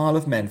took a file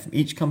of men from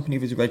each company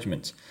of his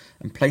regiment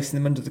and placing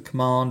them under the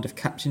command of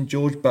Captain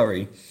George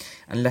Bury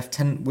and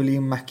Lieutenant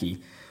William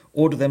Mackey,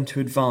 ordered them to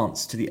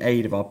advance to the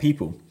aid of our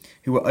people,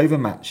 who were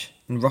overmatched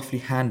and roughly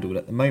handled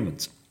at the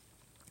moment.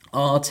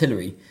 Our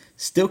artillery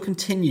still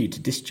continued to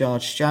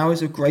discharge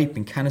showers of grape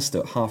and canister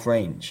at half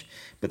range,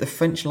 but the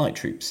French light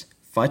troops,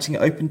 fighting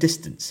at open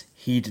distance,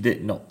 heeded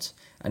it not,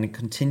 and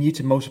continued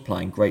to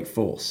multiply in great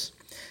force.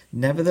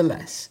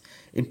 Nevertheless,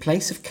 in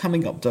place of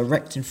coming up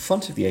direct in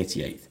front of the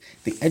 88th,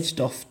 they edged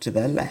off to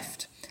their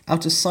left,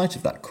 out of sight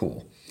of that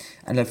corps,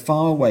 and led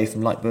far away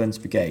from Lightburn's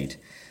brigade,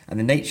 and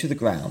the nature of the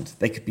ground,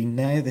 they could be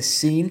neither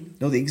seen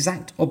nor the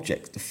exact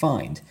object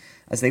defined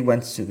as they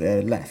went to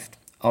their left.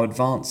 Our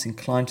advance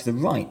inclined to the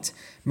right,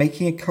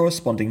 making a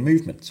corresponding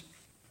movement.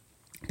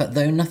 But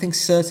though nothing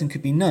certain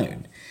could be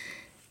known,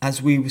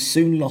 as we were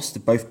soon lost to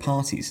both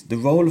parties, the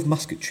roll of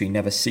musketry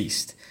never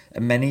ceased,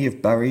 and many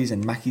of Bury's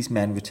and Mackey's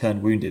men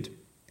returned wounded.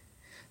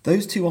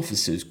 Those two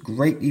officers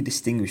greatly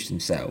distinguished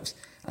themselves,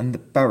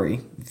 and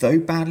Bury, though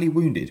badly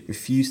wounded,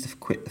 refused to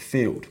quit the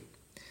field.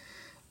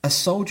 A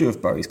soldier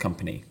of Bury's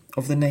company,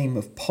 of the name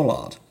of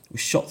Pollard,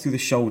 was shot through the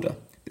shoulder,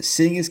 but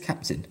seeing his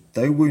captain,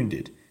 though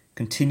wounded,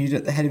 continued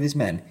at the head of his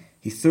men,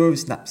 he threw off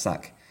his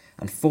knapsack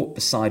and fought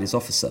beside his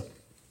officer.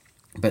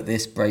 But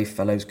this brave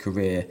fellow's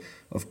career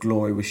of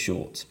glory was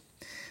short.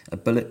 A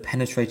bullet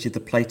penetrated the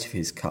plate of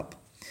his cup,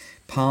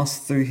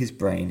 passed through his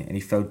brain, and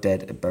he fell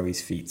dead at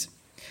Bury's feet.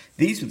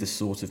 These were the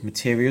sort of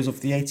materials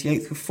of the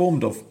 88th were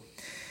formed of,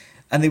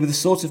 and they were the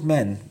sort of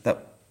men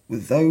that,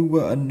 though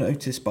were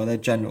unnoticed by their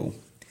general,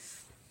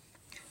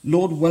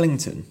 Lord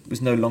Wellington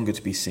was no longer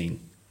to be seen,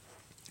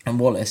 and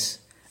Wallace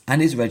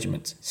and his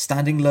regiment,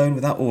 standing alone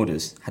without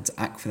orders, had to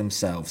act for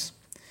themselves.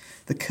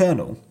 The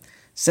colonel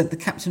sent the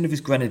captain of his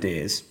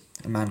grenadiers,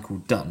 a man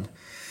called Dunn,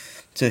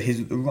 to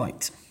his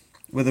right,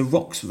 where the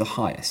rocks were the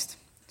highest,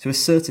 to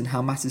ascertain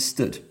how matters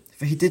stood,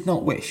 for he did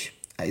not wish,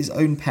 at his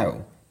own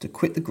peril, to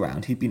quit the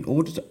ground he had been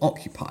ordered to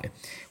occupy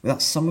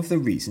without some of the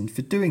reason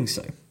for doing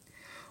so.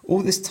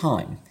 All this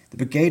time, the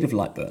brigade of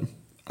Lightburn,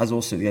 as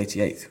also the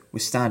 88th,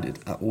 was standing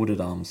at ordered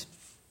arms.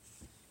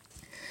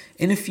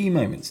 In a few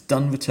moments,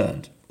 Dunn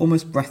returned,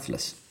 almost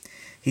breathless.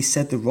 He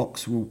said the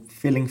rocks were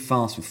filling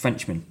fast with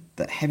Frenchmen,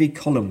 that heavy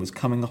column was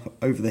coming up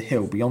over the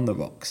hill beyond the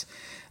rocks,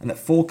 and that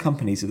 4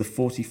 companies of the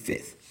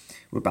 45th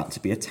were about to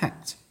be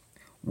attacked.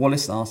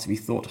 Wallace asked if he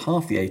thought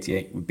half the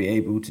 88 would be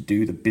able to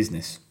do the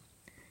business.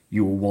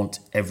 "You will want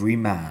every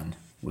man,"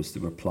 was the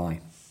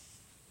reply.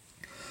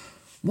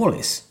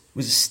 Wallace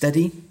was a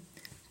steady,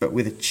 but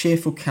with a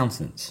cheerful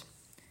countenance.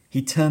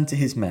 He turned to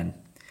his men,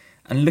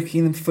 and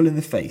looking them full in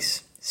the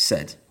face,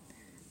 said,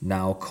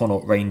 "Now,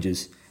 Connaught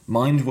Rangers,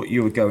 mind what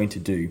you are going to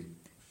do.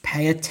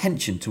 Pay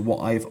attention to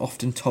what I have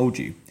often told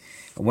you,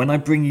 and when I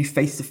bring you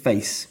face to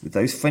face with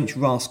those French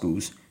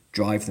rascals,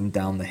 drive them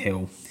down the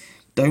hill.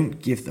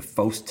 Don't give the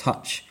false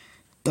touch.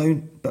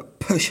 But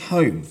push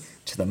home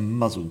to the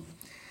muzzle.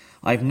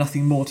 I have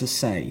nothing more to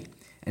say,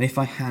 and if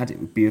I had, it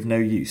would be of no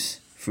use.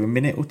 For a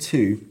minute or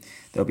two,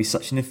 there will be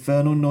such an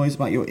infernal noise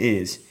about your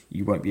ears,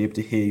 you won't be able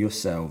to hear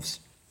yourselves."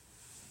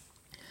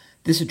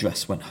 This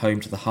address went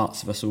home to the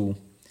hearts of us all,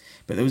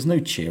 but there was no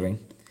cheering.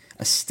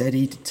 A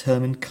steady,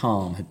 determined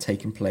calm had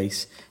taken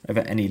place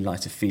over any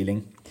lighter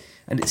feeling,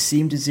 and it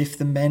seemed as if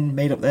the men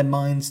made up their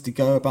minds to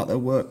go about their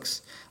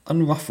works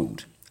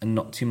unruffled and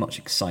not too much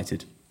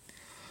excited.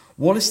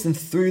 Wallace then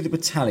threw the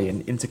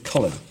battalion into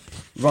column,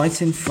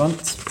 right in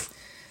front,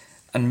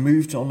 and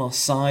moved on our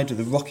side of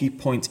the rocky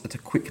point at a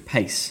quick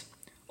pace.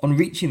 On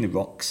reaching the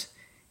rocks,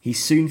 he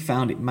soon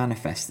found it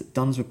manifest that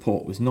Dunn's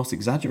report was not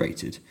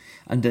exaggerated,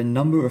 and a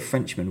number of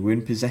Frenchmen were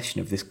in possession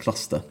of this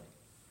cluster.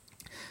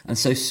 And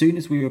so soon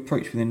as we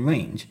approached within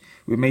range,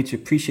 we were made to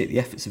appreciate the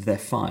efforts of their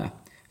fire,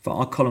 for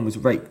our column was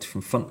raked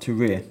from front to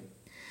rear.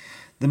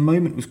 The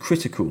moment was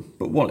critical,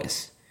 but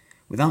Wallace,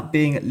 without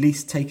being at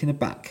least taken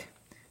aback,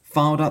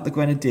 filed out the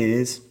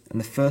Grenadiers and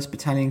the 1st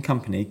Battalion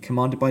Company,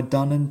 commanded by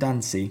Dunn and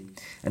Dancy,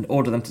 and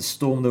ordered them to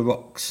storm the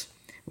rocks,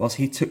 whilst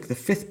he took the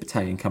 5th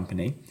Battalion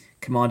Company,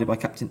 commanded by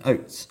Captain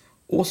Oates,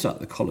 also at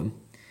the column,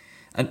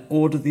 and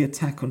ordered the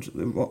attack onto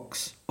the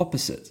rocks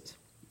opposite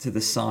to the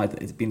side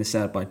that had been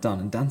assailed by Dunn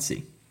and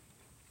Dancy.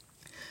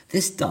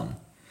 This done,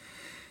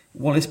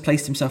 Wallace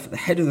placed himself at the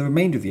head of the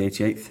remainder of the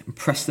 88th and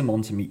pressed them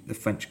on to meet the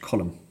French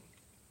column.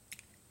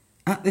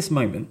 At this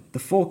moment, the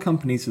 4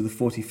 companies of the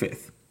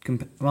 45th,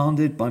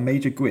 commanded by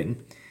Major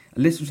Gwyn, a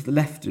little to the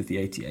left of the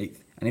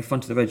 88th and in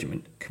front of the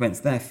regiment,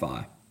 commenced their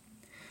fire.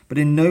 But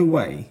in no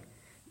way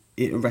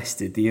it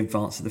arrested the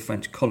advance of the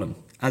French column,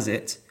 as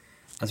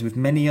with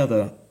many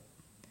other,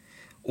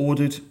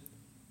 ordered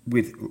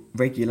with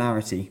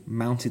regularity,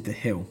 mounted the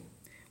hill,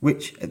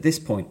 which at this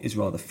point is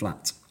rather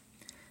flat.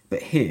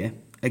 But here,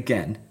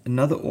 again,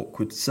 another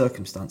awkward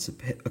circumstance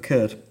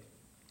occurred.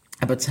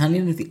 A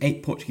battalion of the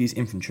 8th Portuguese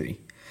Infantry,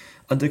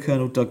 under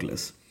Colonel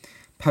Douglas,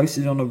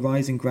 posted on a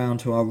rising ground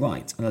to our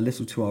right and a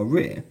little to our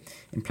rear,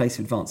 in place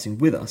of advancing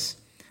with us,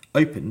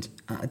 opened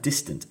at a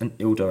distant and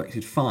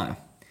ill-directed fire,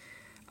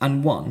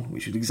 and one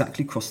which would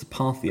exactly cross the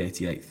path of the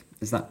 88th,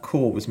 as that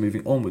corps was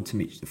moving onward to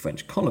meet the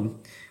French column,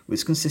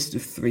 which consisted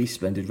of 3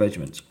 splendid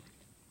regiments: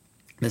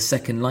 the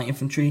 2nd Light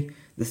Infantry,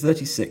 the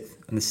 36th,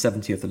 and the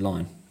 70th of the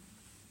line.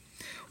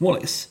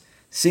 Wallace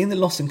seeing the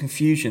loss and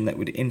confusion that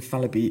would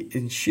infallibly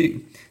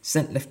ensue,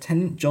 sent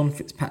Lieutenant John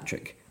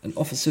Fitzpatrick, an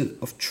officer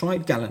of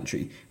tried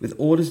gallantry, with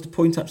orders to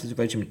point out to the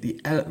regiment the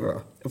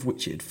error of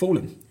which it had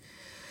fallen.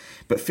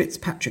 But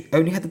Fitzpatrick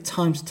only had the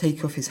time to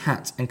take off his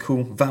hat and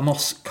call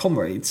 "Vamos,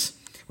 comrades,"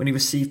 when he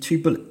received 2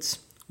 bullets,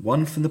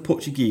 one from the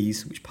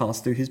Portuguese, which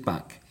passed through his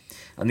back,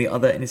 and the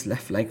other in his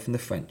left leg from the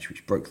French,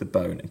 which broke the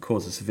bone and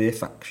caused a severe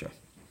fracture.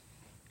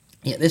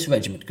 Yet this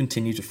regiment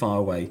continued to fire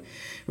away,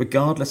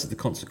 regardless of the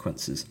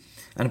consequences,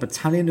 and a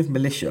battalion of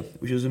militia,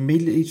 which was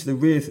immediately to the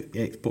rear of the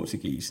 8th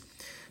Portuguese,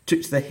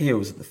 took to their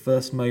heels at the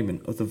first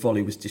moment of the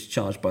volley was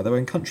discharged by their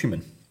own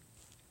countrymen.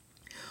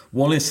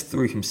 Wallace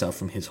threw himself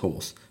from his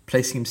horse,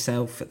 placing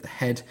himself at the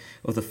head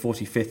of the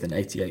 45th and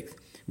 88th,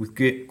 with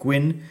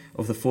Gwyn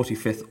of the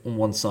 45th on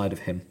one side of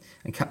him,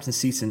 and Captain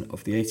Seaton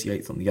of the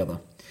 88th on the other,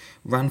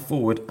 ran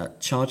forward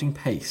at charging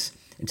pace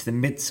into the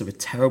midst of a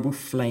terrible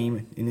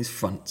flame in his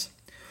front.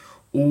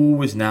 All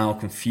was now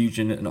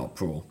confusion and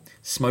uproar,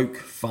 smoke,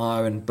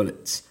 fire and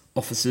bullets,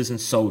 officers and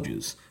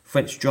soldiers,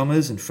 French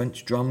drummers and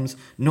French drums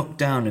knocked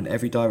down in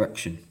every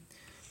direction.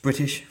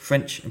 British,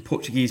 French and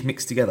Portuguese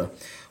mixed together,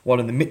 while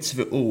in the midst of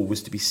it all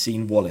was to be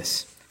seen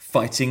Wallace,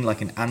 fighting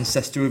like an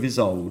ancestor of his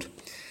old,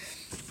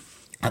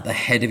 at the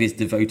head of his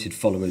devoted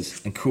followers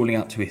and calling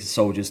out to his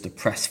soldiers to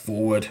press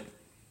forward.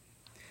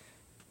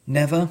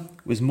 Never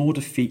was more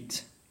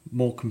defeat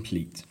more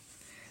complete,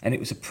 and it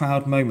was a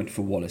proud moment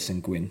for Wallace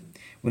and Gwyn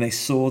when they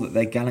saw that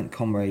their gallant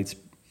comrades,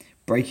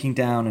 breaking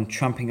down and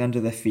trampling under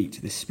their feet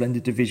this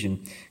splendid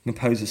division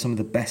composed of some of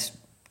the best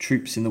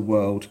troops in the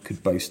world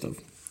could boast of.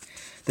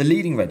 The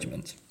leading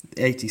regiment,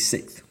 the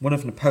 86th, one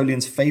of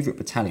Napoleon's favourite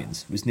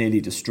battalions, was nearly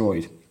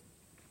destroyed.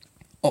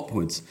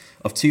 Upwards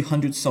of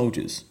 200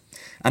 soldiers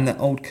and their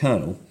old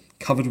colonel,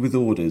 covered with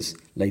orders,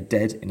 lay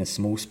dead in a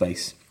small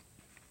space.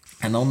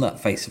 And on that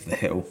face of the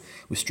hill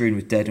was strewn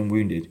with dead and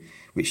wounded,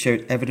 which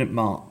showed evident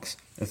marks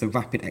of the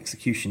rapid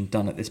execution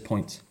done at this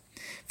point.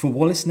 For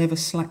Wallace never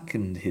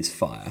slackened his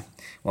fire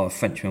while a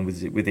Frenchman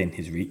was within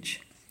his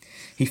reach.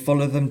 He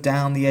followed them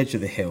down the edge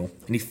of the hill,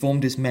 and he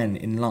formed his men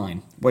in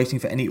line, waiting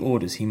for any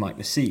orders he might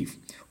receive,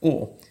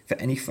 or for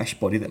any fresh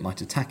body that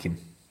might attack him.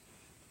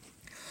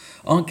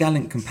 Our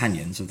gallant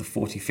companions of the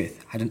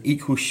 45th had an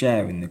equal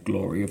share in the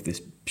glory of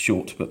this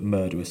short but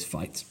murderous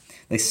fight.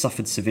 They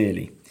suffered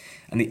severely,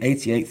 and the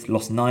 88th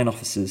lost 9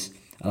 officers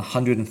and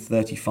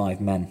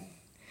 135 men.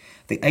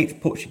 The 8th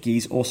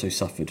Portuguese also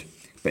suffered,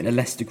 but in a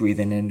less degree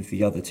than any of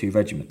the other 2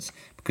 regiments,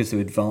 because their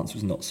advance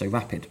was not so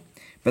rapid.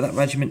 But that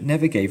regiment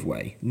never gave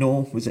way,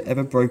 nor was it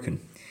ever broken.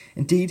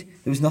 Indeed,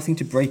 there was nothing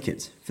to break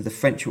it, for the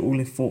French were all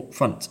in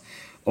front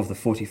of the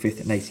 45th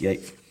and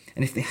 88th,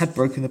 and if they had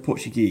broken the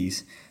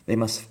Portuguese, they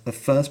must have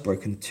first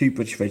broken the 2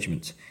 British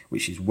regiments,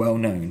 which is well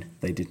known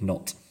they did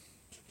not.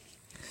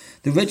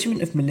 The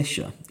regiment of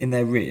militia in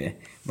their rear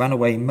ran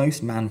away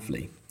most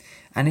manfully,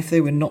 and if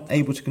they were not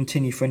able to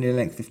continue for any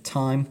length of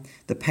time,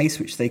 the pace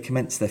which they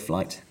commenced their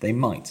flight, they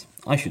might,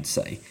 I should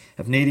say,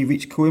 have nearly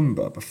reached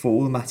Coimbra before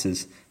all the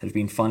matters had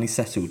been finally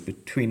settled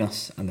between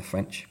us and the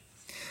French.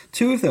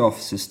 2 of their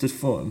officers stood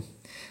firm,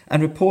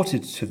 and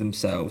reported to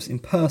themselves in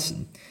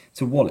person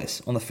to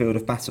Wallace on the field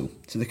of battle,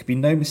 so there could be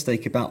no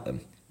mistake about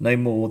them, no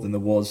more than there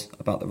was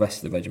about the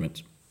rest of the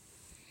regiment.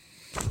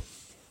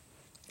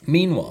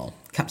 Meanwhile,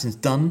 Captains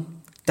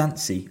Dunn,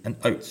 Dancy and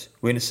Oates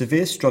were in a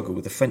severe struggle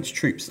with the French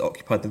troops that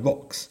occupied the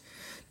rocks.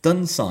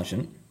 Dunn's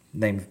sergeant,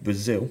 named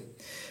Brazil,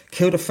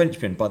 killed a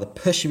Frenchman by the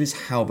push of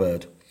his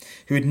halberd,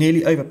 who had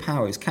nearly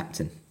overpowered his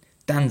captain.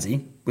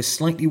 Dancy was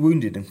slightly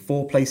wounded in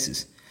 4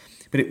 places,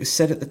 but it was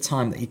said at the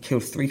time that he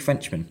killed 3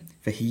 Frenchmen,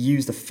 for he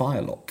used a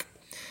firelock.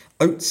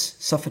 Oates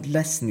suffered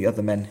less than the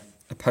other men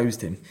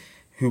opposed him,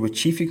 who were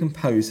chiefly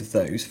composed of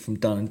those from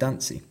Dunn and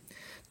Dancy.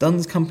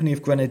 Dunn's company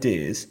of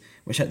grenadiers,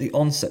 which at the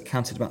onset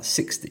counted about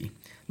 60,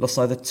 lost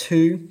either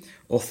 2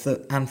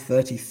 and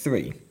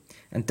 33,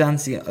 and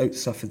Dancy and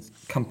Oates suffered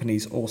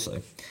companies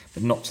also,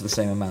 but not to the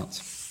same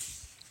amount.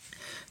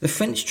 The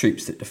French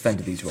troops that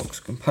defended these rocks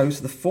were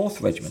composed of the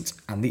 4th Regiment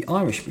and the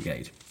Irish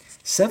Brigade.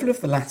 Several of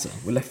the latter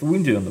were left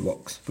wounded on the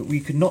rocks, but we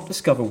could not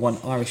discover one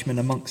Irishman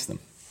amongst them.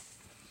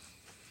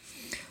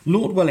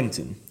 Lord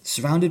Wellington,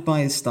 surrounded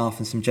by his staff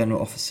and some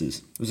general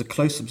officers, was a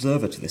close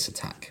observer to this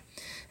attack,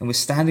 and was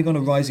standing on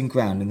a rising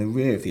ground in the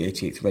rear of the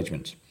 88th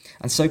Regiment,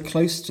 and so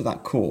close to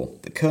that corps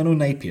that Colonel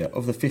Napier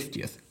of the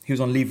 50th, who was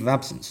on leave of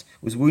absence,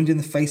 was wounded in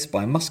the face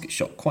by a musket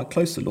shot quite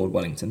close to Lord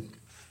Wellington.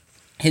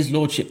 His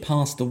lordship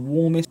passed the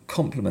warmest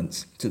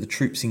compliments to the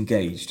troops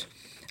engaged,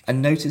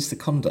 and noticed the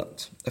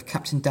conduct of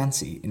Captain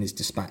Dancy in his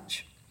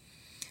dispatch.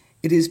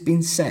 It has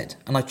been said,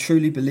 and I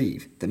truly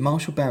believe, that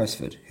Marshal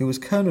Beresford, who was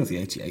colonel of the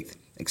 88th,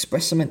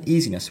 expressed some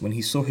uneasiness when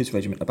he saw his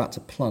regiment about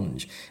to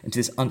plunge into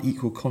this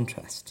unequal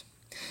contest.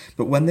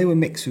 But when they were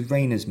mixed with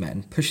Rayner's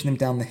men, pushing them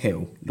down the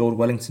hill, Lord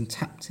Wellington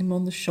tapped him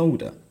on the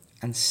shoulder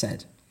and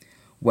said,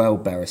 "Well,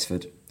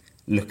 Beresford,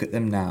 look at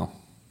them now."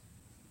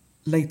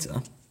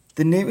 Later,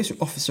 the nearest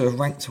officer of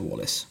rank to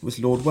Wallace was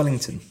Lord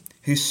Wellington,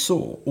 who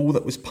saw all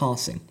that was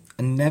passing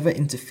and never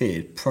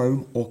interfered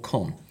pro or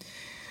con,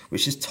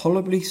 which is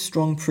tolerably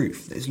strong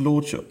proof that his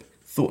lordship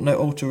thought no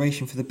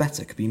alteration for the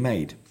better could be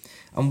made,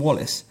 and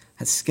Wallace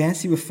had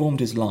scarcely reformed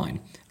his line,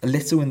 a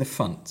little in the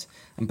front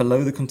and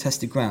below the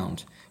contested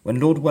ground, when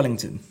Lord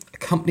Wellington,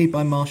 accompanied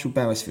by Marshal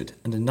Beresford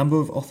and a number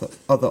of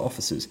other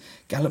officers,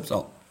 galloped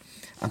up,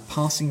 and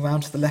passing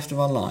round to the left of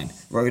our line,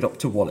 rode up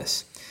to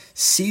Wallace.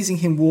 Seizing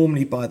him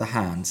warmly by the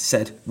hand,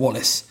 said,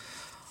 "Wallace,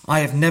 I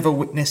have never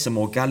witnessed a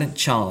more gallant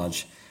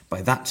charge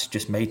by that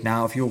just made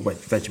now of your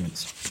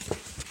regiment."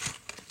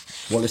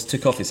 Wallace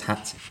took off his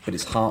hat, but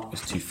his heart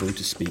was too full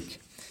to speak.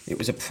 It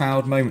was a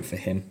proud moment for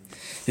him.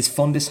 His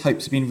fondest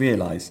hopes had been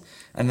realised,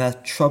 and the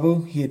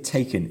trouble he had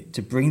taken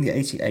to bring the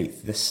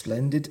 88th to the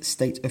splendid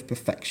state of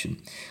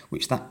perfection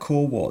which that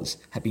corps was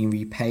had been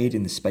repaid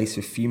in the space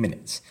of a few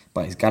minutes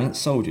by his gallant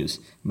soldiers,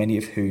 many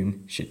of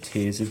whom shed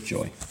tears of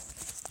joy.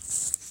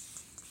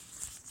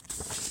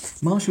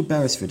 Marshal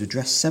Beresford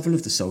addressed several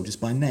of the soldiers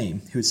by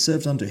name who had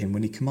served under him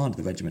when he commanded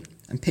the regiment,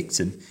 and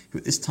Picton, who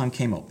at this time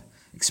came up,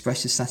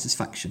 expressed his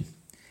satisfaction.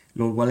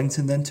 Lord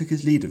Wellington then took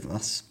his leave of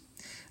us,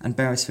 and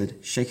Beresford,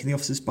 shaking the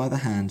officers by the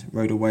hand,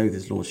 rode away with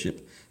his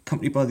lordship,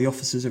 accompanied by the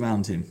officers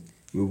around him.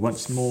 We were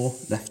once more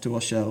left to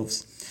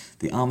ourselves,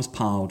 the arms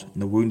piled,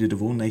 and the wounded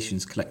of all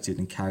nations collected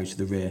and carried to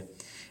the rear.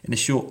 In a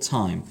short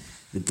time,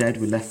 the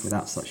dead were left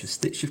without such a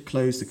stitch of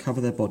clothes to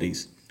cover their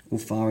bodies. All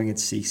firing had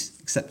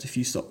ceased, except a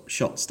few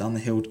shots down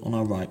the hill on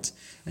our right,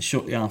 and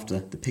shortly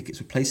after, the pickets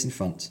were placed in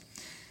front.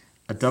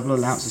 A double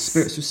allowance of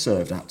spirits was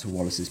served out to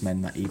Wallace's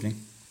men that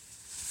evening.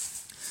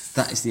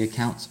 That is the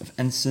account of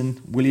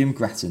Ensign William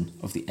Grattan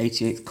of the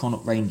 88th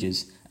Connaught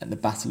Rangers at the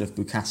Battle of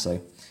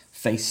Bucasso,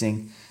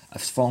 facing a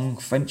strong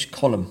French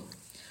column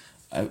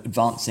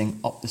advancing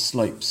up the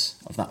slopes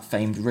of that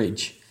famed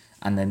ridge,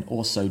 and then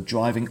also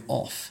driving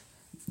off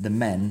the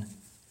men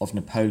of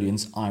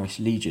Napoleon's Irish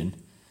Legion.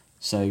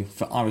 So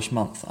for Irish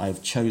Month, I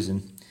have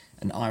chosen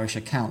an Irish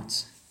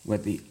account where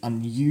the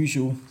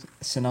unusual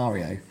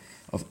scenario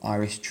of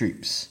Irish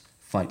troops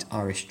fight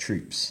Irish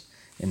troops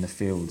in the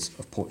fields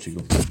of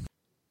Portugal.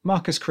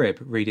 Marcus Cribb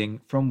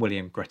reading from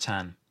William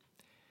Grattan.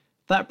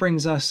 That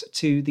brings us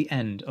to the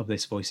end of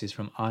this Voices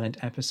from Ireland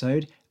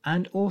episode,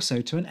 and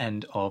also to an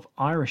end of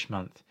Irish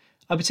Month.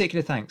 A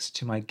particular thanks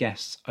to my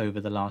guests over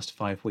the last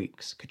 5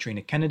 weeks,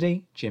 Katrina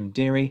Kennedy, Jim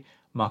Deary,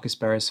 Marcus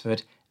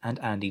Beresford and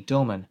Andy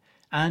Dorman,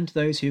 and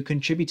those who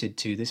contributed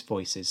to this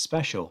Voices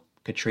special,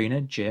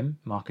 Katrina, Jim,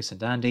 Marcus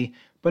and Andy,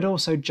 but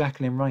also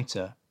Jacqueline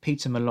Reiter,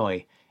 Peter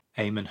Malloy,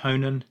 Eamon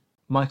Honan,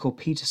 Michael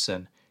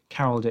Peterson,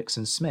 Carol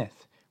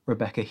Dixon-Smith,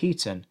 Rebecca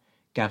Heaton,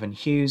 Gavin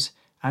Hughes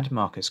and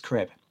Marcus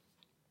Cribb.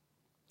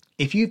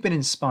 If you've been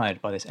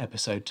inspired by this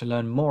episode to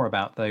learn more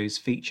about those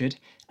featured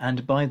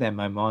and buy their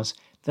memoirs,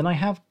 then I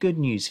have good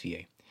news for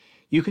you.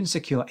 You can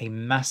secure a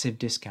massive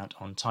discount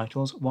on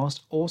titles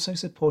whilst also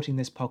supporting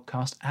this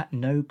podcast at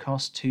no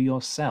cost to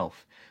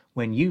yourself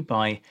when you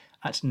buy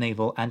at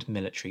Naval and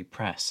Military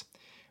Press.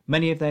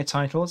 Many of their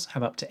titles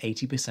have up to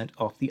 80%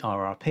 off the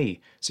RRP,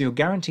 so you're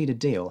guaranteed a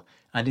deal,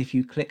 and if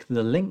you click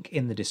the link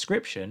in the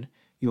description,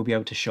 you'll be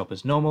able to shop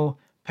as normal,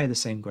 pay the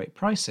same great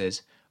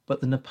prices, but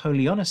the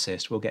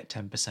Napoleonicist will get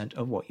 10%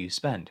 of what you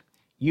spend.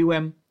 You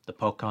win, the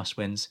podcast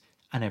wins,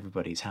 and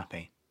everybody's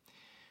happy.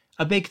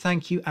 A big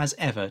thank you as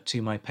ever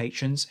to my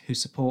patrons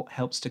whose support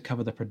helps to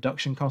cover the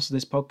production costs of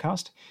this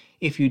podcast.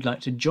 If you'd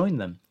like to join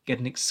them, get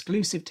an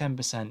exclusive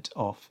 10%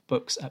 off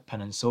books at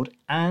Pen and Sword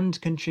and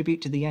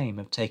contribute to the aim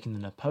of taking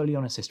the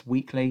Napoleonicist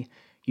weekly,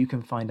 you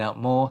can find out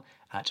more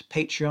at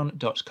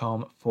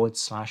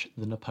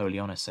patreon.com/the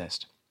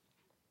Napoleonicist.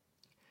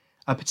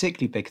 A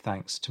particularly big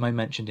thanks to my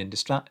mentioned in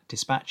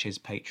Dispatches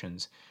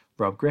patrons,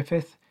 Rob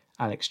Griffith,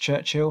 Alex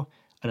Churchill,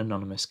 an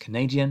anonymous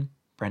Canadian,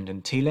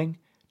 Brendan Teeling,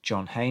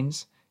 John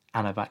Haynes,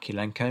 Anna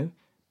Vakulenko,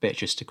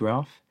 Beatrice de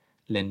Graaf,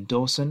 Lynn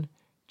Dawson,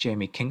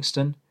 Jamie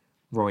Kingston,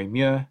 Roy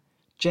Muir,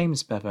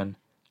 James Bevan,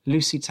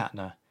 Lucy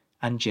Tatner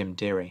and Jim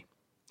Deary.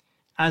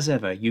 As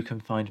ever, you can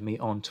find me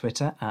on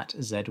Twitter at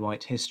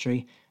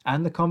ZWhiteHistory,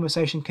 and the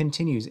conversation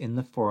continues in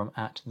the forum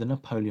at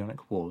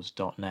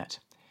thenapoleonicwars.net.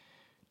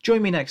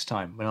 Join me next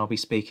time when I'll be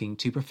speaking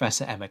to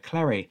Professor Emma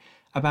Clery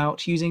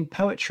about using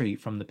poetry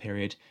from the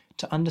period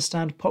to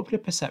understand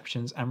popular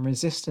perceptions and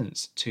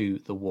resistance to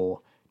the war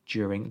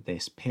during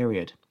this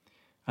period.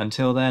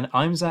 Until then,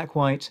 I'm Zach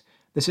White.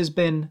 This has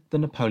been The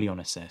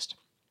Napoleonicist.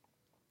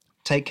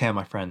 Take care,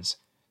 my friends.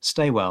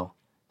 Stay well,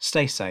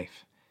 stay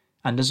safe,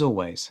 and as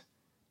always,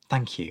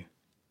 thank you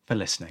for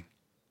listening.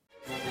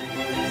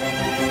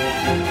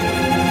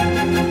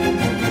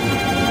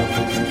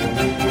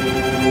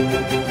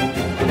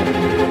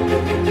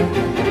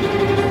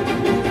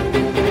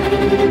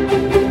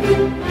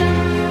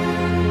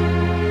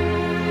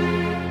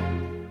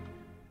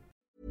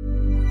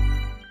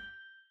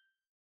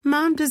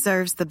 Mom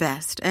deserves the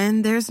best,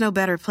 and there's no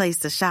better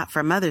place to shop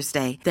for Mother's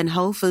Day than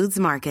Whole Foods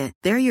Market.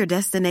 They're your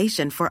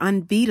destination for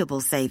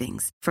unbeatable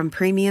savings, from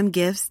premium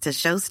gifts to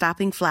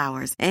show-stopping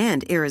flowers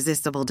and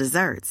irresistible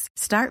desserts.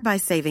 Start by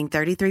saving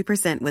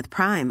 33% with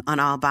Prime on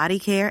all body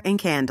care and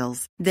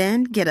candles.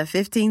 Then get a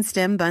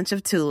 15-stem bunch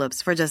of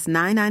tulips for just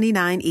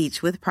 $9.99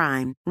 each with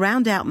Prime.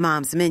 Round out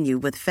Mom's menu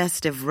with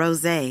festive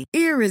rosé,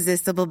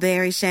 irresistible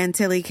berry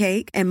chantilly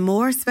cake, and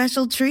more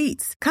special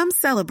treats. Come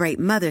celebrate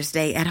Mother's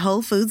Day at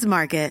Whole Foods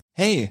Market.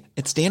 Hey,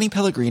 it's Danny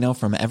Pellegrino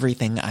from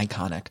Everything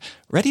Iconic.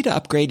 Ready to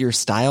upgrade your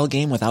style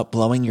game without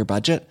blowing your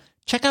budget?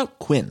 Check out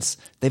Quince.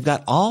 They've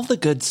got all the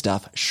good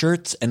stuff,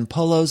 shirts and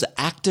polos,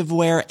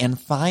 activewear,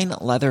 and fine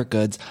leather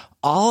goods,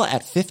 all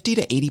at 50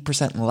 to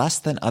 80% less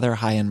than other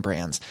high-end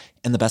brands.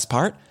 And the best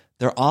part?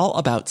 They're all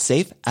about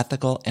safe,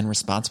 ethical, and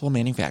responsible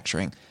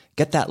manufacturing.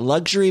 Get that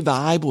luxury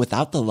vibe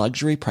without the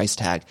luxury price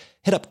tag.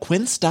 Hit up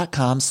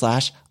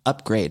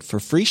quince.com/upgrade for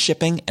free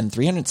shipping and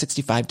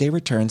 365-day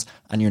returns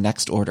on your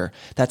next order.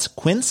 That's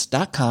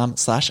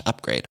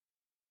quince.com/upgrade.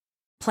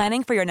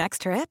 Planning for your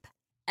next trip?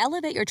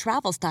 Elevate your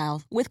travel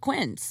style with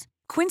Quince.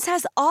 Quince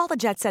has all the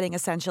jet-setting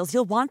essentials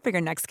you'll want for your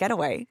next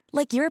getaway,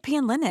 like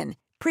European linen,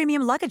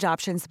 premium luggage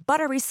options,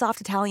 buttery soft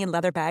Italian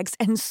leather bags,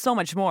 and so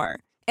much more.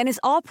 And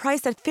is all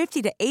priced at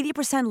 50 to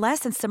 80% less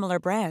than similar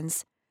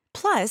brands.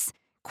 Plus,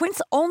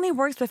 Quince only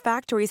works with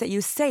factories that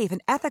use safe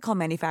and ethical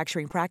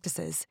manufacturing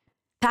practices.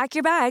 Pack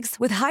your bags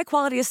with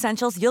high-quality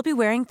essentials you'll be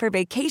wearing for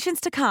vacations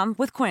to come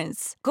with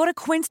Quince. Go to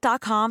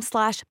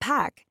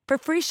quince.com/pack for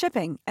free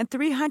shipping and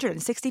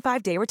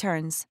 365-day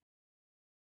returns.